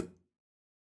 I didn't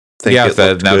think Yeah, it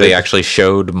looked now good. they actually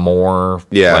showed more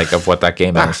like of what that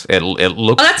game is. It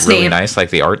looks that's really neat. nice.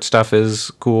 Like the art stuff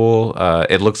is cool.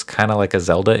 It looks kind of like a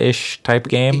Zelda-ish type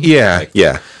game. Yeah.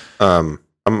 I'm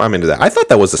into that. I thought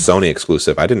that was a Sony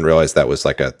exclusive. I didn't realize that was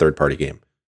like a third-party game.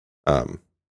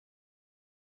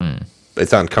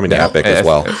 It's coming to Yeah, Epic as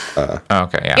well.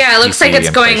 Okay, yeah. Yeah, it looks like PC it's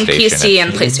and going PlayStation, PC it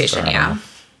and seems. PlayStation. Yeah.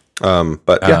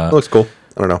 But yeah, it looks cool.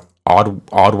 I don't know.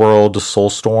 Oddworld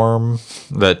Soulstorm,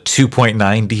 the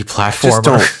 2.9D platformer. Just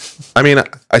don't. I mean,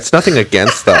 it's nothing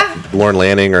against the Lorne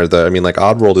Lanning or the. I mean, like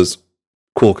Oddworld is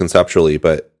cool conceptually,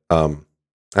 but I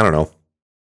don't know.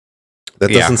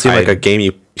 That doesn't seem like a game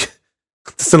you.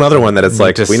 It's another one that it's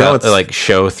like Just we know it's like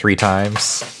show 3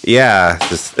 times. yeah.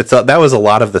 That was a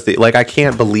lot of the like I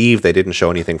can't believe they didn't show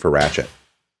anything for Ratchet.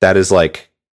 That is like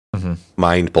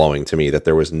mind blowing to me that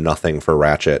there was nothing for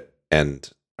Ratchet and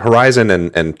Horizon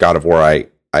and God of War. I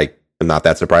am not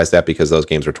that surprised at because those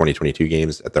games were 2022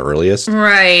 games at the earliest.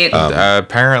 Right.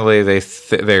 Apparently,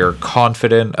 they're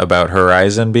confident about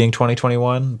Horizon being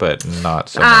 2021, but not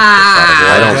so much.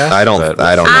 I don't know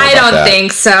I about don't that.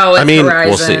 think so. With I mean,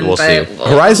 Horizon, we'll see. but-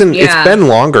 Horizon. yeah. It's been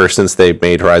longer since they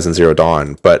made Horizon Zero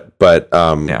Dawn, but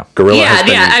Guerrilla has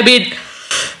been. I mean,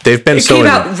 They've been it so. came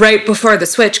out right before the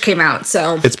Switch came out,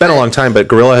 so It's been a long time, but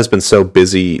Guerrilla has been so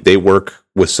busy. They work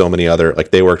with so many other.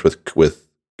 Like they worked with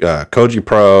Koji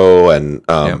Pro and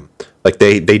like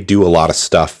they do a lot of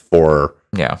stuff for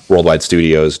Worldwide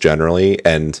Studios generally,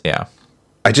 and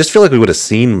I just feel like we would have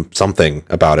seen something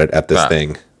about it at this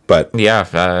thing. But I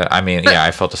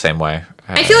felt the same way.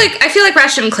 I feel like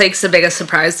Ratchet and Clank's the biggest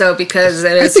surprise though because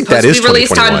it is think that supposed to is be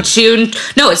released on 2021. June.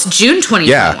 No, it's June 2021.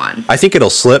 yeah, I think it'll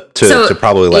slip to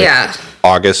probably like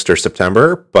August or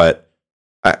September. But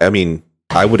I mean,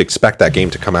 I would expect that game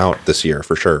to come out this year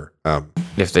for sure.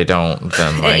 If they don't,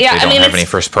 then like Yeah, they I don't mean, have it's- any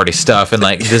first party stuff, and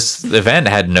like this event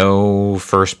had no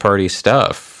first party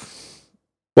stuff.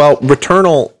 Well,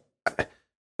 Returnal,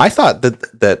 I thought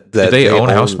that Did they own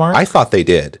Housemarque? I thought they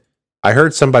did. I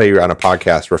heard somebody on a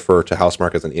podcast refer to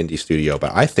Housemarque as an indie studio,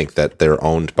 but I think that they're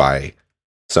owned by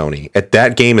Sony.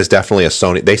 That game is definitely a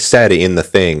Sony. They said in the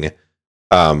thing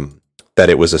that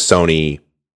it was a Sony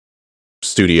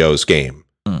Studios game.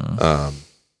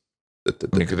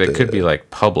 They could be like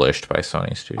published by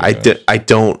Sony Studios. I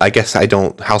guess I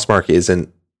don't. Housemarque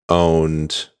isn't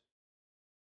owned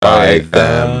by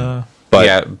them. But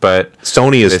yeah, but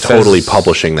Sony is totally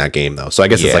publishing that game though. So I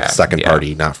guess it's like second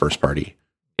party, not first party.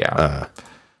 Yeah.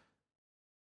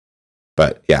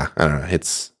 But yeah, I don't know.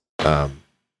 It's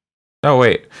oh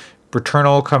wait,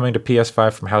 Returnal coming to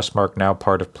PS5 from Housemarque, now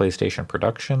part of PlayStation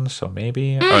Productions. So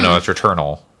maybe. Oh no, it's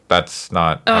Returnal. That's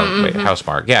not. Wait,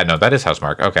 Housemarque. Yeah, no, that is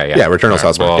Housemarque. Okay, yeah. Yeah, Returnal's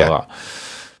Housemarque. Yeah.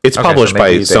 It's published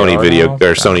by Sony Video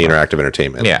or Sony Interactive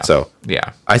Entertainment. Yeah. So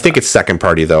yeah, I think it's second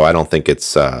party though. I don't think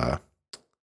it's.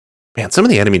 Man, some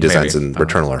of the enemy designs in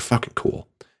Returnal are fucking cool.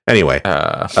 Anyway,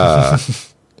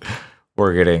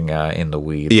 we're getting in the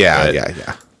weeds.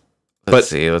 Yeah. Let's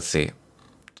see.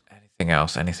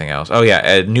 Anything else? Oh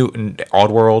yeah, new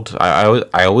Oddworld.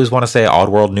 I always want to say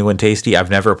Oddworld New and Tasty. I've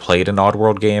never played an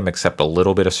Oddworld game except a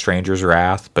little bit of Stranger's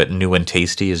Wrath, but New and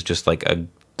Tasty is just like a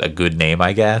good name,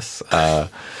 I guess. But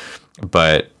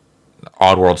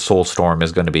Oddworld Soulstorm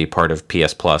is going to be part of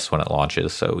PS Plus when it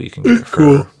launches, so you can get it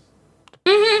for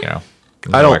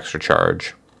no extra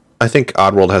charge. I think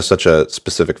Oddworld has such a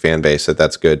specific fan base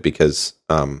that's good because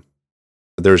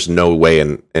there's no way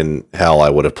in hell I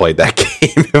would have played that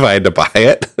game if I had to buy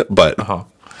it. But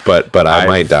I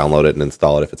might download it and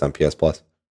install it if it's on PS Plus.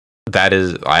 That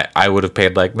is, I would have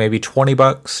paid like maybe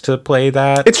 $20 to play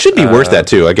that. It should be worth that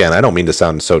too. Again, I don't mean to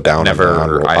sound so down. I've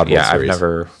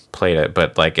never played it,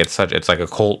 but like it's like a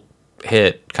cult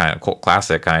hit, kind of cult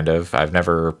classic, kind of. I've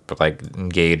never like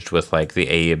engaged with like the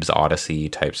Abe's Odyssey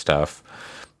type stuff.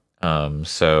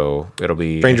 So it'll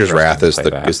be Stranger's Wrath is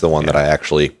the one that I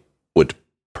actually would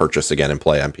purchase again and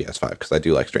play on PS5 because I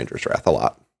do like Stranger's Wrath a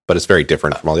lot, but it's very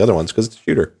different from all the other ones because it's a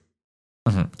shooter.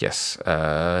 Yes.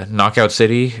 Knockout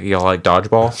City, y'all like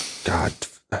dodgeball? God.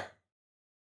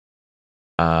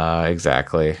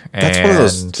 Exactly. That's one of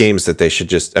those games that they should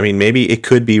just, I mean, maybe it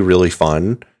could be really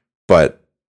fun, but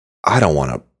I don't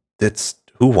want to, it's,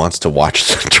 who wants to watch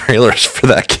the trailers for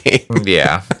that game?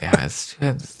 Yeah.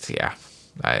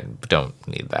 I don't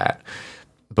need that.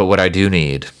 But what I do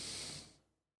need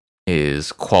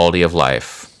is quality of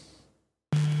life.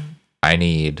 I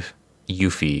need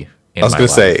Yuffie. I was going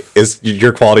to say, is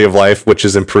your quality of life, which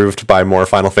is improved by more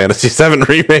Final Fantasy VII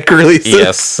Remake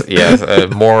releases?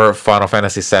 Yes. More Final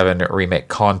Fantasy VII Remake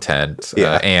content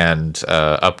and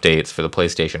updates for the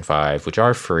PlayStation 5, which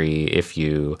are free if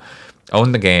you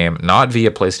own the game, not via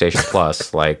PlayStation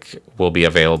Plus, like will be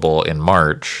available in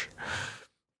March.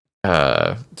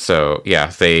 So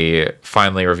yeah, they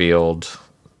finally revealed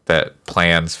that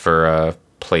plans for a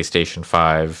PlayStation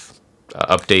 5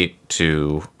 update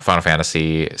to Final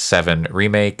Fantasy VII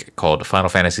Remake called Final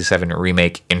Fantasy VII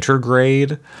Remake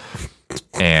Intergrade,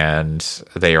 and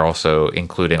they are also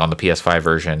including on the PS5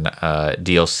 version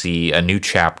DLC, a new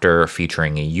chapter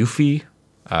featuring a Yuffie,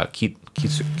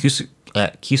 Kisuragi.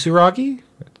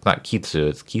 It's not Kitsu,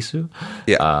 it's Kisu.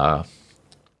 Yeah.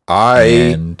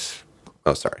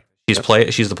 Sorry.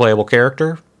 She's the playable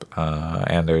character,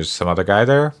 and there's some other guy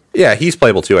there. Yeah, he's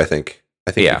playable too. I think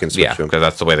you can switch to him because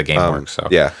that's the way the game works. So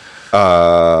yeah,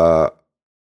 I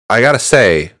gotta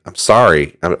say, I'm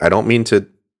sorry. I don't mean to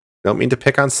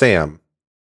pick on Sam.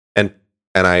 And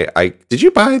I did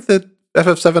you buy the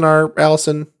FF7R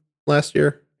Allison last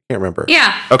year? I can't remember.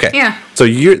 Yeah. Okay. Yeah. So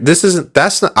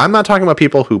I'm not talking about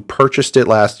people who purchased it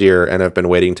last year and have been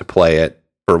waiting to play it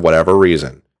for whatever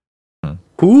reason.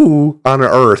 Who on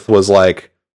earth was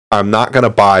like, I'm not going to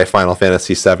buy Final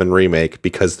Fantasy VII Remake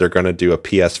because they're going to do a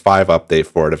PS5 update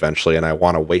for it eventually, and I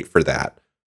want to wait for that.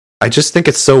 I just think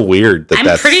it's so weird that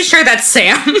I'm pretty sure that's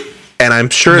Sam. And I'm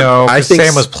sure I think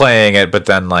Sam was playing it, but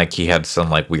then like he had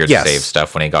some like weird save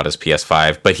stuff when he got his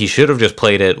PS5. But he should have just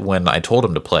played it when I told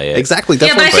him to play it. Exactly.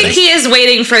 That's but I think he is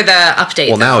waiting for the update.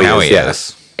 Well, now he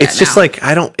is. It's just like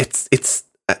I don't.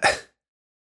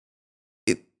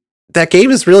 That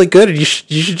game is really good, and you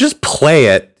should just play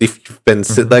it if you've been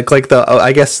like the.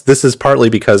 I guess this is partly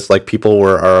because like people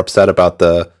are upset about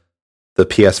the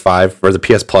PS5 or the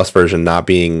PS Plus version not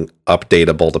being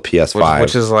updatable to PS5,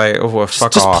 which is like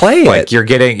fuck just off. Play like it. You're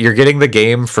getting the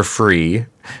game for free,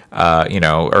 in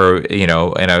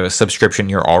a subscription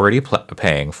you're already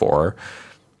paying for.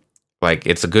 Like,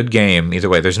 it's a good game either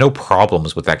way. There's no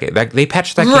problems with that game. They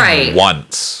patched that game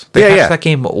once. They patched that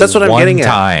game That's what I'm getting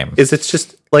time. At. Is it's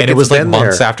just like and it was like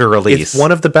months after release. It's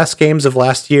one of the best games of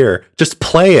last year. Just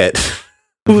play it.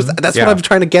 That's what I'm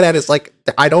trying to get at. Is like,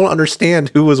 I don't understand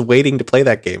who was waiting to play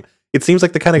that game. It seems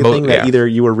like the kind of thing that either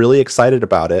you were really excited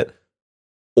about it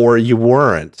or you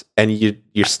weren't, and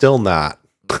you're still not.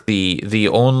 The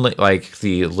only, like,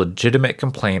 the legitimate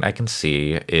complaint I can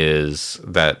see is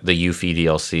that the Yuffie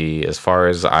DLC, as far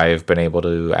as I've been able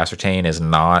to ascertain, is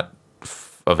not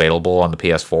available on the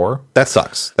PS4. That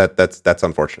sucks. That's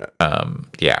unfortunate.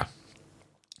 Yeah.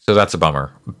 So that's a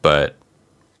bummer, but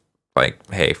like,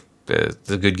 hey, it's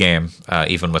a good game,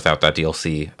 even without that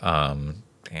DLC.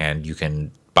 And you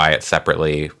can buy it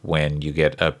separately when you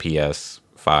get a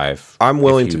PS5. I'm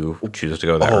willing to choose to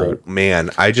go that route. Man,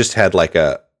 I just had like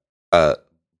a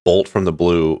bolt from the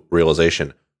blue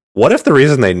realization. What if the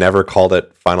reason they never called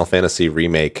it Final Fantasy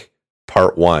Remake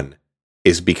Part 1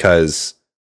 is because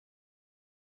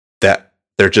that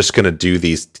they're just going to do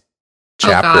these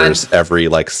chapters every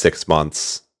like 6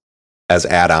 months as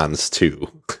add-ons to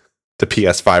the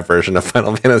PS5 version of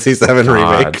Final Fantasy VII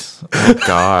Remake. Oh,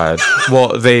 God.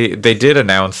 Well, they did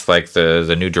announce like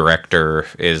the new director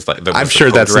is like I'm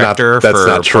sure that's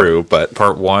not true, but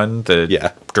Part 1,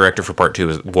 the director for Part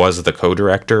 2 was the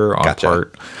co-director on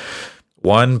Part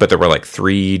 1, but there were like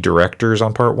 3 directors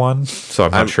on Part 1, so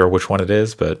I'm not sure which one it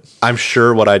is, but I'm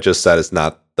sure what I just said is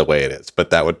not the way it is,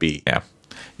 but that would be that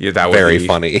would very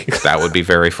funny. That would be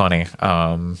very funny.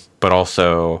 But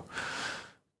also,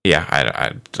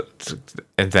 and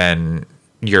then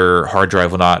your hard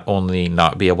drive will not only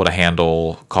not be able to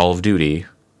handle Call of Duty,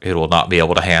 it will not be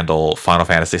able to handle Final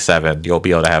Fantasy VII. You'll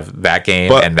be able to have that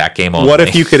game and that game only. What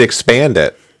if you could expand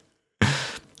it?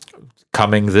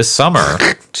 Coming this summer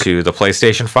to the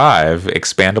PlayStation 5,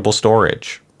 expandable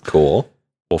storage. Cool.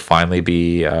 Will finally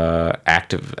be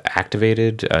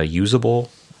activated, usable.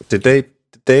 Did they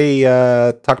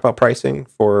talk about pricing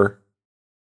for?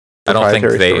 I don't think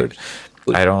they. Storage?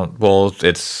 I don't. Well,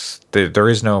 there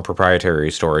is no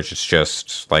proprietary storage. It's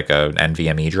just like an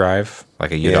NVMe drive,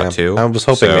 like a U.2. I was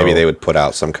hoping maybe they would put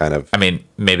out some kind of. I mean,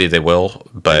 maybe they will,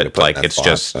 but like it's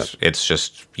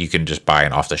just you can just buy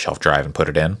an off-the-shelf drive and put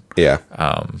it in. Yeah.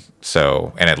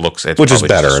 So and it's which is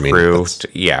better. I mean,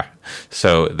 yeah.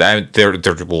 So that there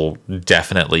will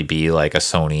definitely be like a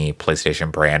Sony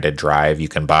PlayStation branded drive you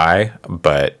can buy,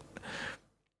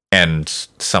 and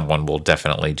someone will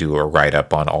definitely do a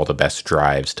write-up on all the best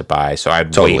drives to buy. So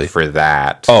I'd wait for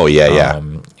that. Oh, yeah.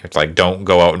 It's like, don't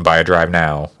go out and buy a drive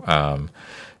now.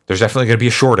 There's definitely going to be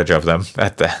a shortage of them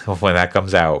when that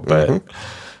comes out. But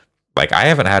like, I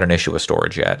haven't had an issue with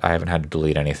storage yet. I haven't had to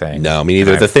delete anything. No, me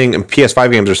neither. The thing,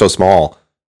 PS5 games are so small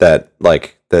that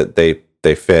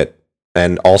they fit.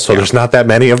 And also, there's not that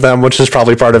many of them, which is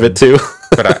probably part of it too.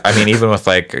 But I mean, even with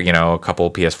like, a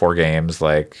couple PS4 games,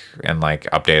 like, and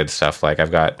like updated stuff, like I've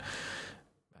got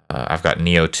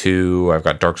Neo 2, I've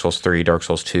got Dark Souls 3, Dark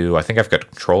Souls 2. I think I've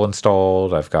got Control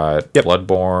installed. I've got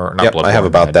Bloodborne. Not Bloodborne. I have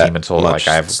about that. Demon Souls. Like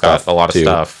I've got a lot of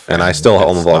stuff, and I still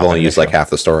I've only used like half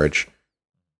the storage,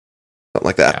 something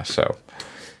like that. Yeah. So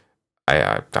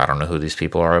I don't know who these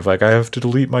people are. Of like, I have to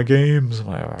delete my games.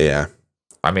 Yeah.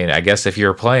 I mean, I guess if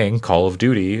you're playing Call of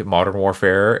Duty, Modern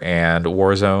Warfare, and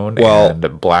Warzone,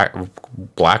 and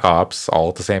Black Ops all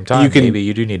at the same time, maybe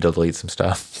you do need to delete some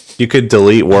stuff. You could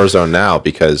delete Warzone now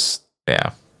because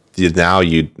now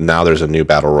there's a new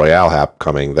Battle Royale app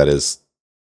coming that is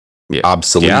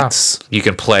obsolete. Yeah. You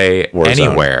can play Warzone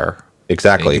anywhere.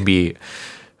 Exactly. You can be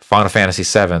Final Fantasy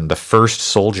VII, the first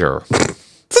soldier.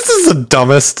 This is the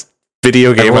dumbest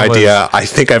video game idea I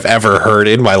think I've ever heard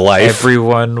in my life.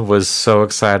 Everyone was so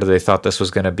excited. They thought this was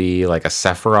going to be like a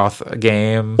Sephiroth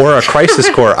game. Or a Crisis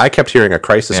Core. I kept hearing a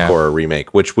Crisis Core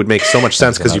remake, which would make so much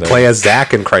sense because you play as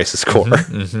Zack in Crisis Core.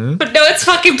 But no, it's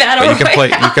fucking Battle Royale.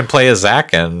 You can play as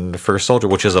Zack in First Soldier,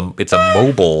 which is a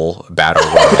mobile Battle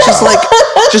Royale. Which is like,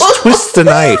 just twist the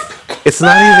knife. It's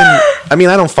not even... I mean,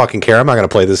 I don't fucking care. I'm not going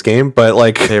to play this game, but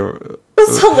like...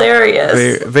 It's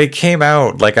hilarious. They came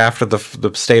out like after the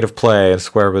state of play, and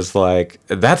Square was like,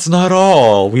 "That's not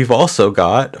all. We've also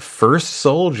got First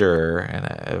Soldier." And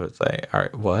I was like, "All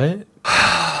right, what?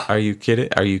 Are you kidding?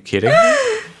 Are you kidding?"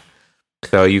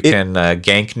 So you can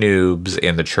gank noobs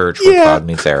in the church with Cloud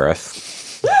meets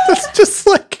Aerith. That's just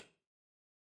like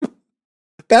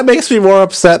that makes me more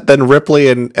upset than Ripley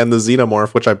and the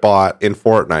Xenomorph, which I bought in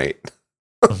Fortnite.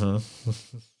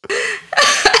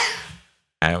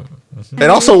 It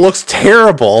also looks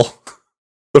terrible.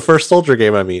 The First Soldier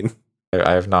game, I mean.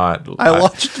 I have not. I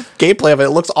watched gameplay of it. It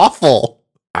looks awful.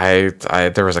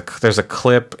 There's a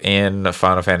clip in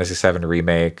Final Fantasy VII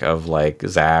Remake of like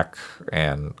Zack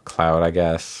and Cloud, I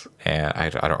guess, and I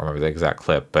don't remember the exact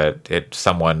clip, but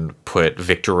someone put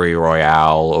Victory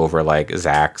Royale over like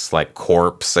Zack's like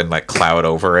corpse and like Cloud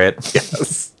over it.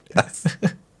 Yes. Yes.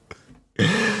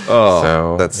 Oh,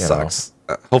 So, that you know, sucks.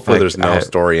 Hopefully, like, there's no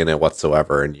story in it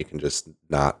whatsoever, and you can just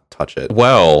not touch it.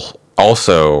 Well,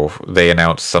 also they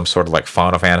announced some sort of like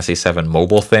Final Fantasy VII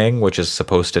mobile thing, which is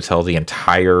supposed to tell the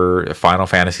entire Final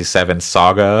Fantasy VII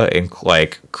saga, in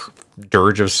like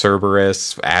Dirge of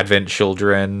Cerberus, Advent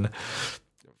Children,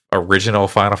 original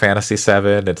Final Fantasy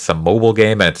VII. It's a mobile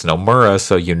game and it's Nomura,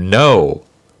 so you know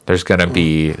there's gonna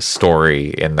be story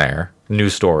in there, new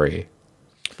story.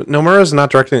 But Nomura's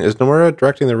not directing. Is Nomura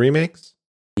directing the remakes?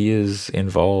 He is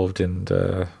involved in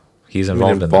the. He's mean,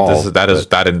 involved in involved, this.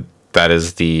 That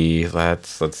is the.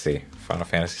 Let's see. Final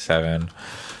Fantasy VII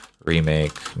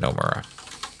remake Nomura.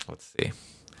 Let's see.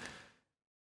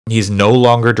 He's no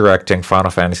longer directing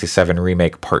Final Fantasy VII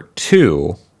remake Part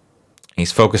 2.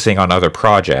 He's focusing on other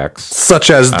projects, Such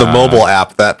as the mobile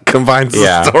app that combines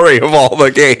the story of all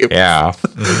the games. Yeah.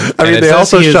 I mean, they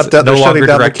also shut down. They're shutting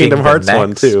down the Kingdom Hearts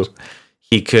one too.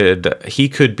 He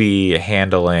could be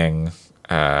handling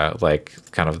like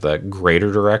kind of the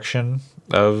greater direction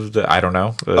of the, I don't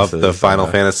know, of the Final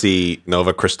Fantasy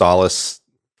Nova Crystallis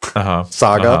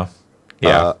saga.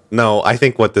 Yeah. No, I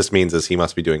think what this means is he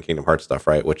must be doing Kingdom Hearts stuff,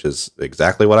 right? Which is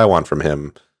exactly what I want from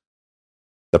him.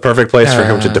 The perfect place for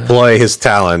him to deploy his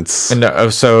talents.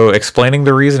 And so, explaining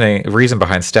the reason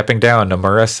behind stepping down,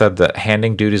 Nomura said that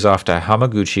handing duties off to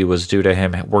Hamaguchi was due to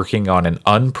him working on an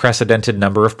unprecedented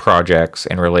number of projects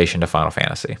in relation to Final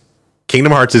Fantasy.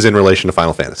 Kingdom Hearts is in relation to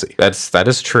Final Fantasy. That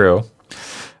is true.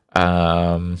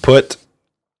 Put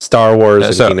Star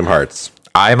Wars and Kingdom Hearts.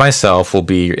 I myself will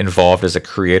be involved as a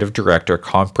creative director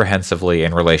comprehensively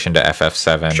in relation to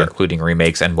FF7, including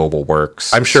remakes and mobile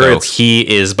works. I'm sure he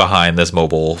is behind this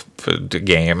mobile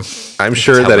game. I'm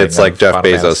sure that it's like Jeff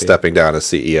Bezos stepping down as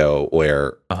CEO,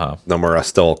 where Nomura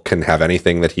still can have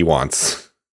anything that he wants.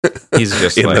 He's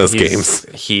just in like, those games.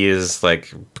 He is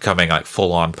like becoming like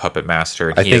full on puppet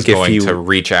master. And I he think is going to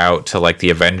reach out to like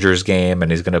the Avengers game, and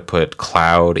he's going to put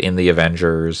Cloud in the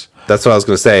Avengers. That's what I was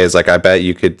going to say. Is like I bet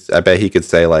he could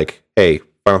say like, "Hey,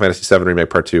 Final Fantasy VII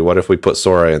Remake Part 2. What if we put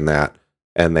Sora in that?"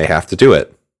 And they have to do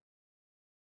it.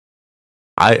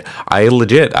 I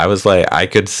legit, I was like, I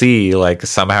could see like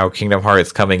somehow Kingdom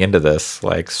Hearts coming into this,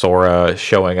 like Sora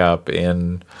showing up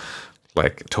in,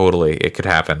 like, totally, it could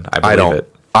happen. I believe it.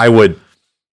 I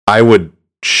would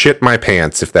shit my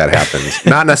pants if that happened.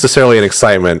 Not necessarily in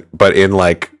excitement, but in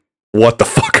like, what the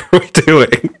fuck are we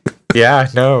doing? Yeah,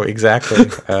 no, exactly.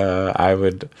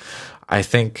 I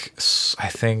think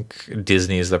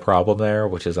Disney is the problem there,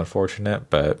 which is unfortunate,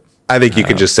 but I think you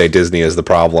could just say Disney is the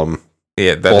problem.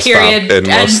 Yeah, that's period.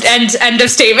 End of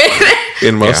statement.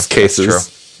 In most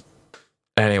cases.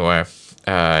 Anyway,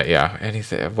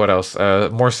 anything, what else?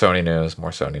 More Sony news.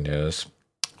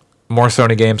 More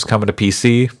Sony games coming to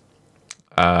PC.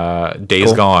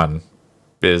 Days Gone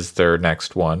is their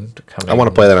next one coming. I want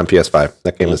to play that on PS5.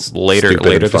 That game is later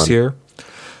this year.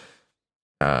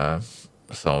 So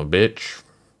bitch.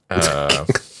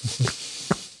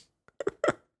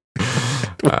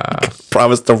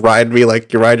 Promise to ride me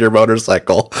like you ride your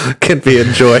motorcycle can be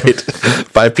enjoyed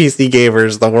by PC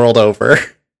gamers the world over.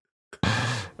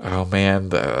 Oh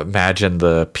man, imagine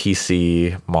the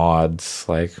PC mods.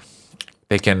 Like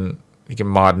you can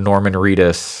mod Norman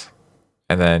Reedus,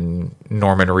 and then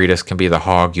Norman Reedus can be the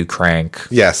hog you crank.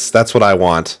 Yes, that's what I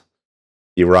want.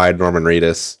 You ride Norman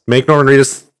Reedus. Make Norman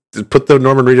Reedus, put the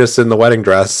Norman Reedus in the wedding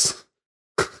dress.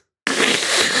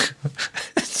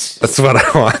 That's what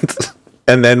I want.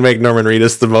 And then make Norman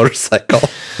Reedus the motorcycle.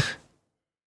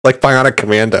 Like Bionic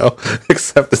Commando,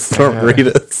 except it's Norman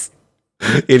Reedus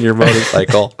in your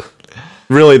motorcycle.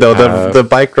 Really though, the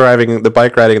bike riding in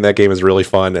that game is really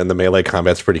fun, and the melee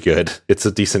combat's pretty good. It's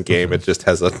a decent game. It just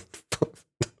has a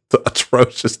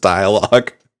atrocious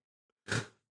dialogue.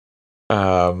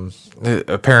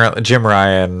 Apparently Jim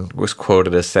Ryan was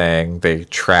quoted as saying they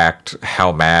tracked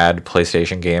how mad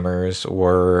PlayStation gamers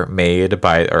were made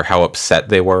by, or how upset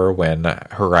they were when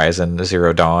Horizon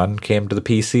Zero Dawn came to the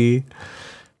PC.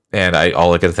 And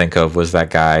all I could think of was that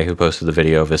guy who posted the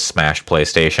video of his smashed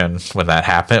PlayStation when that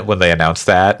happened, when they announced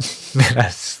that.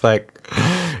 It's like,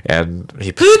 and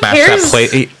he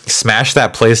smashed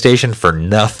that PlayStation for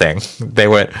nothing.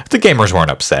 The gamers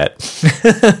weren't upset.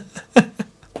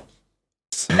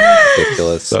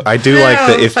 Ridiculous. So, I do like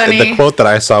that. If the quote that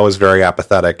I saw was very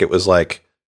apathetic, it was like,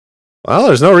 "Well,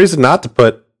 there's no reason not to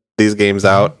put these games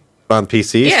out on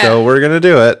PC, so we're gonna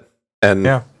do it."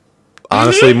 And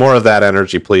honestly, more of that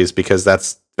energy, please, because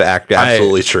that's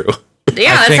absolutely true.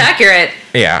 Yeah, that's accurate.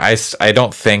 Yeah, I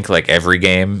don't think like every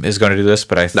game is going to do this,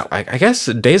 but I guess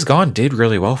Days Gone did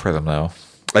really well for them though.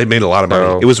 It made a lot of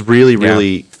money. It was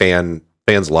really fans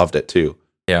loved it too.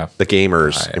 Yeah. The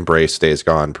gamers Right. embrace Days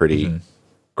Gone pretty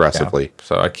aggressively. Yeah.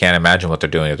 So I can't imagine what they're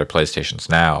doing to their PlayStations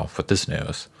now with this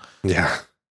news. Yeah.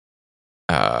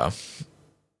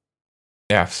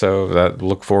 Yeah, so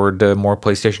look forward to more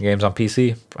PlayStation games on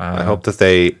PC. I hope that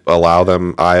they allow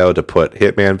them IO to put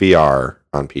Hitman VR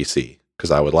on PC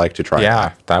because I would like to try.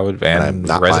 Yeah, that would. And I'm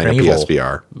not buying a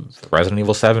PSVR. Resident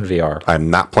Evil 7 VR. I'm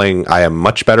not playing. I am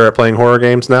much better at playing horror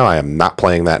games now. I am not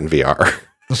playing that in VR.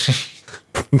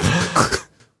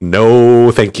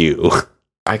 No, thank you.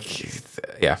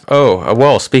 Yeah. Oh,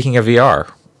 well, speaking of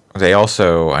VR, they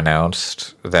also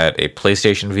announced that a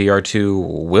PlayStation VR 2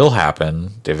 will happen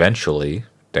eventually.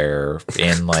 They're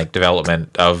in like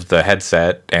development of the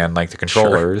headset and like the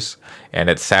controllers, and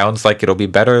it sounds like it'll be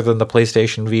better than the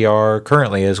PlayStation VR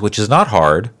currently is, which is not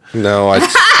hard. No, I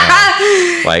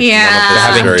Like Yeah.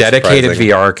 having Very dedicated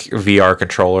surprising. VR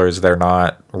controllers, they're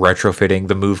not retrofitting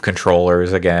the Move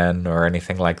controllers again or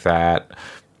anything like that.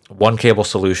 One cable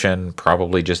solution,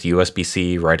 probably just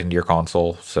USB-C right into your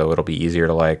console, so it'll be easier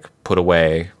to like put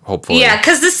away. Hopefully, Yeah,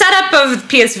 because the setup of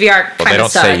PSVR Well, kind they of don't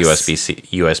say sucks.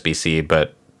 USB-C,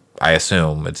 but I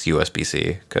assume it's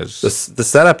USB-C because the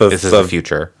setup of this is the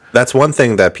future. that's one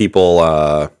thing that people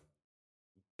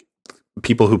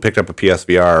who picked up a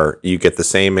PSVR, you get the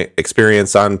same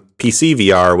experience on PC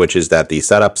VR, which is that the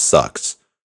setup sucks.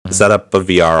 The setup of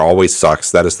VR always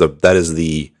sucks. That is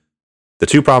the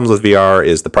two problems with VR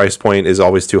is the price point is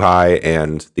always too high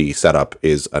and the setup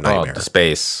is a Oh, nightmare. the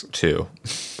space too.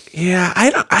 Yeah,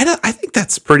 I think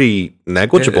that's pretty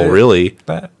negligible, really.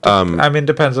 I mean,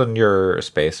 depends on your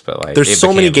space, but like, There's it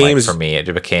so many became, like, games- for me.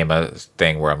 It became a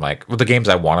thing where I'm like, well, the games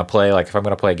I want to play. Like, if I'm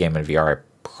going to play a game in VR, I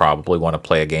probably want to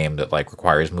play a game that like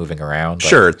requires moving around. Like,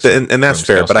 Sure, and that's room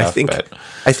fair. scale But stuff,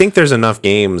 I think there's enough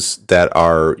games that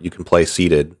are you can play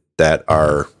seated that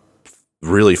are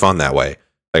really fun that way.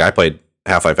 Like I played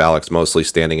Half-Life Alyx mostly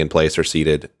standing in place or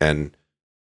seated, and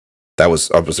that was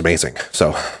amazing.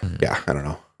 So yeah, I don't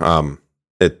know.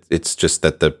 It's just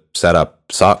that the setup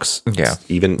sucks. Yeah.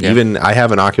 Even I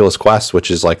have an Oculus Quest, which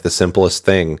is like the simplest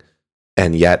thing,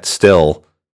 and yet still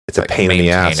it's a like, pain in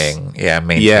the ass.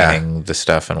 maintaining the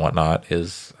stuff and whatnot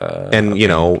is. And you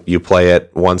know, you play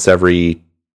it once every.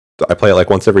 I play it like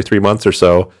once every 3 months or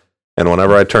so, and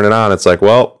whenever I turn it on, it's like,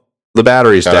 well, the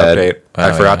battery's Gotta dead. update. I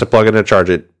Oh, forgot yeah. to plug it in to charge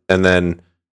it, and then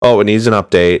it needs an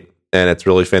update, and it's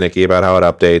really finicky about how it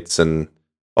updates, and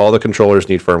all the controllers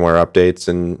need firmware updates,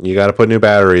 and you got to put new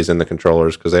batteries in the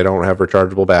controllers because they don't have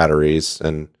rechargeable batteries,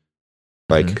 and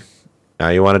like now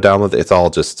you want to download. It's all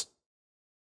just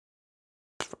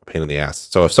a pain in the ass.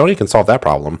 So if Sony can solve that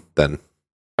problem, then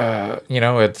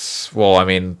I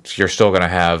mean, you're still going to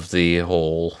have the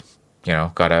whole,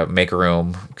 gotta make a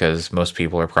room because most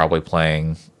people are probably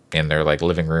playing in their like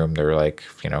living room, their like,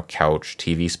 couch,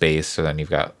 TV space. So then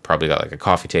you've probably got like a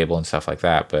coffee table and stuff like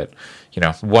that. But,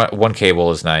 one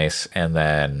cable is nice. And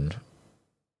then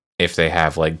if they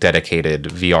have like dedicated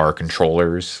VR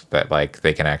controllers that like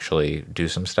they can actually do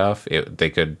some stuff, they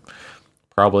could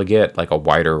probably get like a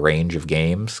wider range of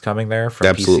games coming there from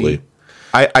absolutely. PC.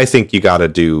 I think you got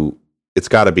to it's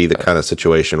got to be the kind of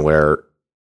situation where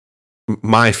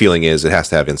my feeling is it has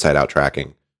to have inside out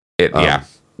tracking.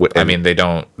 I mean,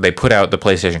 they put out the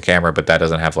PlayStation camera, but that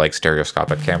doesn't have like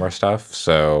stereoscopic camera stuff.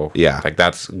 So yeah, like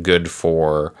that's good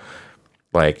for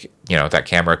like, that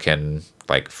camera can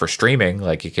like for streaming,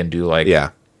 like you can do like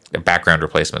background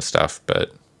replacement stuff,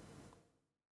 but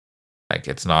like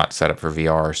it's not set up for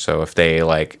VR. So if they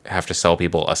like have to sell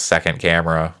people a second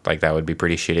camera, like that would be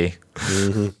pretty shitty.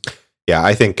 Mm-hmm. Yeah,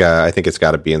 I think it's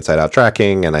got to be inside out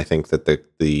tracking, and I think that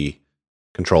the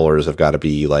controllers have got to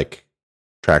be like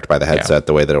tracked by the headset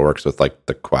the way that it works with like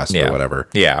the Quest or whatever.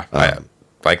 Yeah,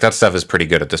 like that stuff is pretty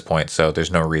good at this point, so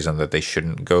there's no reason that they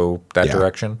shouldn't go that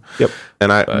direction. Yep,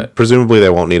 and presumably they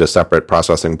won't need a separate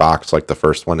processing box like the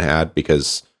first one had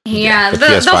because. Yeah, the the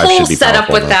PS5 whole should be setup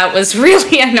powerful with enough. that was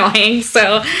really annoying.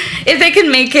 So if they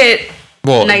can make it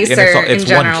nicer it's in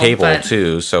general, one cable but-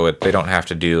 too, so they don't have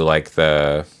to do like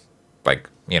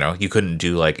you couldn't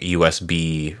do like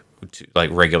USB to, like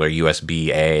regular USB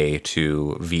A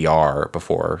to VR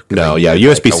before. No, they yeah,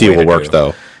 needed, USB C a way will to work do-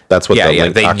 though. That's what the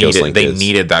link, they Oculus needed Link they is.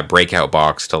 needed that breakout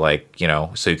box to like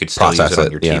so you could still Process use it on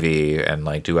it, your yeah. TV and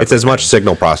like do It's as much everything.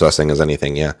 signal processing as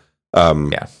anything, yeah.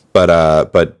 Yeah.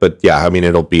 But yeah, I mean,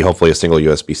 it'll be hopefully a single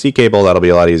USB-C cable. That'll be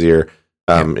a lot easier.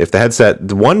 If the headset,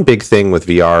 the one big thing with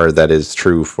VR that is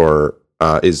true for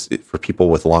people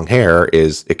with long hair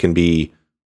is it can be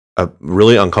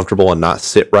really uncomfortable and not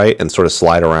sit right and sort of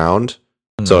slide around.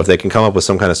 So if they can come up with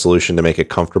some kind of solution to make it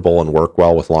comfortable and work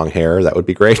well with long hair, that would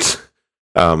be great.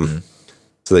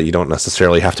 So that you don't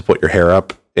necessarily have to put your hair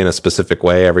up in a specific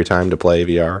way every time to play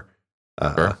VR.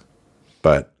 Sure.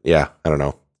 But yeah, I don't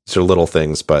know. These are little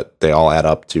things, but they all add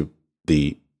up to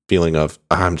the feeling of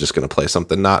I'm just going to play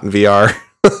something not in VR,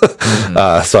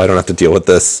 so I don't have to deal with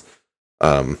this.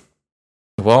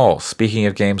 Well, speaking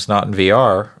of games not in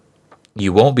VR,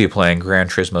 you won't be playing Gran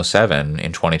Turismo 7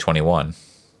 in 2021.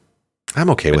 I'm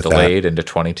okay with delayed into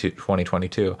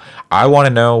 2022. I want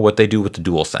to know what they do with the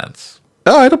DualSense.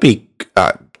 Oh, it'll be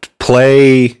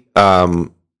play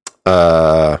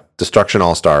Destruction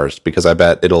All Stars, because I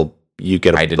bet you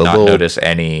get I did not notice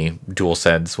any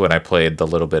DualSense when I played the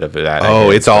little bit of that.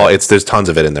 Oh, there's tons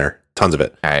of it in there. Tons of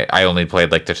it. I only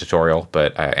played like the tutorial,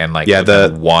 but and like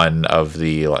one of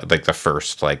the like the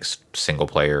first like single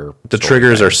player. The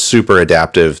triggers are super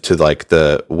adaptive to like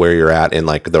the where you're at in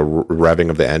like the revving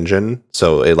of the engine,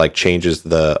 so it like changes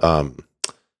the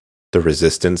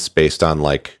resistance based on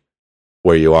like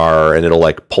where you are, and it'll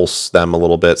like pulse them a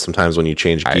little bit sometimes when you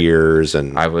change gears.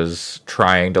 And I was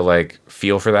trying to like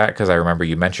feel for that because I remember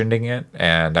you mentioning it,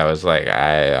 and I was like,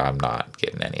 I'm not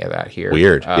getting any of that here.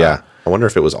 Weird, yeah. I wonder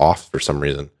if it was off for some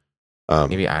reason.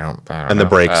 Maybe I don't and know.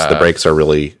 The brakes are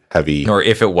really heavy. Or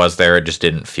if it was there, it just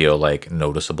didn't feel like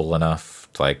noticeable enough.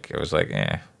 Like it was like,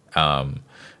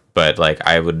 But like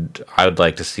I would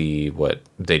like to see what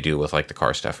they do with like the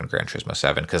car stuff in Gran Turismo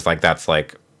 7, because like that's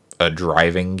like a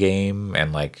driving game,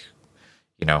 and like,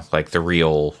 you know, like the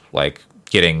real like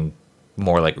getting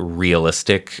more like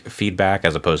realistic feedback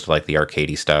as opposed to like the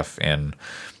arcadey stuff in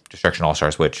Destruction All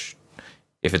Stars, which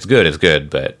if it's good, it's good,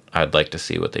 but I'd like to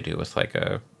see what they do with like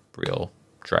a real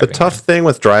driving. The tough thing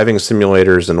with driving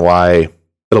simulators, and why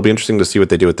it'll be interesting to see what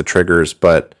they do with the triggers,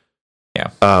 but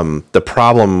yeah, the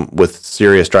problem with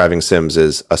serious driving sims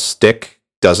is a stick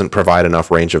doesn't provide enough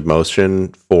range of motion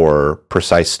for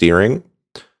precise steering.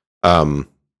 Sure.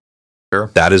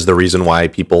 That is the reason why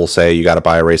people say you got to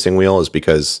buy a racing wheel, is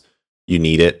because you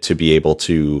need it to be able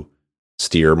to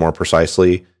steer more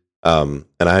precisely. And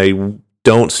I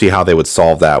don't see how they would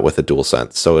solve that with a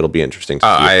DualSense, so it'll be interesting to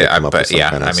see if they come up with some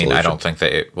kind of solution. I don't think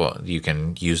that you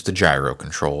can use the gyro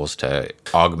controls to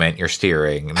augment your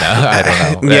steering. No,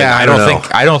 I don't know.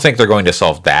 I don't think they're going to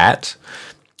solve that.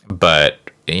 But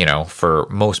you know, for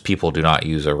most people, do not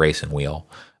use a racing wheel.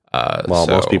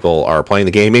 Most people are playing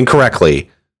the game incorrectly.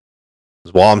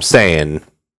 Is what I'm saying.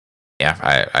 Yeah,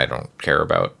 I don't care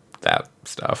about that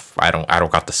stuff. I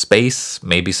don't got the space.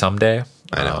 Maybe someday.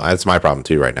 I know that's my problem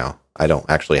too right now. I don't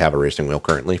actually have a racing wheel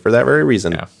currently for that very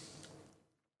reason. Yeah.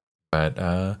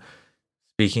 But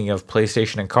speaking of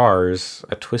PlayStation and cars,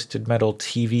 a Twisted Metal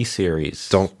TV series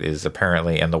is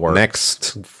apparently in the works.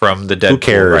 Next, from the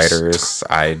Deadpool writers.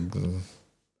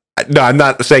 No, I'm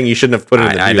not saying you shouldn't have put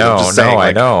it in the news.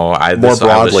 I know. More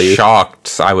broadly,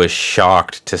 I was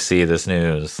shocked to see this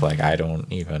news. Like, I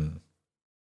don't even.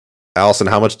 Allison,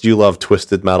 how much do you love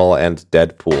Twisted Metal and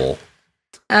Deadpool?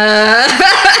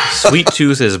 Sweet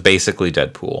Tooth is basically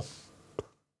Deadpool.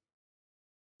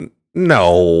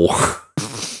 No,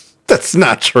 that's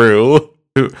not true.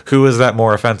 Who is that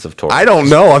more offensive toward? I don't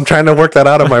know. I'm trying to work that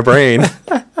out of my brain.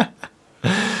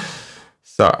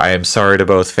 So I am sorry to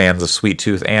both fans of Sweet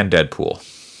Tooth and Deadpool.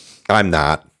 I'm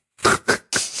not.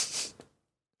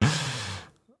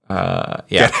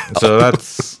 Yeah. So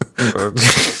that's.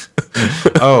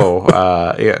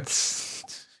 It's.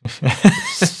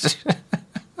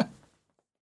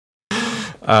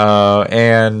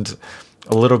 And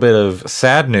a little bit of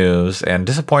sad news and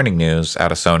disappointing news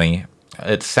out of Sony.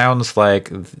 It sounds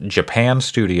like Japan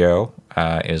Studio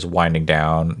is winding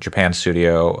down. Japan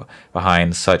Studio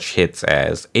behind such hits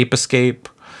as Ape Escape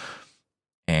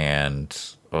and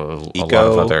a lot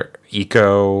of other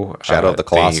Eco. Shadow of the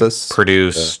Colossus.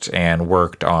 Produced and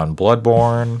worked on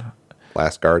Bloodborne.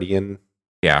 Last Guardian.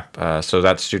 Yeah, so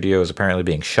that studio is apparently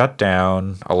being shut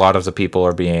down. A lot of the people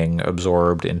are being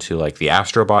absorbed into like the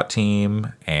Astrobot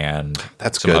team and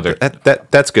that's some good.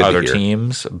 That's good. Other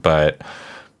teams, but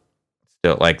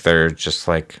still, like they're just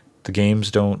like the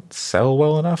games don't sell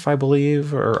well enough, I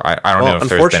believe, or I don't know if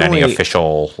there's been any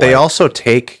official. They also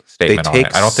take statement on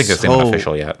it. I don't think it's even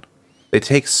official yet. They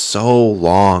take so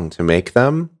long to make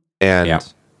them, and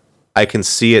I can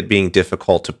see it being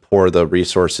difficult to pour the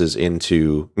resources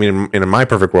into. I mean, in my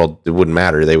perfect world, it wouldn't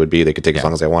matter. They could take as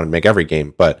long as they wanted to make every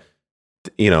game. But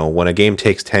you know, when a game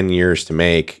takes 10 years to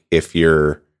make, if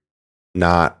it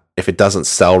doesn't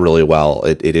sell really well,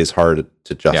 it is hard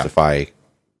to justify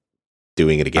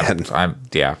doing it again. I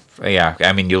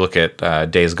mean, you look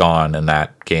at Days Gone, and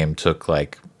that game took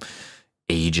like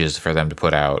ages for them to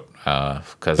put out.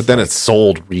 But then it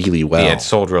sold really well. Yeah, it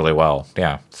sold really well.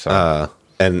 Yeah. So.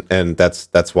 And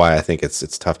that's why I think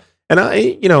it's tough.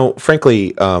 And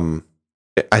frankly,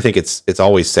 I think it's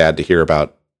always sad to hear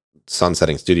about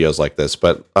sunsetting studios like this,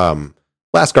 but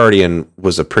Last Guardian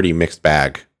was a pretty mixed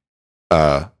bag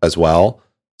as well.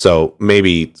 So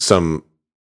maybe some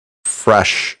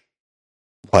fresh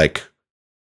like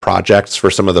projects for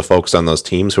some of the folks on those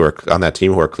teams who are on that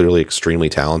team who are clearly extremely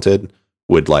talented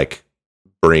would like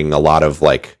bring a lot of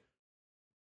like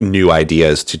new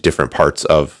ideas to different parts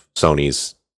of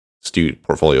Sony's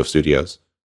portfolio of studios.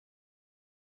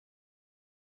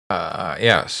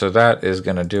 Yeah, so that is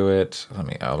gonna do it.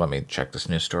 Let me check this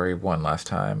news story one last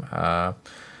time.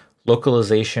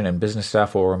 Localization and business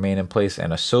staff will remain in place,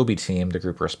 and Asobi team, the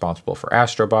group responsible for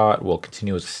Astrobot, will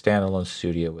continue as a standalone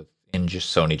studio within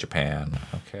Sony Japan.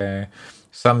 Okay,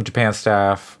 some Japan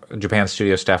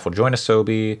studio staff will join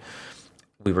Asobi,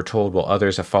 we were told, while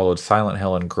others have followed Silent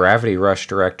Hill and Gravity Rush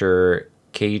director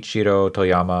Keiichiro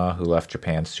Toyama, who left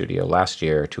Japan studio last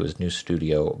year to his new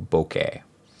studio Bokeh.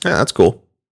 Yeah, that's cool.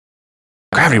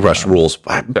 Gravity Rush rules.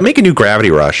 Make a new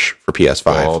Gravity Rush for PS5.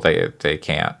 Well, they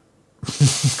can't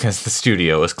because the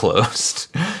studio is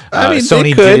closed. I mean,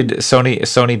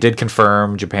 Sony did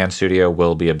confirm Japan studio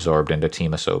will be absorbed into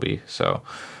Team Asobi. So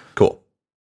cool.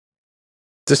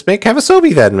 Just have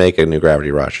Asobi then make a new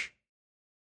Gravity Rush.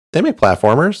 They make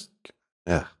platformers.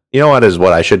 Yeah. You know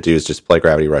what I should do is just play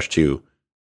Gravity Rush 2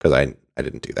 because I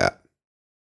didn't do that.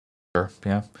 Sure.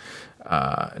 Yeah.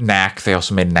 Knack. They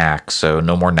also made Knack, so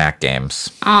no more Knack games.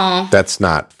 Oh, that's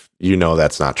not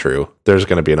true. There's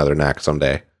going to be another Knack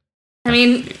someday. I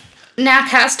mean, Knack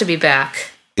has to be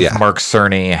back. Yeah, Mark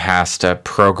Cerny has to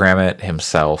program it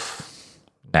himself.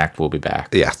 Knack will be back.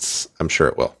 Yes, I'm sure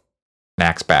it will.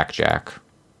 Knack's back, Jack.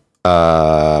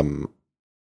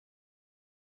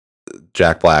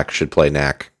 Jack Black should play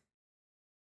Knack.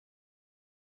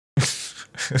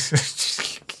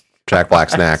 Jack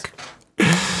Black's Knack.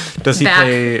 Does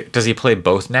he play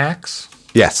both Knacks?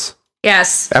 Yes.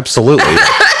 Yes. Absolutely.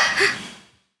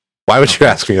 Why would you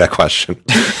ask me that question?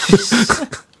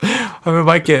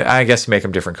 I guess make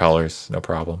them different colors, no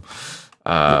problem.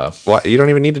 What? You don't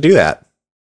even need to do that.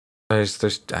 There's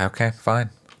okay, fine.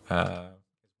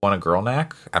 Want a girl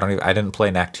Knack? I didn't play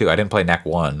Knack 2. I didn't play Knack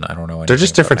 1. I don't know. They're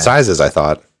just different sizes, I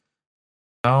thought.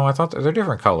 No, I thought they're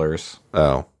different colors.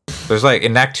 Oh. There's like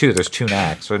in Knack 2, there's 2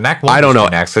 Knacks. So Knack 1, I don't know.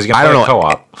 Knacks because you can play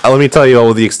co-op. Let me tell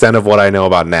you the extent of what I know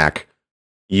about Knack.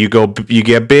 You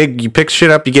get big, you pick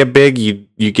shit up, you get big, you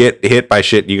get hit by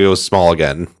shit, you go small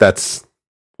again. That's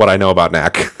what I know about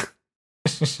Knack.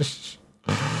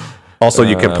 Also,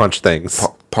 you can punch things.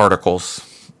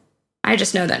 Particles. I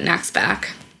just know that Knack's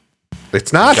back.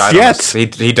 It's not yet.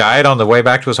 He died on the way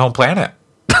back to his home planet.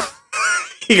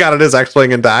 He got on his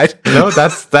X-Wing and died. No,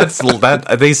 that's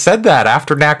that. They said that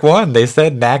after Knack 1. They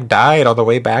said Knack died on the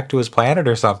way back to his planet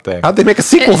or something. How'd they make a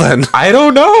sequel then? I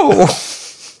don't know.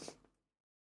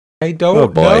 I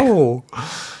don't know.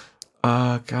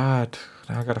 God.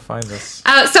 Now I gotta find this.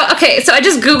 So I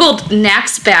just Googled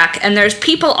Knack's back, and there's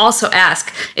people also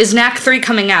ask, is Knack 3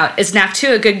 coming out? Is Knack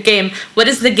 2 a good game? What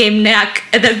is the game Knack?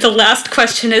 And then the last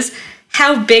question is,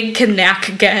 how big can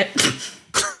Knack get?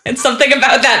 And something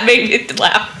about that made me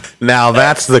laugh. Now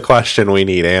that's the question we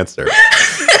need answered.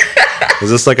 Is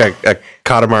this like a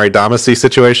Katamari Damacy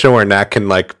situation where Knack can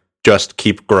like just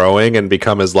keep growing and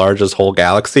become as large as whole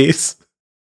galaxies?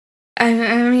 I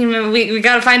mean, we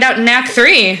gotta find out in Knack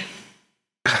 3.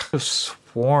 I've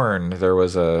sworn there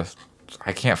was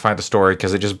I can't find the story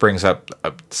because it just brings up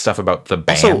stuff about the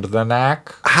band, also, the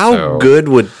Knack. How good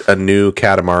would a new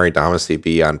Katamari Damacy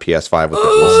be on PS5 with the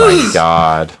Oh my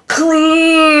god.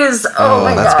 Please! Oh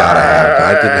my that's god. Gotta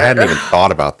happen. I hadn't even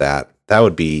thought about that. That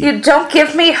would be... You don't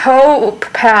give me hope,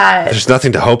 Pat. There's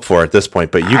nothing to hope for at this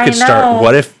point, but you could start...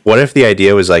 What if the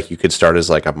idea was like you could start as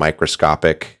like a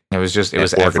microscopic... It was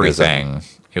everything.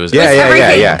 It was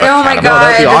yeah. Oh my god. No,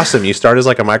 that'd be awesome. You start as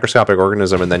like a microscopic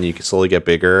organism, and then you can slowly get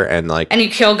bigger, and like... And you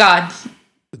kill God.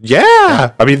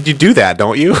 Yeah. I mean, you do that,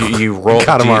 don't you? You roll...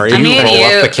 Katamari.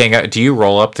 Do you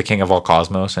roll up the King of all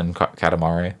Cosmos in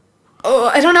Katamari? Oh,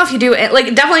 I don't know if you do it.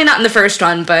 Like, definitely not in the first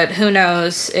one, but who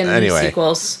knows in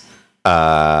sequels.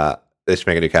 They should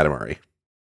make a new Katamari.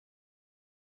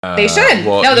 They should.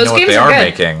 Well, no, those games are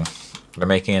good. They're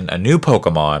making a new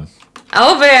Pokemon.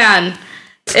 Oh man,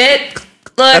 it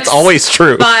looks. That's always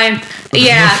true. Fine.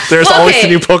 Yeah. There's always a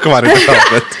new Pokemon in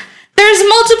development. There's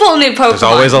multiple new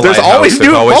Pokemon. There's always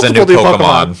a new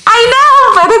Pokemon. I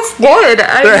know, but it's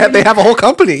good. They have a whole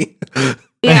company.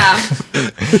 Yeah.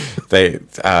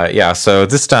 So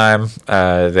this time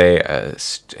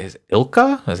is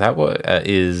Ilka? Is that what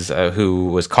is who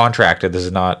was contracted? This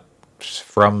is not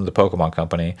from the Pokemon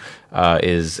company.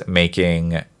 Is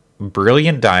making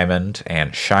Brilliant Diamond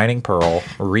and Shining Pearl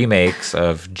remakes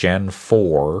of Gen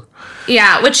 4.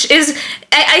 Yeah, which is,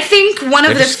 I think, one of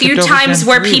They the just few skipped over times Gen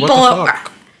where 3, what people the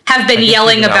fuck? have been I guess they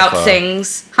yelling did about Alpha.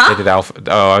 things. They Huh? did Alpha.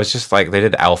 Oh, I was just like, they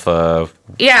did Alpha.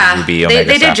 Yeah, Ruby, they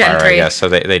Omega did Gen Sapphire, 3. I guess. So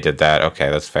they did that. Okay,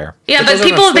 that's fair. Yeah, But but those are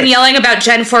people on have been Switch. yelling about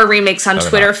Gen 4 remakes on they're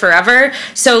Twitter not. forever.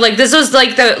 So like this was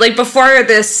like before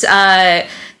this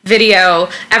video,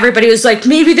 everybody was like,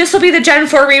 maybe this will be the Gen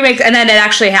 4 remake, and then it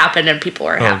actually happened and people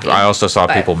were happy. I also saw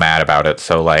But- people mad about it.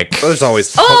 So like, There's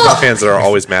always Oh! Pokemon fans that are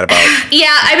always mad about. Yeah,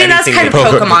 I mean that's Anything kind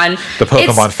of they- Pokemon. the Pokemon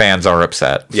It's- fans are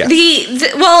upset. Yeah.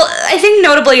 well, I think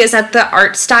notably is that the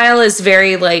art style is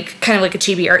very like kind of like a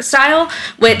chibi art style,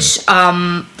 which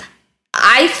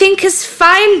I think is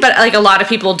fine, but like a lot of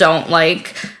people don't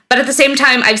like. But at the same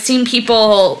time, I've seen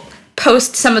people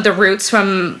post some of the roots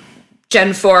from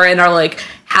Gen 4 and are like,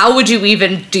 how would you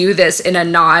even do this in a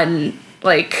non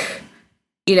like,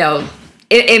 you know,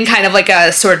 in kind of like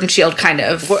a Sword and Shield kind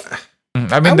of.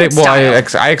 I mean,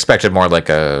 I expected more like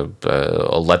a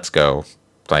Let's Go,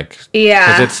 like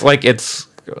Yeah. because it's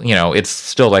you know, it's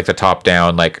still like the top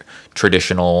down like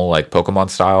traditional like Pokemon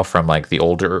style from like the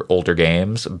older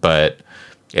games, but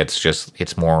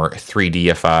it's more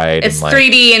 3D-ified. It's and, like,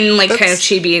 3D and like kind of That's-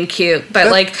 chibi and cute, but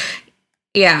like,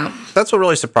 yeah. That's what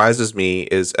really surprises me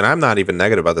is, and I'm not even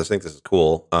negative about this. I think this is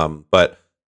cool. But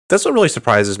that's what really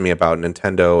surprises me about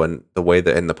Nintendo and the way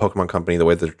that, and the Pokemon Company, the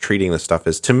way they're treating this stuff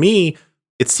is, to me,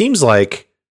 it seems like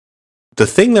the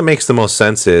thing that makes the most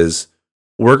sense is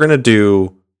we're going to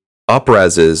do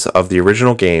up-reses of the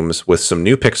original games with some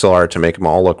new pixel art to make them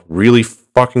all look really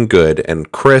fucking good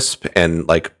and crisp and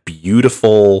like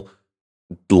beautiful,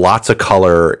 lots of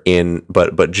color in,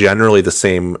 but generally the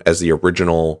same as the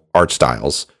original art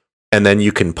styles. And then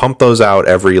you can pump those out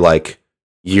every like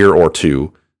year or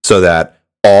two so that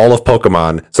all of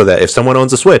Pokemon, so that if someone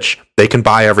owns a Switch, they can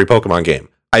buy every Pokemon game.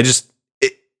 I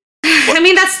I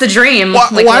mean, that's the dream. why,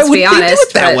 like, why let's would be they honest, do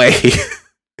it that but, way?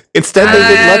 Instead they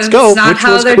did Let's Go, it's not which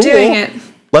how was they're cool. doing it.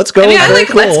 Let's Go I mean, was I very like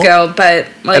cool. Let's Go, but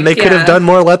like, And they could have done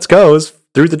more Let's Goes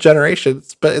through the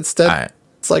generations, but instead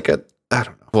it's like a, I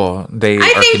don't know. well, they. I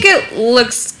are think it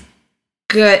looks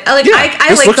good. Like Yeah, I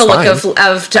this like looks the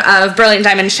look of Brilliant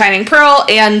Diamond and Shining Pearl,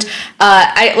 and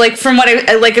I like from what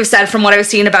I like I've said from what I've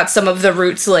seen about some of the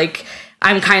roots. Like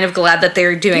I'm kind of glad that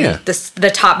they're doing Yeah.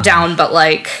 the top down, but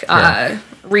like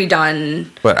redone.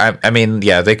 But I mean,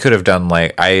 yeah, they could have done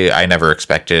like I never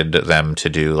expected them to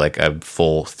do like a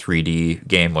full 3D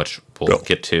game, which we'll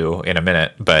get to in a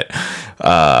minute. But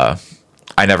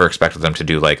I never expected them to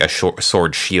do like a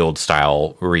Sword Shield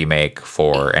style remake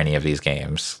for any of these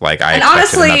games. Like I And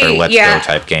expected honestly, another Let's yeah. Go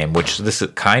type game, which this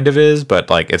kind of is, but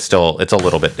like it's a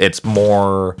little bit. It's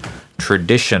more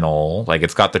traditional. Like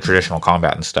it's got the traditional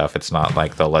combat and stuff. It's not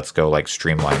like the Let's Go like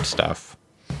streamlined stuff.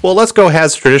 Well, Let's Go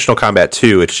has traditional combat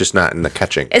too. It's just not in the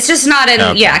catching. It's just not in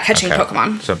Okay, catching okay.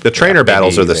 Pokemon. So The trainer yeah,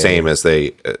 battles maybe are the they- same as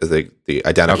the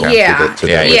identical. Yeah. To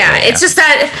the Yeah, original. Yeah, it's just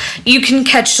that you can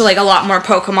catch like a lot more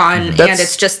Pokemon, and That's-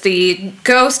 it's just the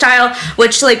Go style,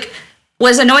 which like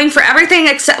was annoying for everything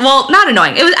except, well, not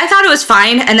annoying. It was, I thought it was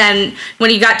fine, and then when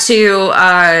you got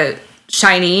to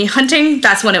shiny hunting,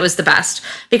 that's when it was the best,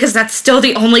 because that's still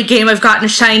the only game I've gotten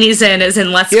shinies in is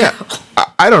in Let's Yeah. Go.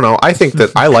 I don't know. I think that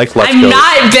I like Let's I'm Go.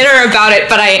 not bitter about it,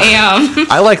 but I am.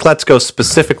 I like Let's Go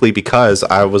specifically because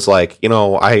I was like,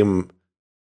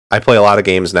 I play a lot of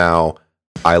games now.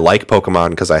 I like Pokemon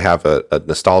because I have a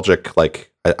nostalgic,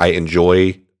 like, I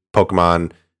enjoy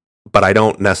Pokemon, but I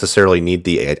don't necessarily need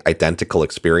the identical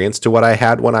experience to what I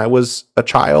had when I was a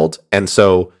child. And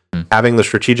so having the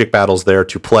strategic battles there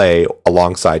to play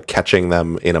alongside catching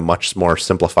them in a much more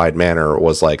simplified manner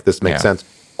was like, this makes Yeah. sense.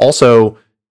 Also,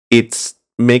 it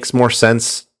makes more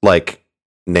sense, like,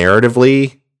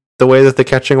 narratively, the way that the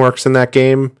catching works in that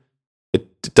game.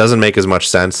 It doesn't make as much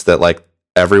sense that, like,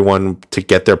 everyone, to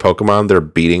get their Pokemon, they're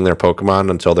beating their Pokemon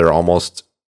until they're almost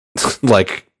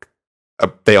like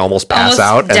they almost pass Almost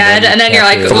out dead, and then you're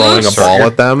like, throwing a oops. ball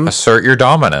at them. Assert your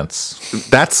dominance.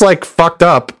 That's like fucked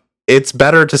up. It's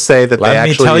better to say that they Let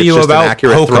me actually tell it's you just an about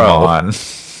accurate throw.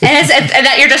 Pokemon. And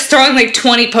that you're just throwing like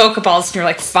 20 Pokeballs, and you're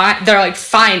like, fine. They're like,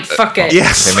 fine, fuck it.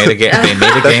 Yes, They made a game. They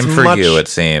made a That's game for much- you. It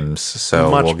seems so.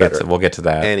 much We'll get to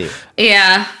that. Anyway,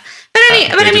 Yeah, but I mean,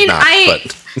 they did not,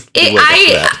 but we will get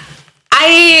to that.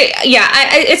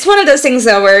 It's one of those things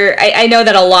though where I know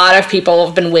that a lot of people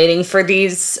have been waiting for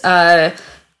these.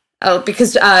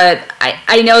 Because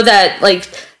I know that like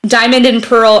Diamond and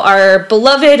Pearl are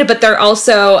beloved, but they're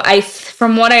also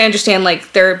from what I understand,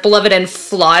 like they're beloved and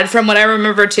flawed from what I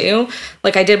remember too.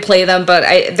 Like I did play them, but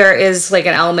there is like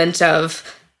an element of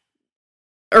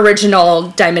original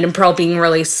Diamond and Pearl being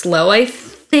really slow. I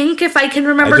think, if I can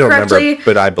remember I don't correctly. remember,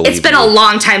 but I believe it's been you. a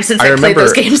long time since I I played remember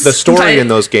those games. the story but in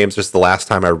those games is the last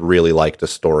time I really liked a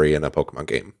story in a Pokemon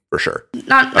game, for sure.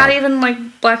 not even like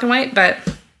Black and White, but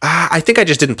I think I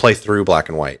just didn't play through Black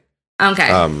and White.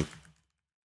 okay.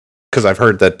 Because I've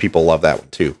heard that people love that one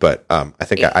too. But I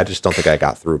think I just don't think I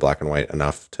got through Black and White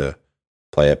enough to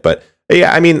play it. But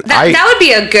yeah, I mean, that would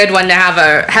be a good one to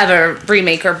have a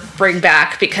remake or bring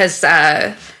back, because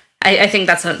I think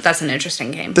that's an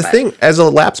interesting game. The thing, as a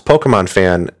lapsed Pokemon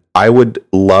fan, I would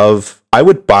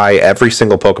buy every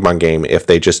single Pokemon game if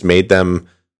they just made them,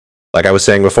 like I was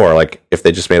saying before, like if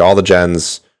they just made all the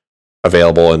gens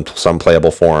available in some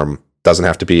playable form. Doesn't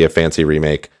have to be a fancy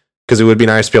remake. Because it would be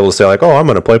nice to be able to say, like, oh, I'm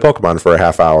going to play Pokemon for a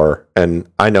half hour, and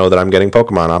I know that I'm getting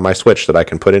Pokemon on my Switch that I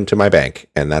can put into my bank,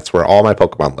 and that's where all my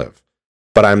Pokemon live.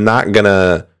 But I'm not going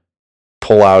to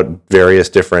pull out various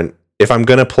different... If I'm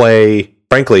going to play,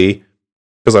 frankly,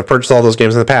 because I've purchased all those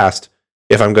games in the past,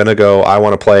 if I'm going to go, I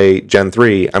want to play Gen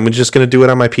 3, I'm just going to do it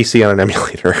on my PC on an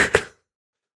emulator.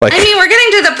 I mean, we're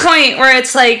getting to the point where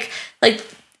it's like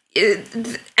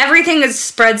everything is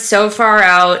spread so far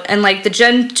out, and like the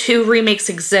Gen 2 remakes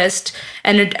exist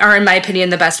and are, in my opinion,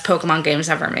 the best Pokemon games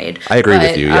ever made. I agree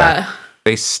with you, yeah.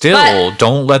 They still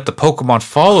don't let the Pokemon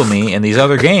follow me in these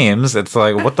other games. It's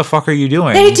like, what the fuck are you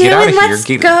doing? They do Get out in of Let's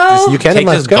here. Go. You can in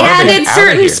Let's Go. And in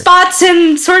certain spots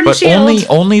in Sword and But Shield.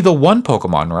 only the one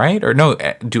Pokemon, right? Or no,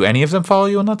 do any of them follow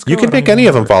you in Let's Go? You can pick any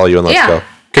of them follow you in Let's Go.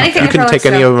 Anything You can for take Let's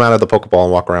any Go. of them out of the Pokeball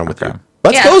and walk around with you.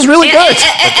 Let's Yeah. Go is really good.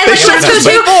 And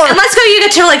Let's Go, you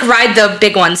get to like ride the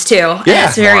big ones too. Yeah. And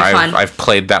it's very Well, fun. I've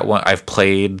played that one. I've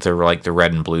played the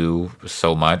Red and Blue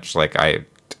so much. Like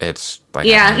it's like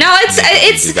Yeah, no,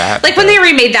 it's that, like when they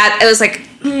remade that, it was like,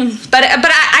 but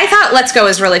I thought Let's Go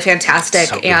was really fantastic,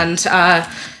 So good.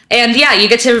 and yeah, you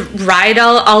get to ride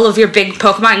all of your big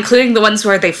Pokemon, including the ones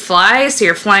where they fly, so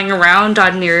you're flying around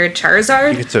on your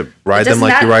Charizard. You get to ride them Doesn't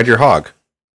like that- you ride your hog.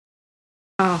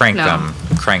 Oh, crank no. them.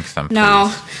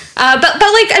 No, please.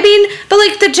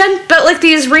 but like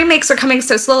these remakes are coming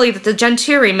so slowly that the Gen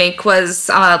 2 remake was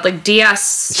like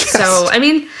DS. Yes. So I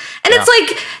mean, and it's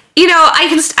like, you know,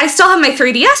 I still have my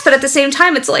 3DS, but at the same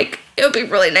time, it's like it would be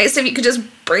really nice if you could just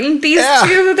bring these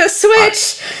to the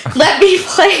Switch. Let me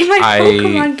play my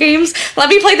Pokemon games. Let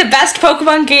me play the best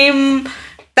Pokemon game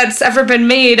that's ever been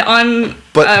made on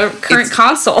a current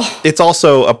console. It's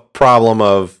also a problem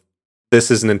of, this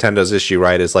is Nintendo's issue,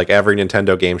 right? Is like every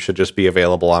Nintendo game should just be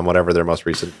available on whatever their most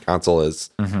recent console is,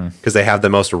 because they have the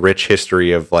most rich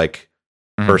history of like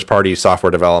first party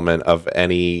software development of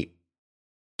any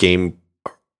game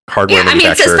hardware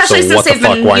manufacturer. Especially so since what the they've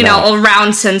fuck, been, why you know, not?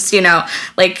 around since, you know,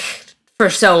 like for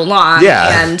so long.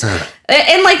 Yeah. And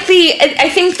like I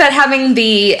think that having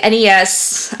the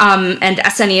NES and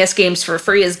SNES games for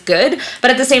free is good,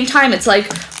 but at the same time, it's like,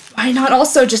 why not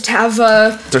also just have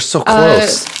They're so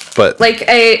close. But like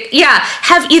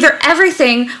have either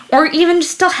everything or even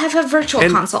still have a virtual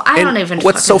console. I don't even.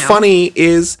 What's so funny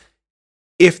is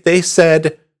if they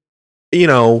said, you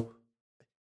know,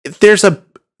 there's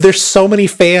so many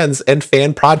fans and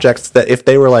fan projects that if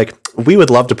they were like, we would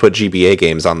love to put GBA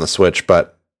games on the Switch,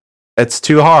 but it's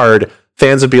too hard.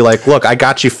 Fans would be like, look, I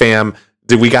got you, fam.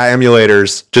 We got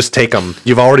emulators. Just take them.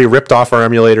 You've already ripped off our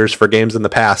emulators for games in the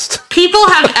past. People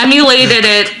have emulated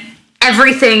it.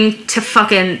 Everything to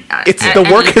fucking. The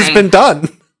work has been done.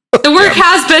 The work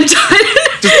has been done.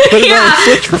 Just put it on the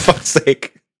Switch for fuck's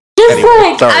sake. Just Anyway,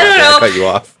 like, sorry, I don't know. I cut you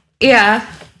off. Yeah.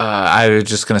 I was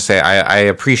just gonna say I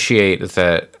appreciate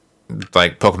that,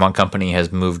 like, Pokemon Company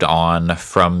has moved on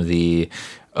from the,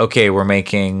 okay, we're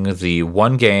making the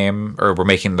one game, or we're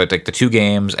making the 2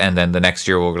 games, and then the next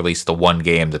year we'll release the one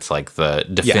game that's like the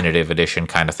definitive edition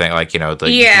kind of thing, like, you know,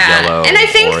 the Yellow. And I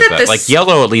think that like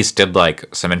Yellow at least did like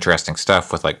some interesting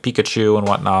stuff with like Pikachu and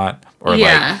whatnot, or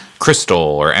like Crystal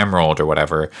or Emerald or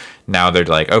whatever. Now they're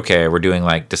like, okay, we're doing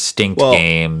like distinct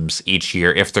games each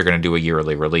year. If they're going to do a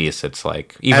yearly release, it's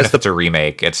like, even if it's a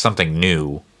remake, it's something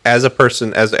new. As a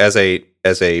person, as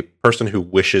a person who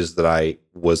wishes that I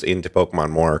was into Pokemon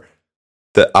more,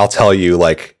 that I'll tell you,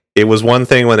 like, it was one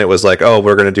thing when it was like, oh,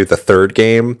 we're going to do the 3rd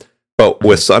game, but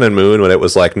with Sun and Moon, when it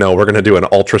was like, no, we're going to do an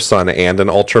Ultra Sun and an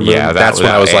Ultra Moon, that's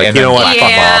when I was like, you know what,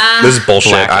 fuck off. This is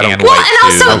bullshit. I don't Well, and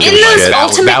also in those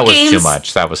Ultimate that was games, too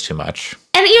much. That was too much.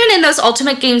 And even in those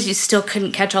Ultimate games, you still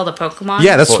couldn't catch all the Pokemon.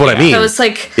 Yeah, that's what I mean. So it's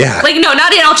like, yeah, like no,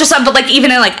 not in Ultra Sun, but like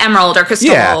even in like Emerald or Crystal.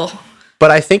 Yeah.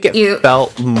 But I think it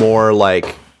felt more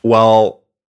like, well,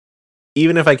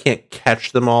 even if I can't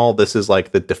catch them all, this is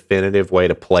like the definitive way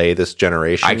to play this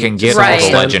generation. I can get all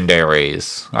the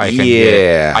legendaries. I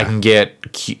can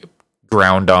get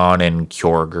Groundon and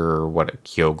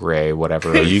Kyogre,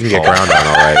 whatever. You can get Groundon,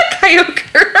 all right.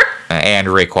 Kyogre. And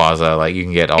Rayquaza, like you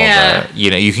can get all the,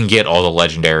 you can get all the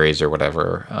legendaries or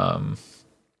whatever.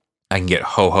 I can get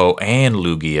Ho-Oh and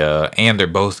Lugia, and they're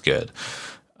both good.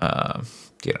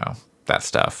 That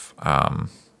stuff.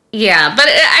 Yeah, but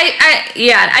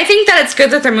I think that it's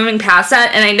good that they're moving past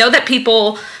that, and I know that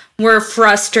people were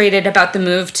frustrated about the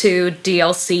move to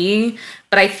DLC,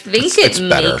 but I think it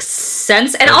makes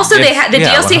sense. And also, the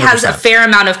DLC 100%. Has a fair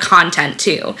amount of content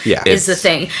too. Yeah, is the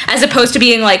thing, as opposed to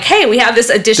being like, hey, we have this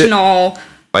additional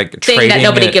thing that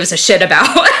nobody gives a shit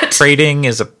about. Trading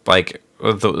is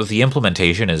the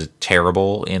implementation is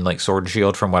terrible in like Sword and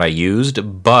Shield from what I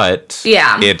used, but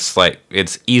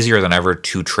it's easier than ever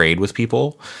to trade with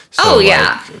people. So,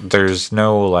 there's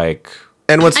no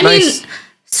And what's nice.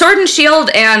 Sword and Shield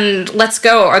and Let's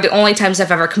Go are the only times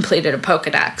I've ever completed a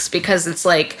Pokedex, because it's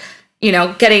like,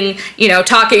 getting,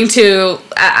 talking to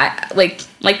like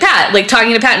Pat, like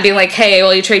talking to Pat and being like, hey,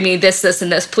 will you trade me this, and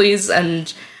this, please?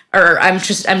 Or I'm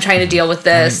trying to deal with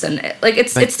this, and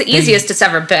it's the easiest it's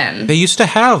ever been. They used to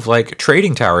have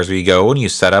trading towers where you go and you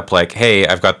set up hey,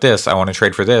 I've got this, I want to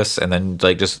trade for this, and then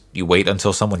just you wait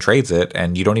until someone trades it,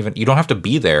 and you don't have to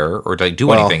be there or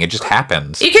do anything. It just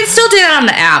happens. You can still do that on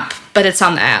the app, but it's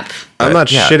on the app. I'm not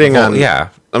shitting on. Yeah,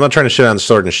 I'm not trying to shit on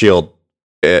Sword and Shield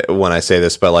when I say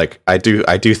this, but I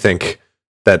do think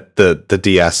that the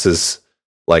DS is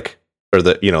or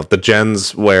the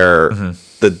gens where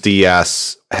the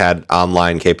DS had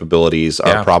online capabilities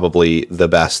are probably the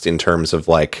best in terms of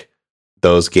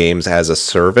those games as a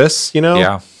service,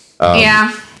 Yeah.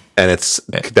 And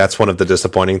that's one of the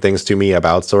disappointing things to me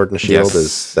about Sword and Shield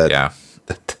is that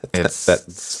that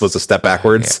was a step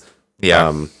backwards.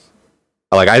 Yeah.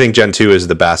 I think Gen 2 is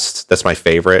the best. That's my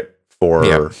favorite for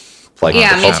the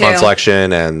Pokemon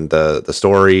selection and the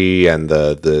story and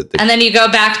the and then you go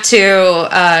back to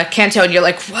Kanto and you're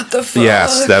like, what the fuck?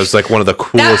 Yes, that was one of the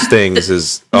coolest things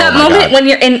is that moment when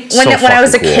you're in when I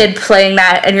was a kid playing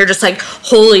that and you're just like,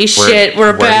 holy shit,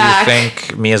 we're back. Where do you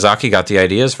think Miyazaki got the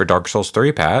ideas for Dark Souls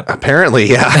 3, Pat? Apparently,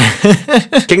 yeah.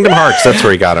 Kingdom Hearts, that's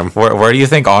where he got them. Where do you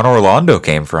think Honor Orlando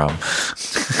came from?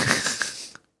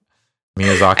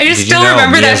 Miyazaki. I just still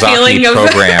remember that feeling of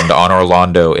programmed Honor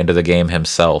Orlando into the game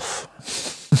himself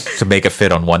to make it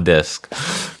fit on one disc.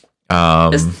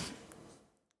 Well,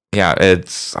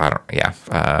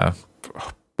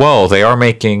 they are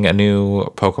making a new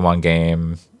Pokemon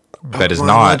game that is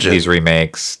not these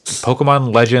remakes.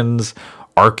 Pokemon Legends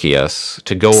Arceus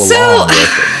to go along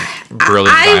with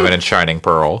Brilliant Diamond and Shining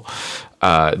Pearl.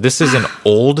 This is an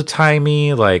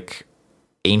old-timey,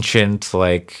 ancient,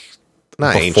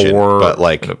 not ancient, but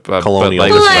colonial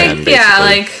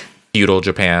Japan, feudal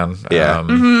Japan.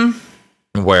 Yeah.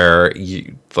 Where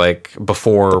you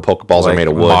before the Pokeballs are made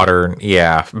of wood. Modern,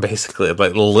 basically,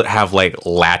 have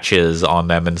latches on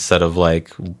them instead of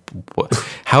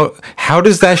how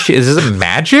does that shit? Is this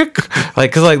magic?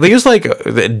 Because they use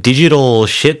digital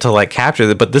shit to capture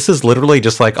it, but this is literally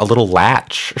just a little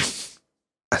latch.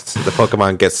 The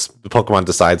Pokemon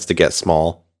decides to get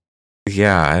small.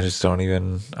 Yeah, I just don't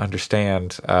even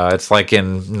understand. It's like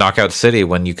in Knockout City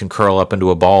when you can curl up into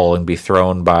a ball and be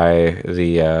thrown by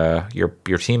the your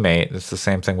teammate. It's the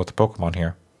same thing with the Pokemon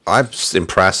here. I'm just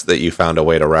impressed that you found a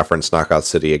way to reference Knockout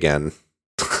City again.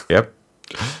 Yep.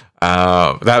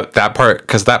 That part,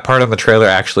 because that part on the trailer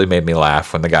actually made me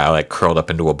laugh when the guy curled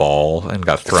up into a ball and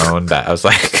got thrown. That I was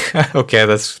like, okay,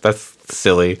 that's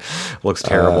silly. Looks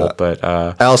terrible. But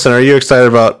Allison, are you excited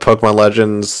about Pokemon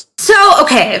Legends? So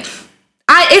okay.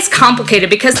 It's complicated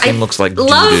because I looks like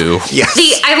love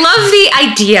yes. I love the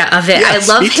idea of it. Yes,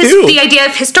 I love the idea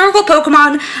of historical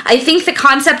Pokemon. I think the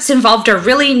concepts involved are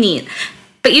really neat.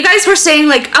 But you guys were saying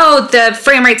the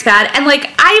frame rate's bad, and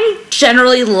I'm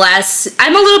generally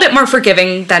I'm a little bit more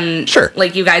forgiving than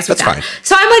you guys would. That's fine.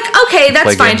 So I'm okay,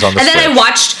 that's fine. And then I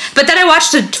watched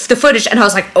the footage, and I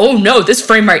was like, oh no, this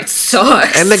frame rate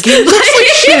sucks. And the game looks like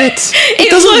shit.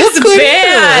 It looks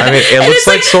bad. I mean, it looks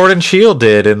like Sword and Shield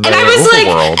did in the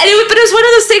overworld. But it was one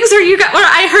of those things where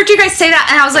I heard you guys say that,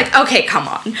 and I was like, okay, come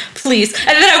on, please.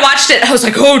 And then I watched it, and I was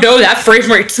like, oh no, that frame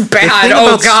rate's bad.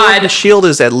 Oh god. Sword and Shield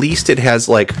is at least it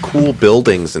has cool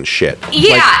buildings and shit.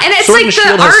 Yeah, and it's Sword and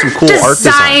Shield has some cool art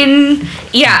design.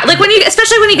 Yeah,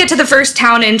 especially when you get to the first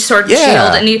town in Sword and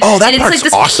Shield, and it's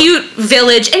this awesome. Cute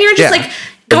village, and you're just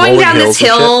going down this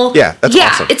hill. Yeah, that's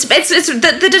awesome. It's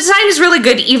the design is really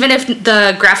good, even if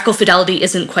the graphical fidelity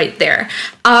isn't quite there.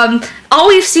 All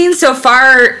we've seen so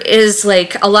far is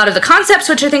a lot of the concepts,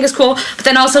 which I think is cool, but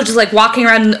then also just walking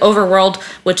around the overworld,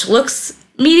 which looks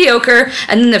mediocre,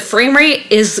 and then the frame rate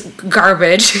is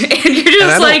garbage, and you're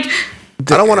just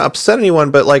I don't want to upset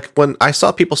anyone, but like when I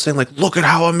saw people saying like, look at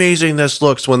how amazing this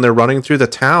looks when they're running through the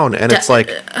town, and it's like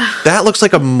that looks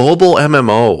like a mobile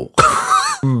MMO.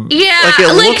 Yeah, Like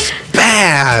it looks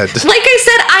bad. Like I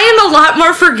said, I am a lot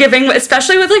more forgiving,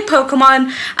 especially with like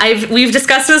Pokemon. We've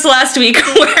discussed this last week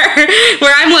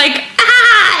where I'm like,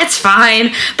 it's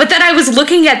fine. But then I was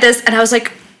looking at this and I was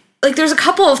like there's a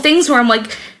couple of things where I'm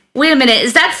like, wait a minute,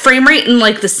 is that frame rate in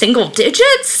like the single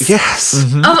digits? Yes.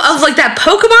 Of like that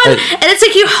Pokemon? And it's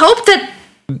like you hope that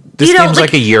This game's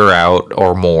like a year out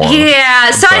or more.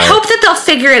 Yeah, so I hope that they'll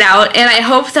figure it out, and I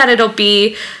hope that it'll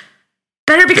be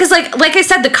better because like I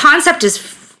said, the concept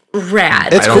is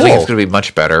rad. It's I don't think cool. it's going to be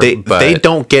much better. They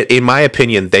don't get, in my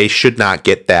opinion, they should not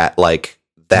get that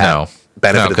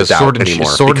benefit of the doubt anymore.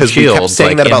 Sword because and Shield, we kept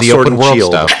saying like, that about in the Sword open and world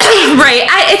Shield. stuff. Right.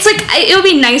 It's like it would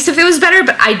be nice if it was better,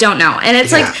 but I don't know. And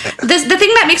it's like the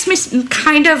thing that makes me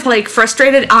kind of like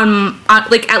frustrated on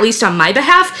like at least on my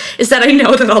behalf is that I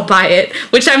know that I'll buy it,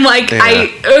 which I'm like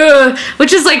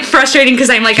which is like frustrating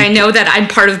because I'm like I know that I'm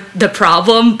part of the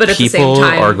problem, but at the same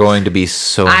time people are going to be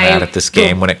so mad at this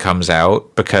game when it comes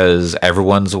out because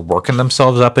everyone's working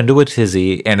themselves up into a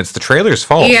tizzy, and it's the trailer's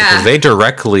fault because they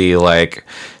directly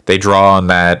they draw on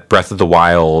that Breath of the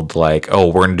Wild, like, oh,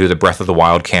 we're gonna do the Breath of the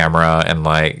Wild camera and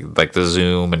like the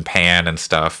zoom and pan and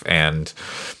stuff, and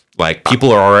like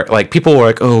people are like,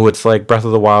 oh, it's like Breath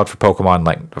of the Wild for Pokemon,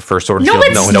 like for Sword and Shield.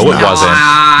 No, it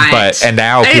wasn't. And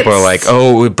now people are like,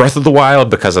 oh, Breath of the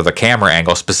Wild because of the camera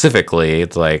angle specifically.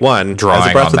 It's like One, drawing as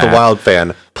a Breath of the Wild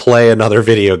fan, play another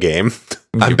video game.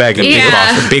 I'm begging you.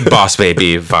 Big Boss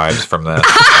Baby vibes from that.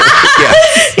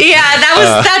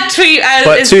 that tweet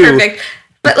is two, perfect.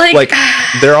 But like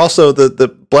they're also the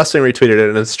Blessing retweeted it,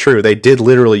 and it's true. They did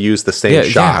literally use the same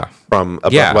shot from Breath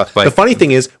of the Wild. The funny thing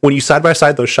is, when you side by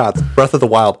side those shots, Breath of the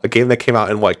Wild, a game that came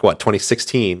out in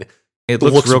 2016, it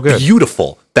looks real good.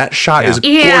 Beautiful. That shot is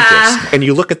gorgeous. And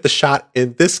you look at the shot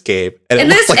in this game, and it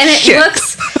looks like shit.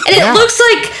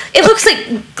 It looks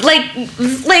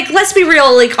like let's be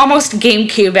real, like almost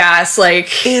GameCube ass,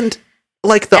 like, and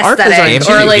like the art design.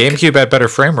 GameCube had better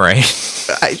frame rate.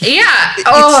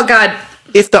 Oh god.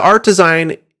 If the art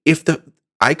design,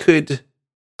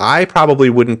 I probably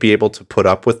wouldn't be able to put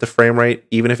up with the frame rate,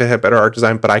 even if it had better art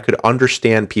design, but I could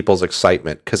understand people's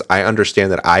excitement because I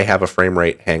understand that I have a frame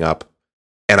rate hang up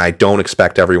and I don't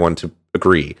expect everyone to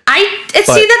agree.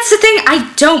 See, that's the thing.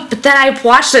 I don't, but then I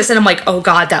watched this and I'm like, oh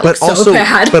god, that looks so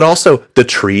bad. But also, the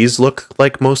trees look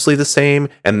like mostly the same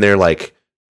and they're like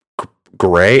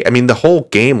gray. I mean, the whole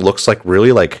game looks like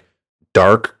really like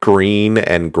dark green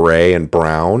and gray and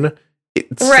brown.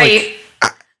 It's right.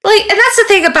 Like, and that's the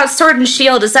thing about Sword and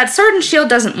Shield is that Sword and Shield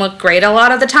doesn't look great a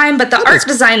lot of the time, but the art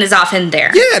design is often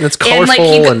there. Yeah, and it's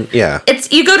colorful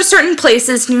It's you go to certain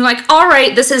places and you're like, all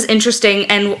right, this is interesting,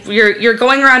 and you're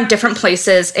going around different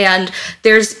places, and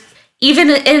there's even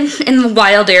in the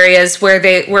wild areas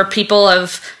where people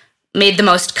have made the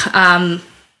most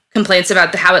complaints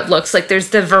about how it looks. Like there's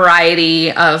the variety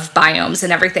of biomes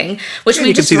and everything, which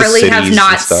we just really have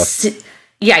not.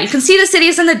 Yeah, you can see the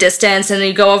cities in the distance, and then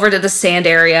you go over to the sand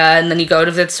area, and then you go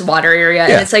to this water area,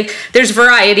 and it's like there's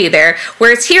variety there.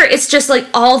 Whereas here, it's just like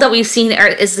all that we've seen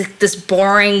is like this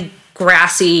boring,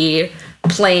 grassy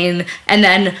plain, and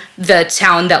then the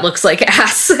town that looks like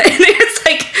ass. And it's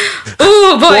like,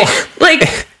 oh boy,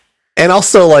 like. And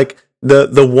also, like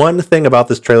the one thing about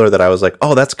this trailer that I was like,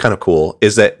 oh, that's kind of cool,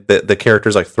 is that the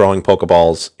characters like throwing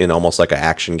Pokeballs in almost like an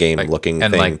action game looking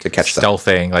thing like to catch them.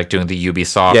 Stealthing, like doing the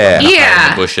Ubisoft in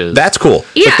the bushes. That's cool.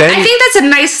 Yeah, I think that's a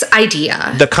nice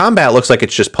idea. The combat looks like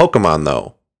it's just Pokemon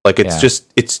though. Like it's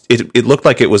just it looked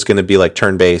like it was going to be like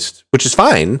turn based, which is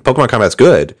fine. Pokemon combat's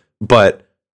good, but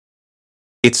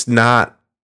it's not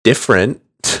different.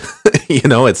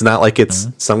 It's not like it's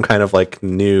some kind of like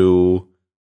new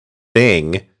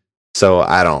thing. So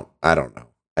I don't know. I don't know.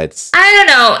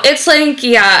 It's like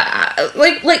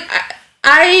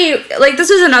I this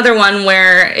is another one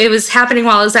where it was happening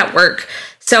while I was at work.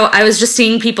 So I was just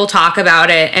seeing people talk about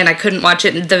it, and I couldn't watch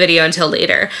it in the video until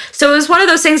later. So it was one of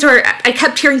those things where I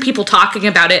kept hearing people talking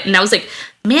about it, and I was like,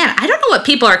 man, I don't know what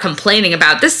people are complaining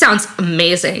about. This sounds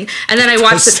amazing. And then I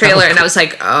watched the trailer, and I was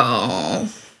like, oh.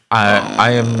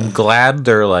 I am glad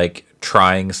they're like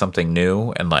trying something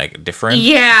new and like different.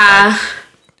 Yeah.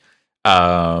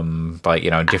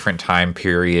 Different time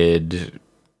period,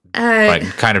 like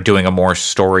kind of doing a more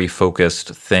story focused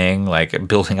thing, like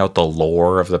building out the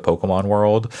lore of the Pokemon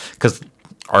world, because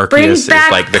Arceus is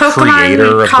like the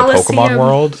creator of the Pokemon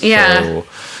world. Yeah.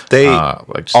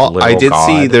 So I did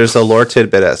see there's a lore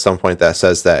tidbit at some point that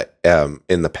says that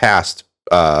in the past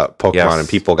Pokemon and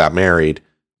people got married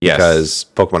because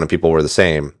Pokemon and people were the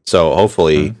same. So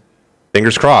hopefully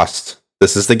Fingers crossed.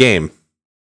 This is the game.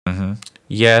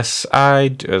 Yes, I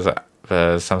do.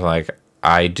 Something like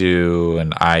I do,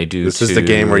 and I do. This is the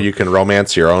game where you can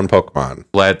romance your own Pokemon.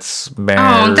 Let's marry.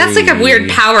 Oh, that's like a weird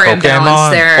power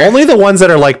imbalance there. Only the ones that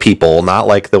are like people, not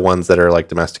like the ones that are like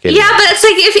domesticated. Yeah, but it's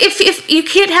like if you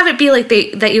can't have it be like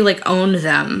that you like own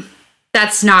them.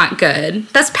 That's not good.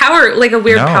 That's power, like a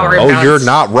weird power imbalance. Oh, you're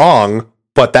not wrong,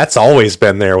 but that's always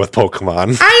been there with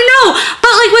Pokemon. I know,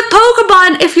 but like with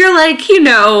Pokemon, if you're like,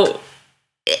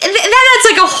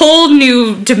 that's like a whole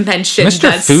new dimension.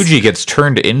 Mr. Fuji gets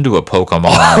turned into a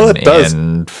Pokemon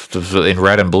in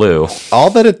red and blue. All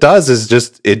that it does is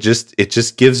it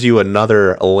just gives you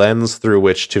another lens through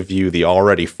which to view the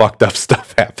already fucked up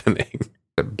stuff happening.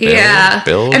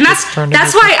 Bill and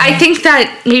that's why I think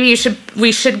that maybe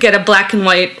we should get a black and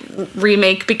white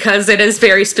remake, because it is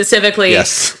very specifically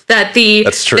that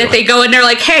they go and they're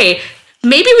like, hey,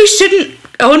 maybe we shouldn't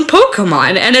own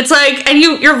Pokemon, and it's like, and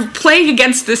you're playing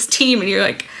against this team, and you're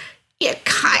like, you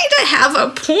kind of have a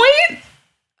point.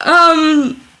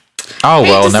 Oh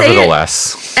well,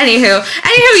 nevertheless. Anywho,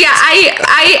 yeah,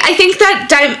 I think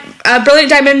that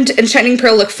Brilliant Diamond and Shining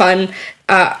Pearl look fun.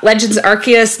 Legends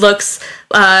Arceus looks.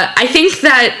 I think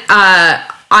that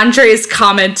Andre's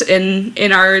comment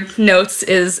in our notes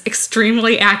is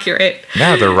extremely accurate.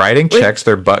 Yeah, they're writing checks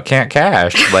their butt can't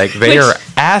cash. Like they are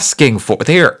asking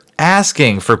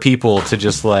for people to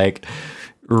just like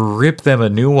rip them a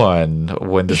new one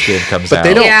when this game comes out. But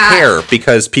they don't care,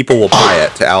 because people will buy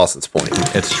it, to Allison's point.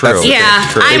 It's true.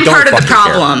 It's true. I'm part of the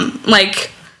problem. Care.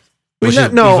 Like, which is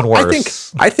even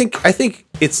worse. I think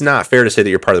it's not fair to say that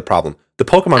you're part of the problem. The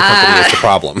Pokemon company is the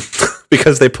problem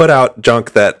because they put out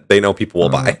junk that they know people will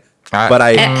buy. But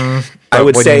I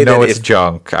would say that it's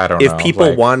junk, I don't know. If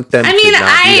people want them to not do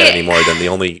that anymore, then the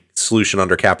only solution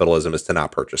under capitalism is to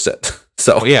not purchase it.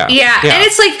 So yeah. And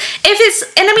it's like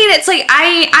it's like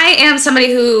I am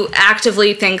somebody who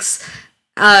actively thinks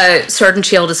Sword and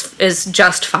Shield is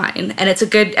just fine, and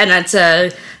it's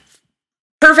a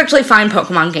perfectly fine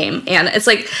Pokemon game, and it's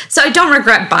like, so I don't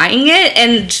regret buying it,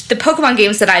 and the Pokemon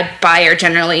games that I buy are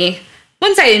generally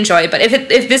ones I enjoy, but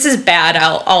if this is bad,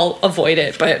 I'll avoid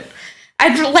it, but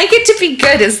I'd like it to be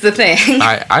good is the thing.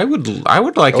 I would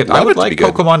like it. I would like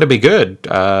Pokemon to be good,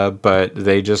 but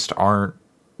they just aren't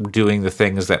doing the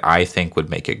things that I think would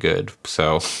make it good.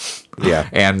 So yeah.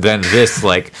 And then this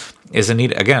is it's a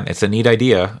neat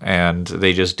idea, and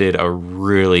they just did a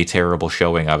really terrible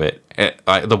showing of it.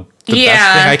 The best thing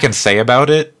I can say about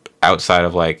it, outside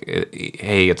of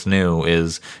hey, it's new,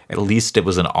 is at least it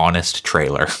was an honest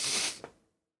trailer.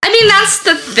 I mean, that's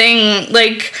the thing.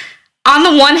 Like, on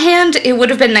the one hand, it would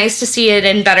have been nice to see it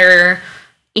in better,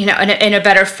 in a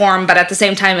better form. But at the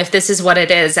same time, if this is what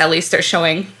it is, at least they're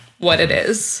showing what it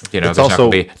is. It's also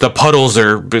the puddles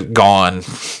are gone.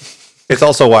 It's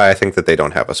also why I think that they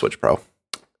don't have a Switch Pro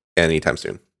anytime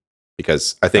soon,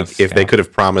 because I think if they could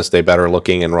have promised a better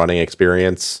looking and running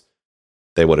experience,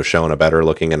 they would have shown a better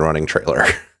looking and running trailer.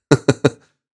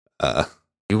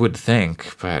 You would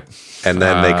think, but and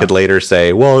then they could later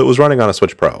say, "Well, it was running on a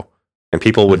Switch Pro," and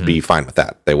people would be fine with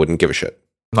that. They wouldn't give a shit.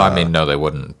 No, I mean, no, they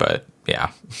wouldn't. But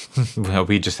yeah,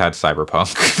 we just had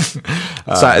Cyberpunk.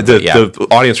 The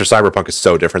audience for Cyberpunk is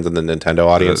so different than the Nintendo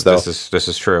audience, though. This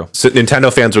is true. So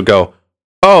Nintendo fans would go,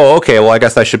 "Oh, okay. Well, I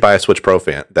guess I should buy a Switch Pro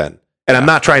fan then." And I'm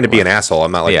not trying to be an asshole.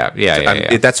 I'm not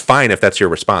like, that's fine if that's your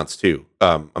response too.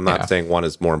 I'm not saying one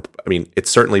is more. I mean, it's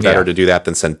certainly better to do that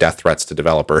than send death threats to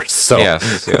developers. So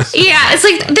yes. Yeah, it's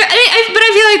like, but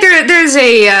I feel like there's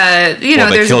a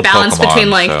there's a balance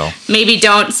Pokemon, between maybe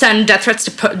don't send death threats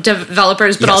to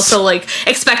developers, but also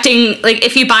expecting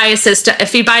if you buy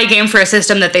a game for a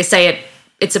system that they say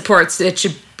it supports, it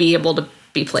should be able to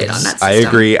be played on that system. I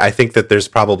agree. I think that there's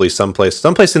probably someplace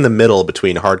in the middle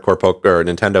between hardcore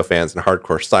Nintendo fans and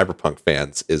hardcore Cyberpunk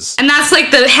fans and that's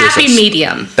like the happy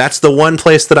medium. That's the one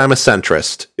place that I'm a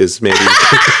centrist, is maybe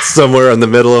somewhere in the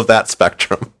middle of that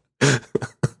spectrum.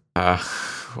 Oh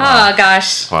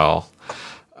gosh. Well,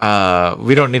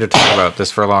 we don't need to talk about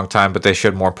this for a long time, but they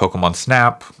showed more Pokemon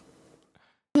Snap,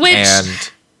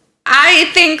 which I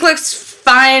think looks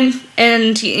fine,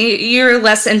 and you're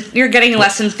getting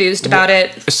less enthused about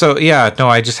it. So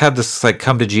I just had this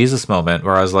come to Jesus moment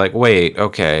where I was like, wait,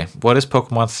 okay, what is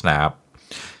Pokemon Snap?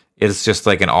 It's just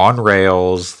an on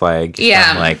rails, 3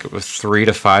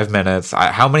 to 5 minutes.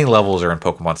 How many levels are in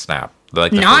Pokemon Snap?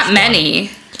 Not many.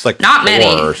 It's not 4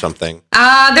 many or something.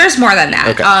 There's more than that.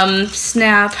 Okay.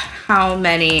 Snap, how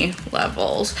many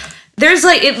levels? There's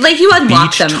you unlock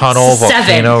Beach, them. tunnel, 7.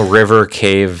 volcano, river,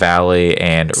 cave, valley,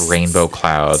 and rainbow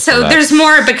cloud. So there's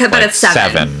more, but it's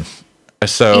 7. 7.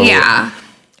 So yeah.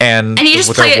 and you just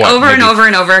with play it over and over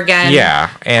and over again. Yeah,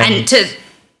 and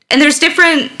there's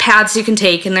different paths you can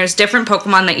take, and there's different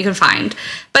Pokemon that you can find.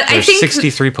 But there's I think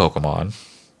 63 Pokemon.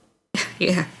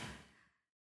 Yeah.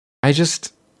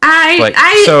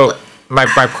 So my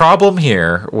problem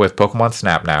here with Pokemon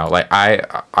Snap now, like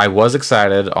I was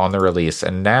excited on the release,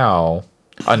 and now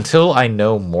until I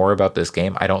know more about this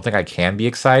game, I don't think I can be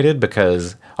excited,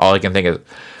 because all I can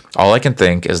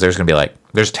think is there's gonna be like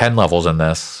there's 10 levels in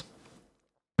this.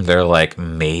 They're like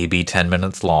maybe 10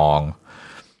 minutes long,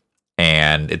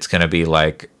 and it's gonna be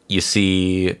like you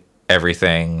see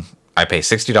everything. I pay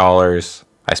 $60.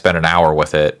 I spend an hour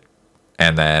with it,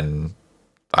 and then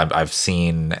I've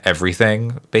seen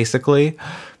everything basically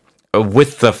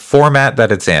with the format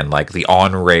that it's in, like the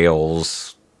on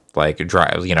rails, like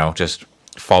drive, just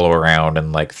follow around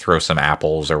and like throw some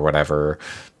apples or whatever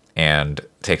and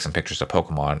take some pictures of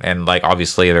Pokemon. And like,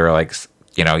 obviously they're like,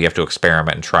 you have to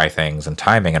experiment and try things and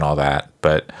timing and all that.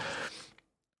 But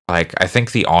like, I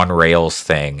think the on rails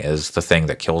thing is the thing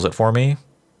that kills it for me,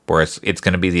 where it's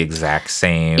going to be the exact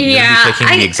same. Yeah. You're going to be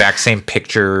taking the exact same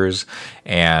pictures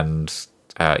and,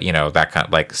 that kind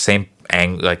of like same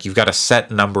angle, like you've got a set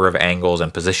number of angles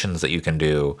and positions that you can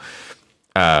do.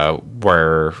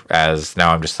 Whereas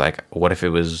now I'm just like, what if it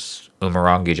was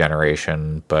Umurangi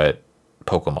generation, but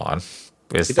Pokemon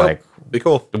is like be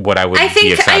cool. What I would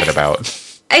be excited about.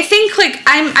 I think like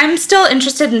I'm still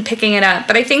interested in picking it up,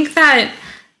 but I think that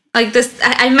like this,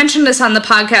 I mentioned this on the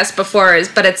podcast before,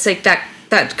 but it's like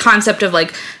that concept of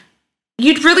like,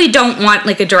 you really don't want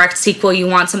like a direct sequel. You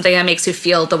want something that makes you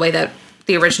feel the way that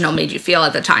the original made you feel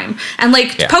at the time. And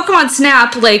like Pokemon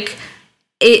Snap,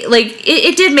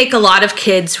 it did make a lot of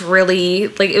kids really,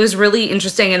 like, it was really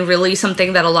interesting and really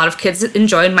something that a lot of kids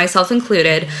enjoyed, myself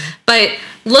included. But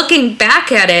looking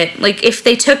back at it, like, if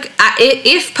they took,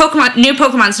 if new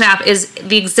Pokemon Snap is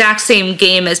the exact same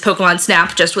game as Pokemon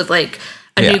Snap, just with like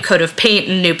a new coat of paint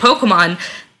and new Pokemon,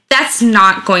 that's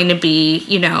not going to be,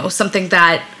 something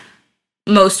that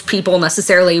most people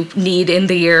necessarily need in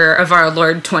the year of our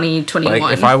Lord 2021.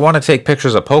 Like, if I want to take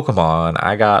pictures of Pokemon,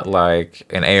 I got like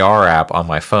an AR app on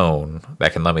my phone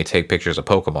that can let me take pictures of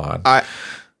Pokemon.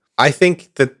 I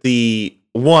think that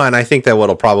I think that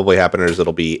what'll probably happen is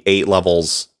it'll be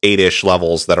 8-ish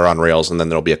levels that are on rails, and then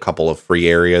there'll be a couple of free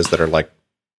areas that are like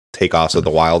takeoffs of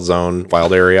the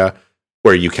wild area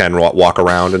where you can walk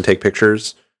around and take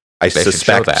pictures. I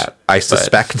suspect,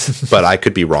 but I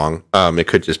could be wrong. It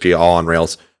could just be all on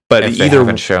rails. But if they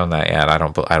haven't shown that yet, I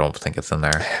don't think it's in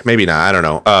there. Maybe not. I don't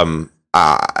know.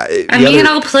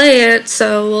 I'll play it,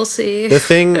 so we'll see. The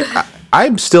thing,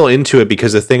 I'm still into it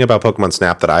because the thing about Pokemon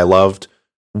Snap that I loved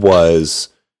was,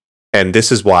 and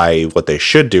this is why what they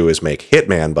should do is make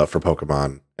Hitman, but for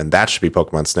Pokemon, and that should be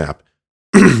Pokemon Snap.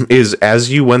 Is as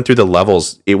you went through the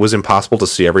levels, it was impossible to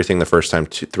see everything the first time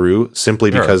through, simply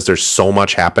because there's so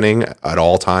much happening at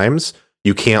all times.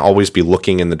 You can't always be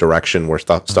looking in the direction where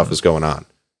stuff is going on.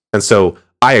 And so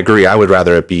I agree. I would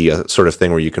rather it be a sort of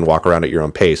thing where you can walk around at your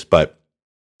own pace. But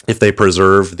if they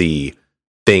preserve the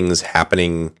things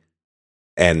happening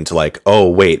and like, oh,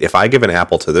 wait, if I give an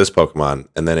apple to this Pokemon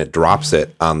and then it drops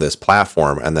it on this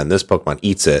platform and then this Pokemon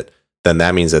eats it, then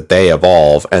that means that they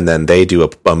evolve and then they do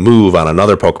a move on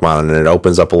another Pokemon and it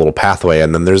opens up a little pathway.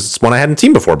 And then there's one I hadn't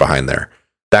seen before behind there.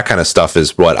 That kind of stuff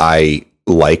is what I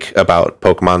liked about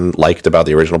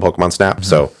the original Pokemon Snap. Mm-hmm.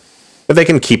 So if they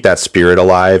can keep that spirit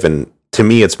alive, and to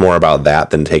me, it's more about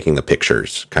that than taking the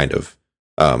pictures kind of.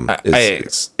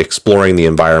 It's exploring the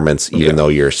environments, even though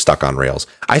you're stuck on rails.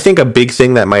 I think a big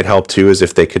thing that might help too is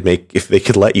if they could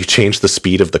let you change the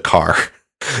speed of the car.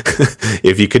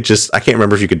 If you could I can't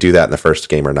remember if you could do that in the first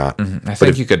game or not. Mm-hmm. I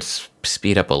think you could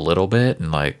speed up a little bit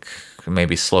and like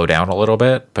maybe slow down a little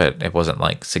bit, but it wasn't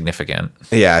like significant.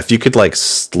 Yeah, if you could like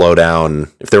slow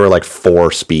down, if there were like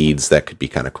 4 speeds, that could be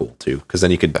kind of cool too, because then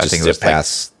you could just zip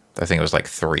past. I think it was like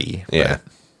 3. Yeah,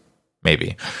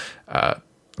 maybe.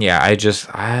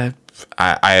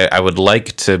 I would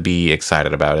like to be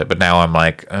excited about it, but now I'm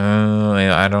like,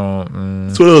 I don't.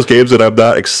 It's one of those games that I'm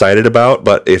not excited about.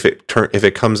 But if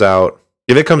it comes out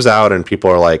and people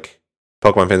are like,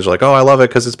 Pokemon fans are like, oh, I love it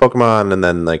because it's Pokemon, and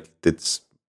then like it's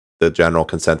the general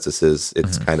consensus is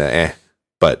it's kind of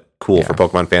but cool for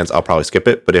Pokemon fans, I'll probably skip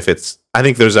it. But if I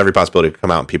think there's every possibility to come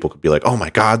out and people could be like, oh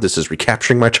my god, this is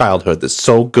recapturing my childhood. This is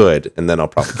so good, and then I'll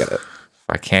probably get it. If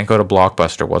I can't go to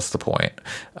Blockbuster, what's the point?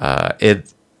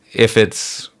 If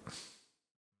it's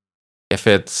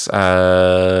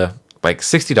like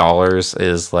 $60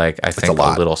 is like, I think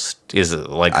a little is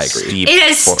like steep.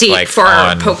 It is steep for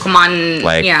Pokemon,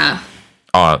 like,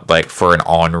 like for an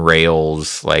on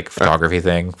rails like photography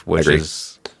thing, which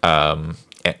is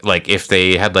like if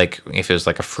they had like if it was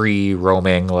like a free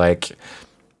roaming like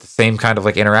the same kind of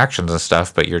like interactions and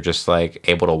stuff, but you're just like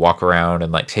able to walk around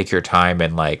and like take your time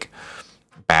and like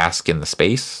bask in the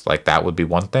space, like that would be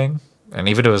one thing. And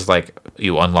even if it was like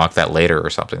you unlock that later or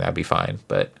something, that'd be fine.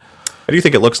 But I do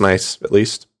think it looks nice, at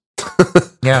least.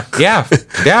 yeah.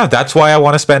 That's why I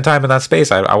want to spend time in that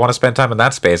space. I want to spend time in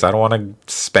that space. I don't want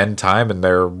to spend time in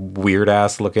their weird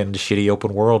ass looking, shitty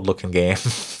open world looking game.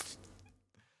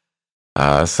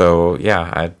 So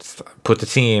yeah, I'd put the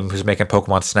team who's making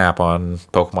Pokemon Snap on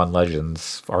Pokemon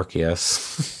Legends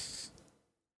Arceus.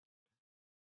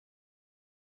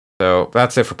 So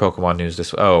that's it for Pokemon news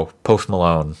this. Oh, Post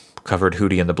Malone covered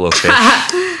Hootie and the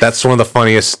Blowfish. That's one of the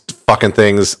funniest fucking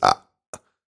things.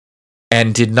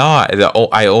 And did not.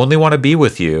 I only want to be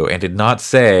with you, and did not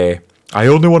say I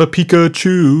only want a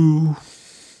Pikachu.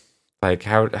 Like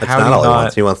how? That's how not all not, he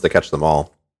wants. He wants to catch them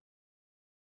all.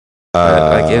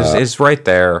 like it's right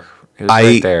there. It was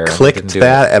right there. Clicked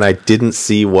that and I didn't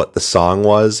see what the song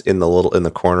was in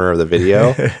the corner of the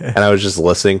video, and I was just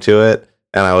listening to it,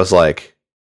 and I was like,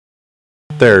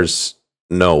 "There's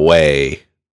no way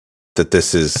that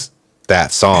this is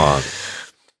that song."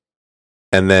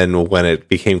 And then when it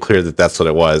became clear that that's what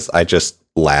it was, I just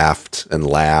laughed and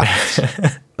laughed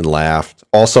and laughed.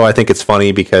 Also, I think it's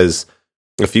funny because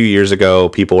a few years ago,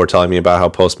 people were telling me about how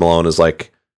Post Malone is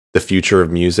like the future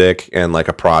of music and like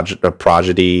a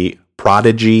prodigy,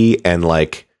 and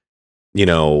like, you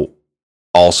know,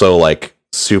 also like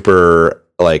super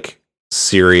like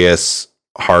serious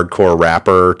hardcore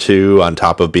rapper too, on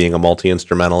top of being a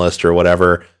multi-instrumentalist or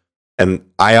whatever. And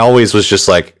I always was just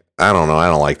like, I don't know. I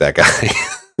don't like that guy.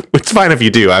 It's fine if you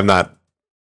do. I'm not.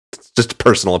 It's just a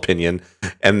personal opinion.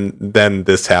 And then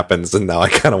this happens, and now I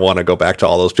kind of want to go back to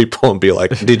all those people and be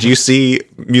like, "Did you see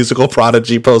musical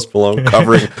prodigy Post Malone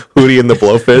covering Hootie and the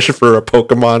Blowfish for a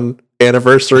Pokemon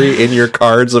anniversary in your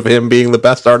cards of him being the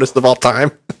best artist of all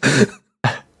time?"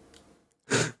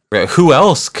 Who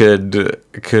else could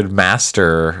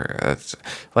master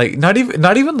like not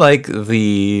even like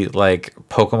the like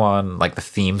Pokemon, like the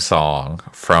theme song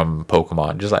from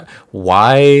Pokemon, just like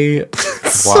why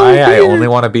I only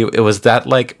want to be. It was that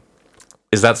like,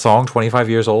 is that song 25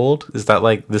 years old? Is that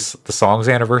like the song's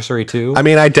anniversary too? I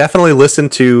mean, I definitely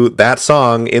listened to that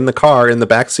song in the car in the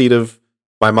backseat of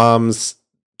my mom's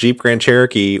Jeep Grand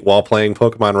Cherokee while playing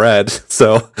Pokemon Red.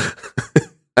 So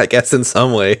I guess in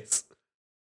some ways.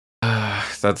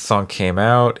 That song came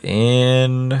out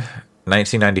in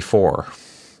 1994.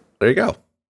 There you go.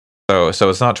 So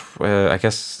it's not. I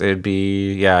guess it'd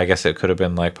be. Yeah, I guess it could have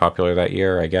been like popular that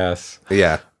year. I guess.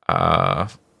 Yeah.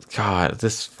 God,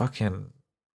 this fucking.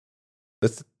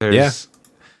 That's yeah.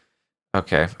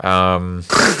 Okay.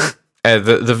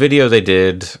 The video they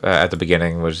did at the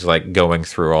beginning was like going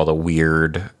through all the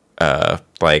weird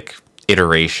like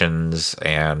iterations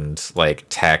and like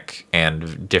tech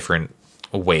and different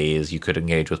ways you could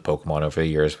engage with Pokemon over the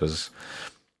years. Was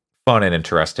fun and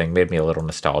interesting. Made me a little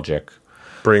nostalgic.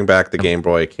 Bring back the Game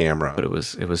Boy camera. But it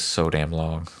was so damn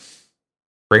long.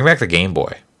 Bring back the Game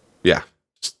Boy. Yeah.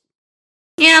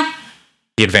 Yeah.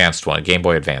 The advanced one, Game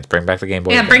Boy Advance. Bring back the Game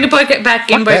Boy. Yeah, Advance. bring it back,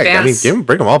 Game Boy Advance. I mean,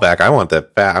 bring them all back. I want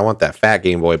that fat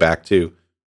Game Boy back too.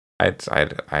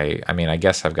 I mean, I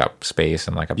guess I've got space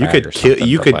and like a you bag could or something.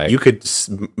 You could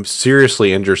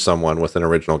seriously injure someone with an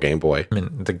original Game Boy. I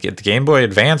mean, the Game Boy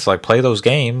Advance, like play those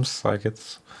games, like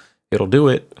it'll do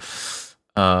it.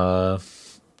 All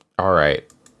right.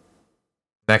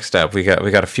 Next up, we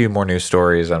got a few more news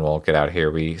stories, and we'll get out of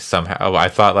here. I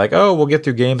thought like, oh, we'll get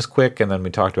through games quick, and then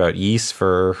we talked about yeast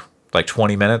for like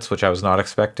 20 minutes, which I was not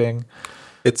expecting.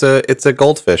 It's a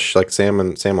goldfish, like Sam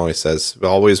always says.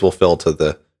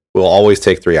 We'll always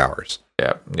take 3 hours.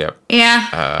 Yep.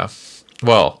 Yeah.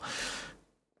 Well,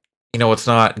 you know what's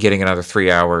not getting another 3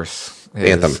 hours?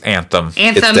 Anthem.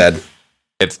 It's dead.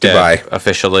 It's dead. Goodbye.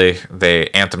 Officially.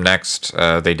 Anthem Next.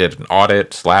 They did an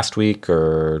audit last week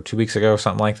or 2 weeks ago,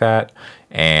 something like that.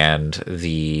 And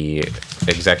the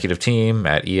executive team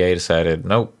at EA decided,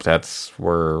 nope,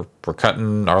 we're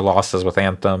cutting our losses with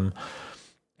Anthem.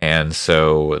 And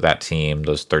so that team,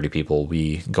 those 30 people, will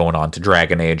be going on to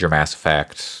Dragon Age or Mass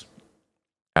Effect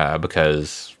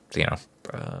because, you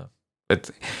know,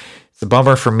 it's a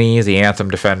bummer for me, the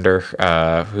Anthem defender,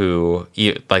 who,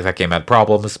 like, that game had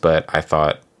problems, but I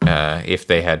thought if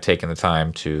they had taken the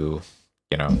time to,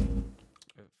 you know,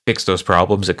 fix those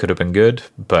problems, it could have been good.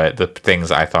 But the things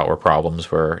I thought were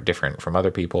problems were different from other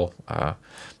people.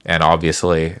 And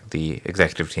obviously, the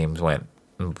executive teams went,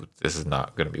 this is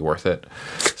not going to be worth it.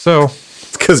 So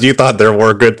it's because you thought there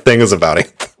were good things about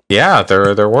it. Yeah,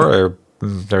 there were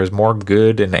there's more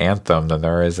good in Anthem than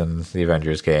there is in the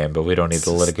Avengers game, but we don't need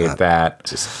to litigate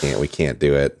that. We can't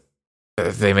do it.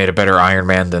 They made a better Iron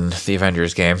Man than the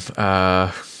Avengers game.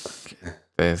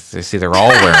 They see they're all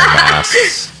wearing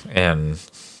masks, and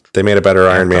they made a better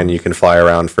Iron Man. You can fly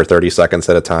around for 30 seconds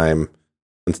at a time,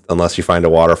 unless you find a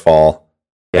waterfall.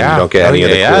 Yeah, you don't get any of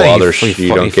the cool other shit.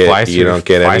 You don't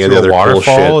get any of the other cool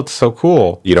shit. It's so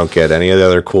cool. You don't get any of the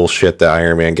other cool shit that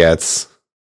Iron Man gets.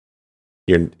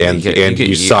 You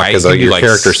suck as your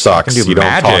character sucks. I can do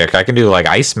magic. I can do like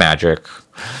ice magic.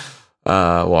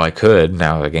 Well, I could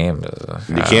now. The game is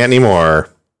you can't anymore.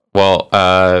 Well,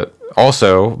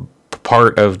 also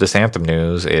part of this Anthem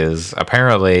news is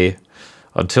apparently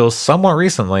until somewhat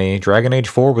recently, Dragon Age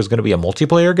 4 was going to be a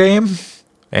multiplayer game.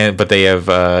 But they have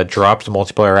dropped the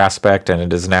multiplayer aspect, and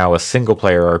it is now a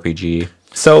single-player RPG.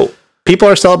 So people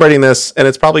are celebrating this, and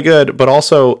it's probably good. But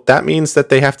also, that means that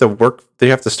they have to work. They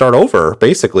have to start over,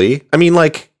 basically. I mean,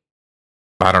 like,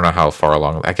 I don't know how far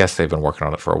along. I guess they've been working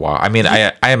on it for a while. I mean,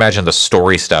 I imagine the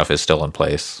story stuff is still in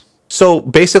place. So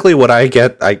basically, what I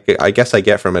get, I guess I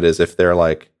get from it is if they're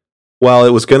like, well,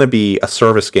 it was going to be a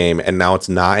service game, and now it's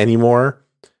not anymore.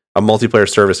 A multiplayer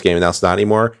service game, and now it's not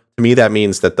anymore. To me, that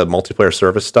means that the multiplayer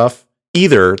service stuff,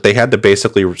 either they had to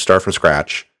basically start from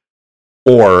scratch,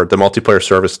 or the multiplayer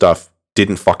service stuff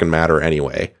didn't fucking matter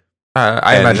anyway.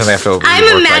 I imagine they have to.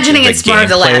 I'm imagining it's more of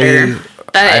the latter.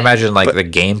 I imagine the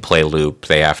gameplay loop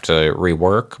they have to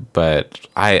rework, but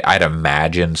I'd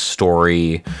imagine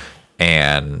story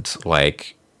and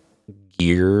like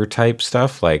gear type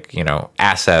stuff, like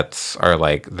assets are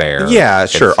like there. Yeah,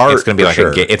 sure. It's gonna be like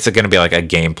it's gonna be like a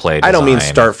gameplay. I don't mean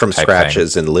start from scratch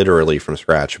as in literally from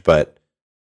scratch, but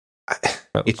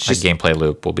it's just a gameplay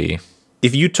loop will be.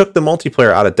 If you took the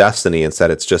multiplayer out of Destiny and said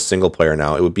it's just single player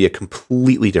now, it would be a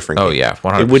completely different game. Oh yeah,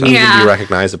 100%. It wouldn't even be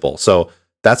recognizable. So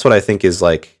that's what I think is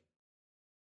like.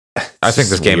 I think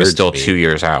this game is still 2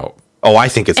 years out. Oh, I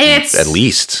think it's at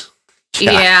least.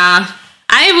 Yeah.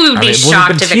 I would be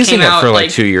shocked if it came out for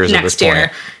like 2 years next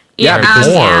year. Yeah,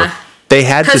 more. They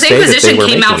had to say that they were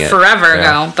making it. Inquisition came out forever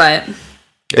ago, but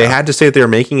they had to say that they were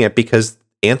making it because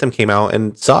Anthem came out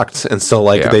and sucked, and so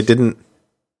they didn't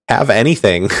have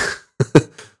anything.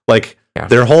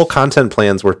 Their whole content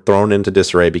plans were thrown into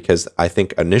disarray because I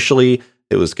think initially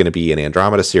it was going to be an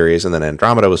Andromeda series, and then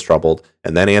Andromeda was troubled,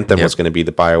 and then Anthem was going to be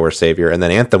the BioWare savior, and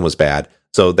then Anthem was bad.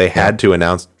 So they had to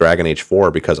announce Dragon Age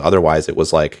 4 because otherwise it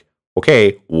was like,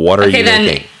 okay, what are you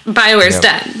making? BioWare's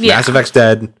dead. Yeah. Mass Effect's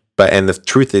dead, and the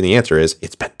truth in the answer is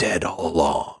it's been dead all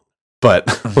along. But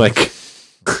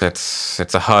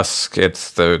it's a husk.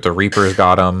 It's the Reapers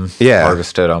got them. Yeah,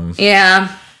 harvested them.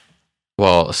 Yeah.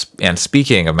 Well, and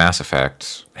speaking of Mass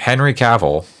Effect, Henry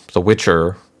Cavill, The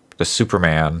Witcher, the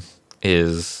Superman,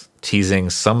 is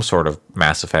teasing some sort of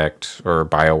Mass Effect or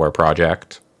BioWare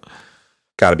project.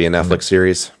 Got to be a Netflix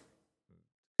series.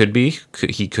 Could be.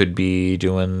 He could be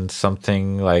doing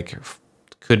something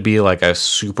could be like a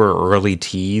super early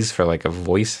tease for like a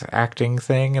voice acting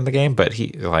thing in the game. But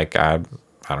I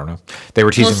don't know. They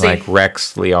were teasing like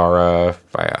Rex, Liara.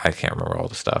 I can't remember all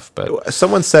the stuff, but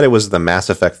someone said it was the Mass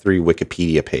Effect 3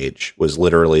 Wikipedia page was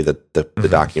literally the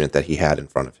document that he had in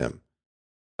front of him.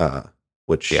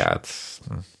 Which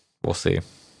we'll see.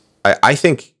 I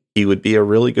think he would be a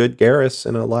really good Garrus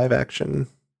in a live action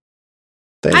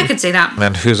thing. I could say that.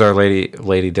 And who's our Lady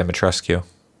Dimitrescu?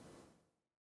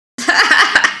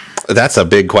 That's a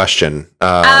big question.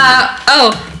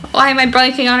 Why am I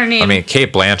blanking on her name? I mean,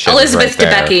 Kate Blanchett. Elizabeth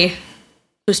Debicki,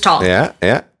 who's tall. Yeah.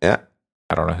 I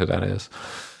don't know who that is.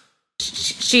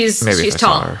 She's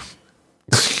tall.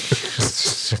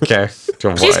 Okay.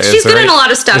 She's good in a lot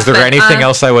of stuff. Is there anything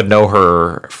else I would know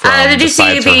her from? Did you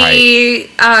see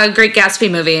the Great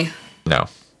Gatsby movie? No.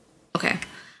 Okay.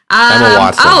 Emma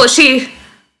Watson. Oh, she.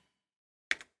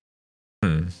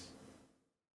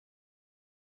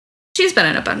 She's been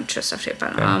in a bunch of stuff too,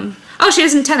 but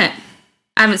she's in Tenet.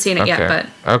 I haven't seen it yet, but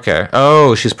okay.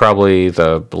 Oh, she's probably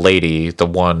the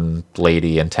one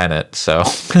lady in Tenet. So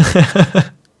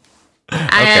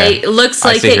it looks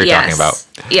like it. Yes. Talking about.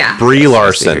 Yeah. Brie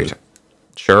Larson.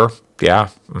 Sure. Yeah.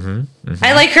 Mm-hmm.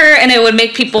 I like her, and it would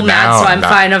make people mad, so I'm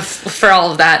fine for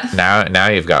all of that. Now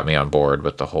you've got me on board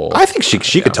with the whole. I think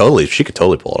she could totally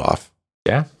pull it off.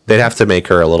 Yeah. They'd have to make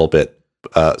her a little bit.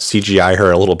 CGI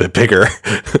her a little bit bigger,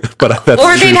 but that's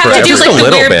or they'd have to do like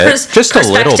the weird just a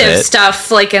little bit stuff,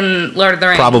 like in Lord of the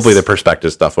Rings. Probably the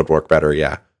perspective stuff would work better,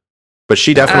 yeah. But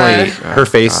she definitely her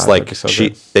face,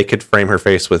 they could frame her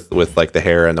face with like the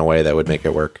hair in a way that would make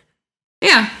it work.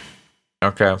 Yeah,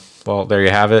 Okay, well, there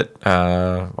you have it.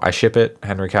 I ship it.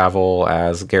 Henry Cavill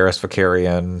as Garrus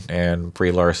Vakarian and Brie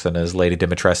Larson as Lady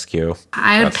Dimitrescu.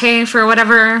 I would pay for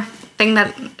whatever thing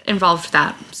that involved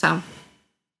that. So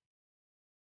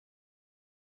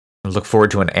I look forward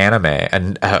to an anime,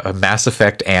 a Mass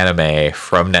Effect anime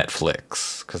from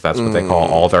Netflix, because that's what they call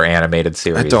all their animated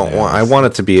series. I want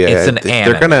it to be. It's an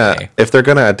anime. If they're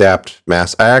gonna adapt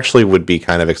Mass, I actually would be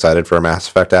kind of excited for a Mass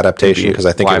Effect adaptation because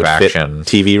I think it would fit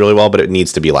TV really well, but it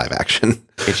needs to be live action.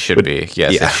 It should be.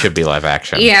 Yes, it should be live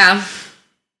action. yeah.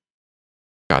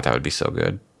 God, that would be so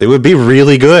good. It would be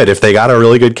really good if they got a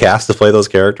really good cast to play those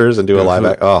characters and do a live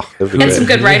action. Oh, it would be And good. some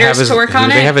good writers to work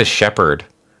on it. They have a shepherd.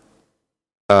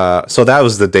 So that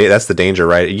was that's the danger,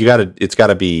 right? It's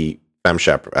gotta be Fem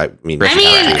Shep. yeah,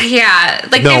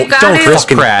 like No, they've got don't to. Chris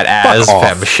Pratt as off.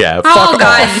 Fem Shep. Oh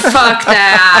God, fuck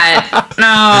that!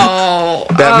 No,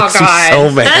 That makes me so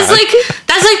mad.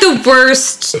 That's like the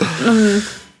worst.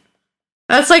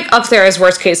 That's like up there as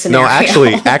worst case No,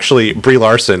 scenario. actually, Brie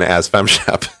Larson as Fem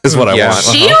Shep is what I want.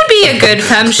 She would be a good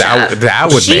femme chef.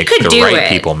 That would She make could the do right it.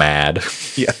 people mad.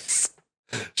 Yes,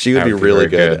 she would That be would be really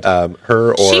very good.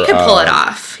 Her or She could pull it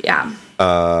off. Yeah.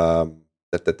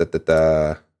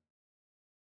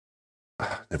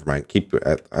 Never mind.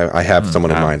 I have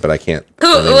someone in mind, but I can't. Who?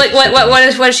 What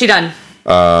has she done?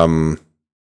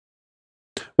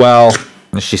 Well,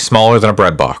 She's smaller than a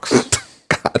bread box.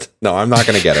 God, no, I'm not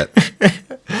gonna get it.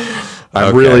 I'm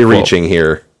Okay, really cool. reaching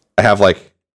here. I have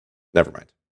never mind.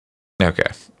 Okay.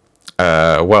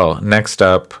 Well, next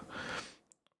up,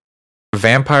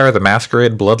 Vampire the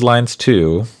Masquerade Bloodlines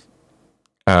 2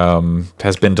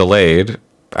 has been delayed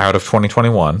out of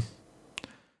 2021.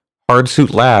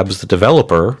 Hardsuit Labs, the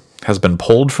developer, has been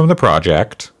pulled from the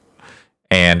project,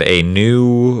 and a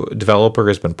new developer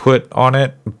has been put on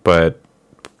it, but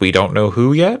we don't know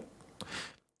who yet.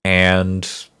 And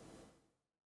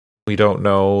we don't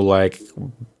know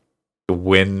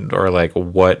when or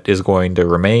what is going to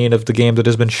remain of the game that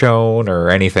has been shown or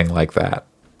anything like that.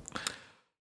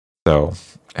 So,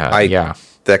 yeah.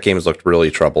 That game's looked really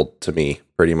troubled to me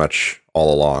pretty much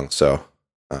all along. So,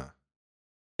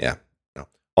 yeah. No.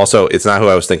 Also, it's not who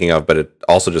I was thinking of, but it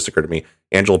also just occurred to me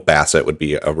Angela Bassett would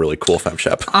be a really cool Fem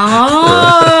Shep.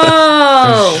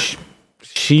 Oh.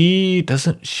 She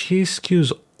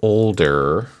skews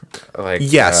older.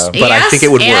 Yes, but I think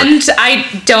it would work. And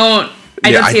I don't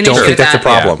see an issue with think that's that. a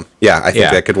problem. Yeah, I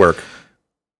think that could work.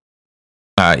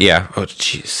 Yeah. Oh,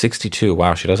 she's 62.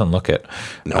 Wow, she doesn't look it.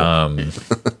 No.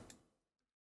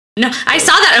 No, I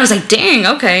saw that. I was like, dang,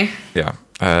 okay. Yeah.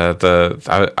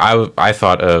 I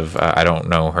thought of I don't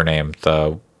know her name.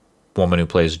 The woman who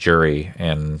plays Shuri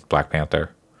in Black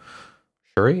Panther.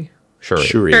 Shuri.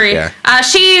 Shuri. Yeah.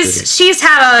 She's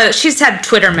had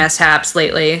Twitter mishaps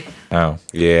lately. Oh.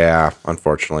 Yeah,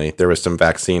 unfortunately. There was some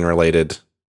vaccine related.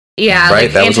 Yeah, Right?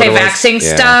 like That was what it was? anti-vaxxing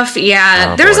Yeah. stuff. Yeah.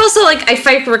 Oh, There was boy. also if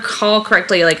I recall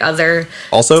correctly, other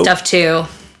Also, stuff too.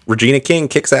 Regina King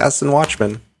kicks ass in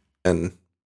Watchmen and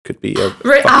could be a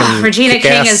Regina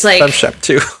King is Fem Shep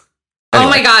too. Oh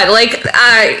my God.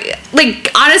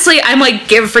 Honestly, I'm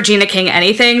give Regina King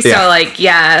anything. So Yeah.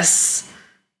 yes.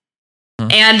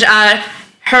 And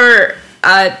her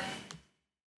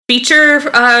feature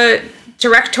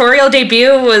directorial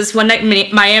debut was One Night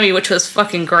in Miami, which was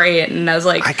fucking great. And I was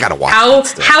like, I gotta watch how that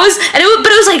still.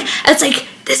 but it was like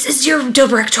this is your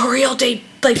directorial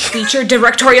feature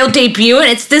directorial debut, and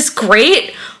it's this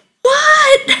great.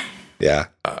 What? Yeah.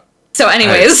 So,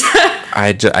 anyways,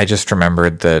 I just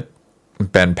remembered that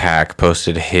Ben Pack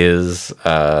posted his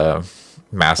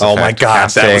Mass Effect Oh my God,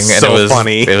 that casting, was and so it was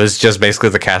funny. It was just basically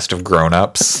the cast of Grown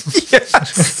Ups.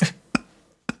 Yes.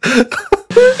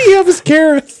 Yeah, was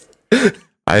Garrus.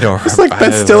 I don't. It's like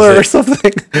Ben Stiller or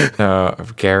something.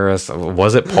 Garrus.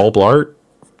 Was it Paul Blart?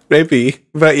 Maybe,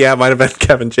 but yeah, it might have been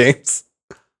Kevin James.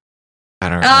 I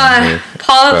don't remember.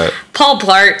 Paul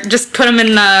Blart, just put him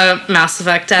in Mass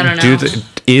Effect. I don't know.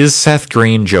 Is Seth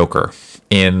Green Joker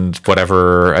in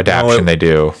whatever adaptation they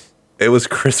do? It was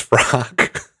Chris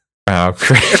Rock. Oh,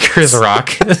 Chris Rock.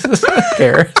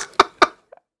 Garrus.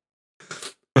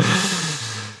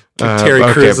 Terry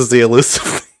Crews is the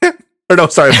elusive man. Or no,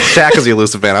 sorry, Shaq is the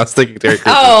elusive man. I was thinking Terry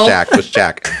Crews was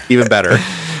Shaq. Even better.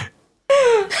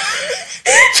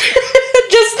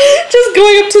 just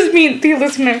going up to meet the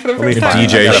elusive man for the first time.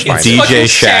 DJ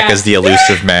Shaq is the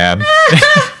elusive man.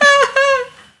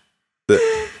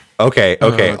 Okay.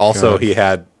 Oh, also,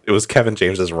 God. it was Kevin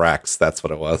James's Rex. That's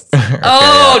what it was. Okay.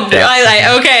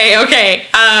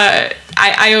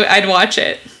 I'd watch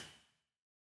it.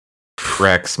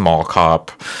 Rex, Mall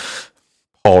Cop,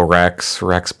 Paul Rex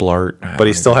Blart. But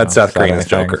he still had Seth Green as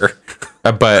Joker.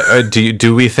 But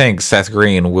do we think Seth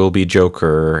Green will be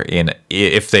Joker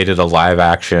if they did a live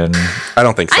action? I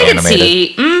don't think so. I could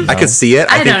see. I could see it.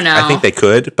 I don't know. I think they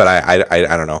could, but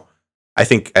I don't know. I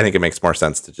think it makes more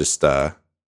sense to just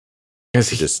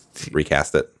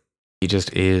recast it. He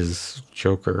just is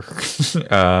Joker.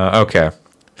 Okay.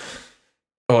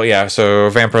 Well, yeah. So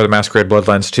Vampire the Masquerade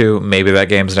Bloodlines 2. Maybe that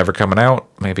game's never coming out.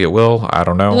 Maybe it will. I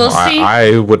don't know. We'll see.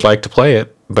 I would like to play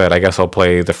it, but I guess I'll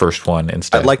play the first one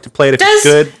instead. I'd like to play it if it's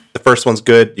good. The first one's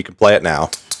good. You can play it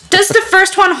now. Does the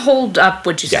first one hold up,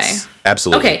 would you Yes, say?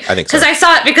 absolutely. Okay. I think so. Because I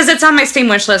saw it, because it's on my Steam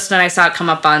wish list, and I saw it come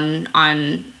up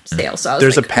on sale. So I was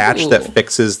There's like, a patch ooh, that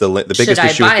fixes the biggest should I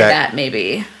issue with buy that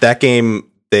maybe? that game.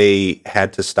 They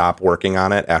had to stop working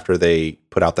on it after they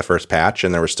put out the first patch,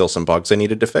 and there were still some bugs they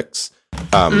needed to fix.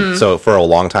 So for a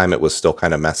long time, it was still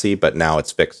kind of messy, but now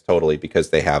it's fixed totally because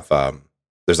they have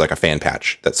there's like a fan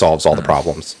patch that solves all the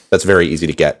problems. That's very easy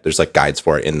to get. There's like guides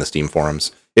for it in the Steam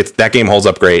forums. That game holds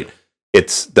up great.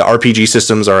 It's the RPG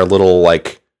systems are a little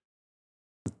like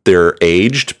they're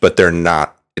aged, but they're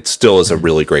not. It still is a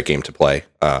really great game to play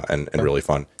and really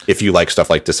fun if you like stuff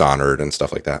like Dishonored and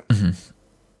stuff like that.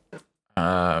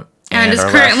 And it's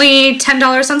our currently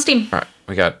 $10 on Steam. All right,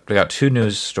 we got two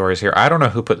news stories here. I don't know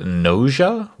who put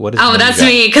Noja. What is? Oh, Noja? that's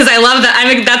me, because I love that.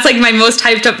 I mean, that's like my most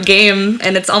hyped up game,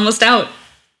 and it's almost out.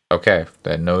 Okay,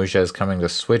 that Noja is coming to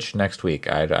Switch next week.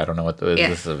 I don't know what is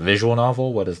this a visual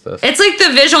novel? What is this? It's like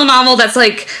the visual novel that's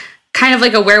like kind of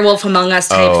like a Werewolf Among Us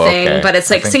type thing, but it's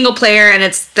like single player, and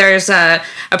there's a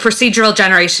procedural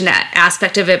generation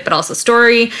aspect of it, but also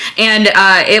story. And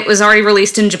it was already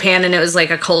released in Japan, and it was like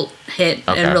a cult hit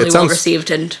and really well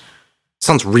received. And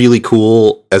sounds really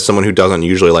cool as someone who doesn't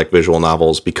usually like visual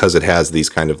novels because it has these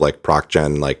kind of like proc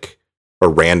gen like or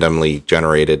randomly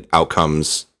generated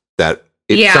outcomes that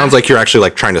it sounds like you're actually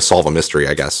like trying to solve a mystery,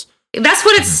 I guess. That's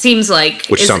what it seems like.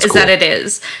 Which sounds cool. That it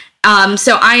is.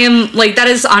 So I am like, that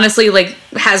is honestly like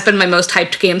has been my most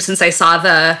hyped game since I saw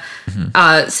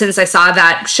since I saw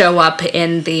that show up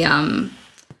in the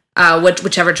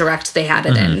whichever direct they had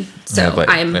it in. So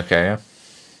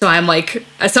I'm like,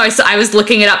 I was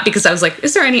looking it up because I was like,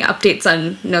 is there any updates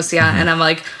on Nocia? And I'm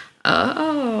like,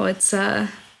 oh, it's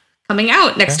coming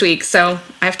out next week. So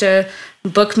I have to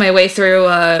book my way through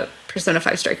Persona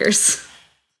 5 Strikers so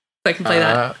I can play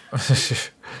that.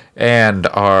 And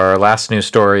our last news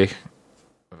story,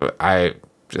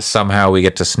 somehow we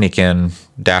get to sneak in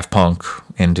Daft Punk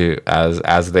into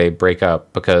as they break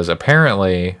up, because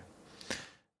apparently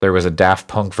there was a Daft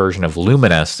Punk version of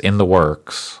Luminous in the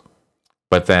works,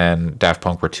 but then Daft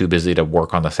Punk were too busy to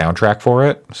work on the soundtrack for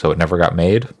it, so it never got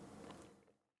made.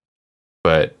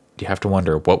 But you have to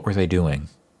wonder, what were they doing?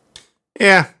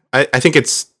 Yeah, I think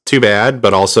it's too bad,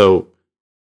 but also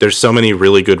there's so many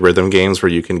really good rhythm games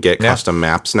where you can get custom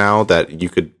maps now that you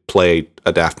could play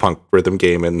a Daft Punk rhythm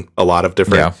game in a lot of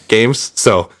different games.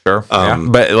 So sure,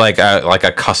 but like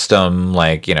a custom,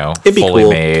 like, it'd be fully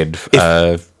cool made,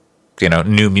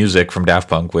 new music from Daft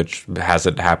Punk, which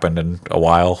hasn't happened in a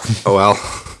while. Oh well,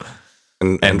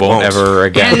 and won't ever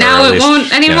again. And now it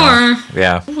won't anymore.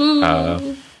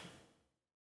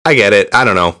 I get it. I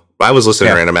don't know. I was listening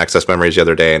to Random Access Memories the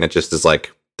other day, and it just is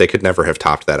like they could never have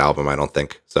topped that album, I don't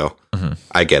think. So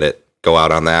I get it. Go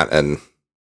out on that, and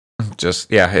just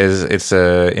it's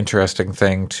a interesting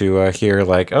thing to hear.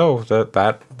 Like, oh,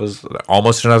 that was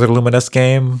almost another Luminous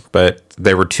game, but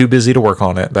they were too busy to work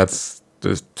on it. That's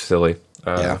just silly.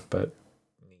 But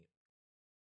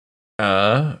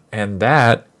and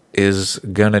that is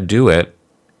gonna do it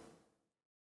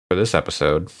for this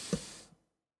episode.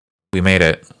 We made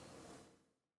it.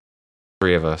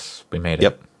 3 of us. We made it.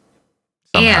 Yep.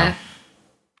 Somehow. Yeah.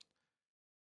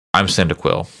 I'm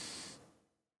Cyndaquil.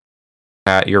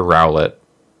 Pat, you're Rowlet.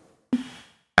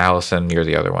 Allison, you're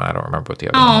the other one. I don't remember what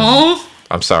the other one is.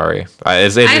 I'm sorry. I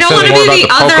don't want to be the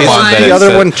other one. The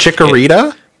other one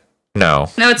Chikorita? No.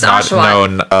 No, it's Oshawott.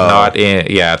 No, not in.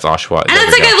 Yeah, it's Oshawott. And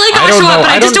it's like, I like Oshawott, but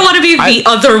I just don't want to be the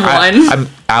other one. I'm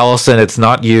Allison, it's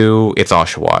not you. It's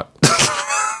Oshawott.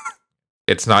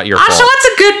 It's not your fault. Oshawott's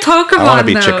a good Pokemon. I want to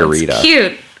be Chikorita. It's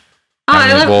cute. Oh,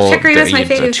 I love Chikorita's my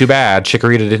favorite. Too bad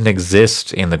Chikorita didn't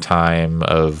exist in the time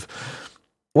of.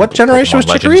 What generation was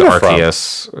Chikorita from?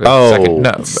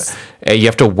 You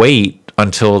have to wait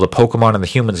until the Pokemon and the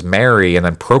humans marry and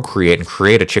then procreate and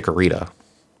create a Chikorita.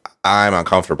 I'm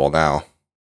uncomfortable now.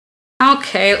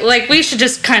 Okay, like we should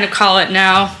just kind of call it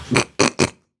now.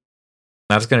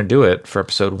 That's going to do it for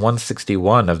episode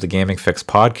 161 of the Gaming Fix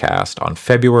podcast on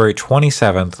February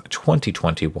 27th,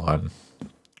 2021.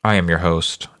 I am your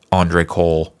host, Andre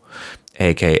Cole,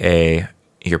 a.k.a.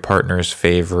 your partner's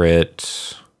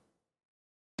favorite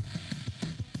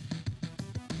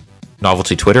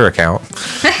novelty Twitter account.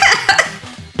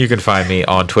 You can find me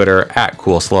on Twitter at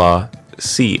Coolslaw,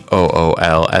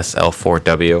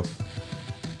 COOLSL4W.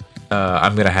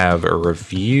 I'm going to have a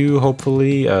review,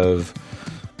 hopefully, of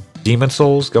Demon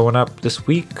Souls going up this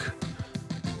week.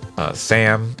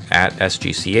 Sam at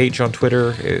SGCH on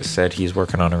Twitter said he's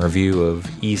working on a review of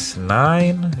Ys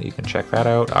 9. You can check that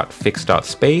out at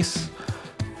fix.space.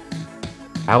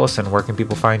 Allison, where can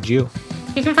people find you?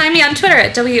 You can find me on Twitter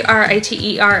at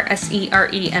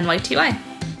WRITERSERENYTY.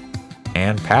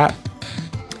 And Pat?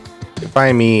 You can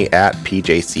find me at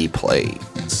PJC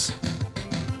Plays.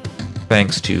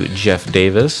 Thanks to Jeff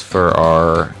Davis for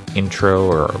our intro,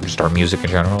 or just our music in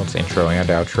general. It's intro and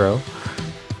outro.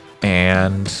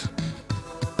 And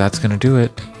that's going to do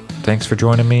it. Thanks for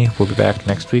joining me. We'll be back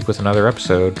next week with another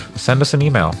episode. Send us an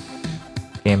email.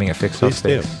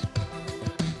 gaming@fix.space.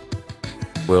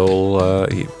 We'll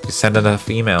send enough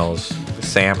emails.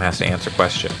 Sam has to answer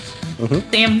questions.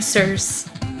 Answers.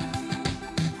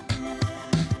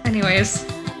 Anyways.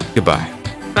 Goodbye.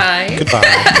 Bye.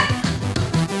 Goodbye.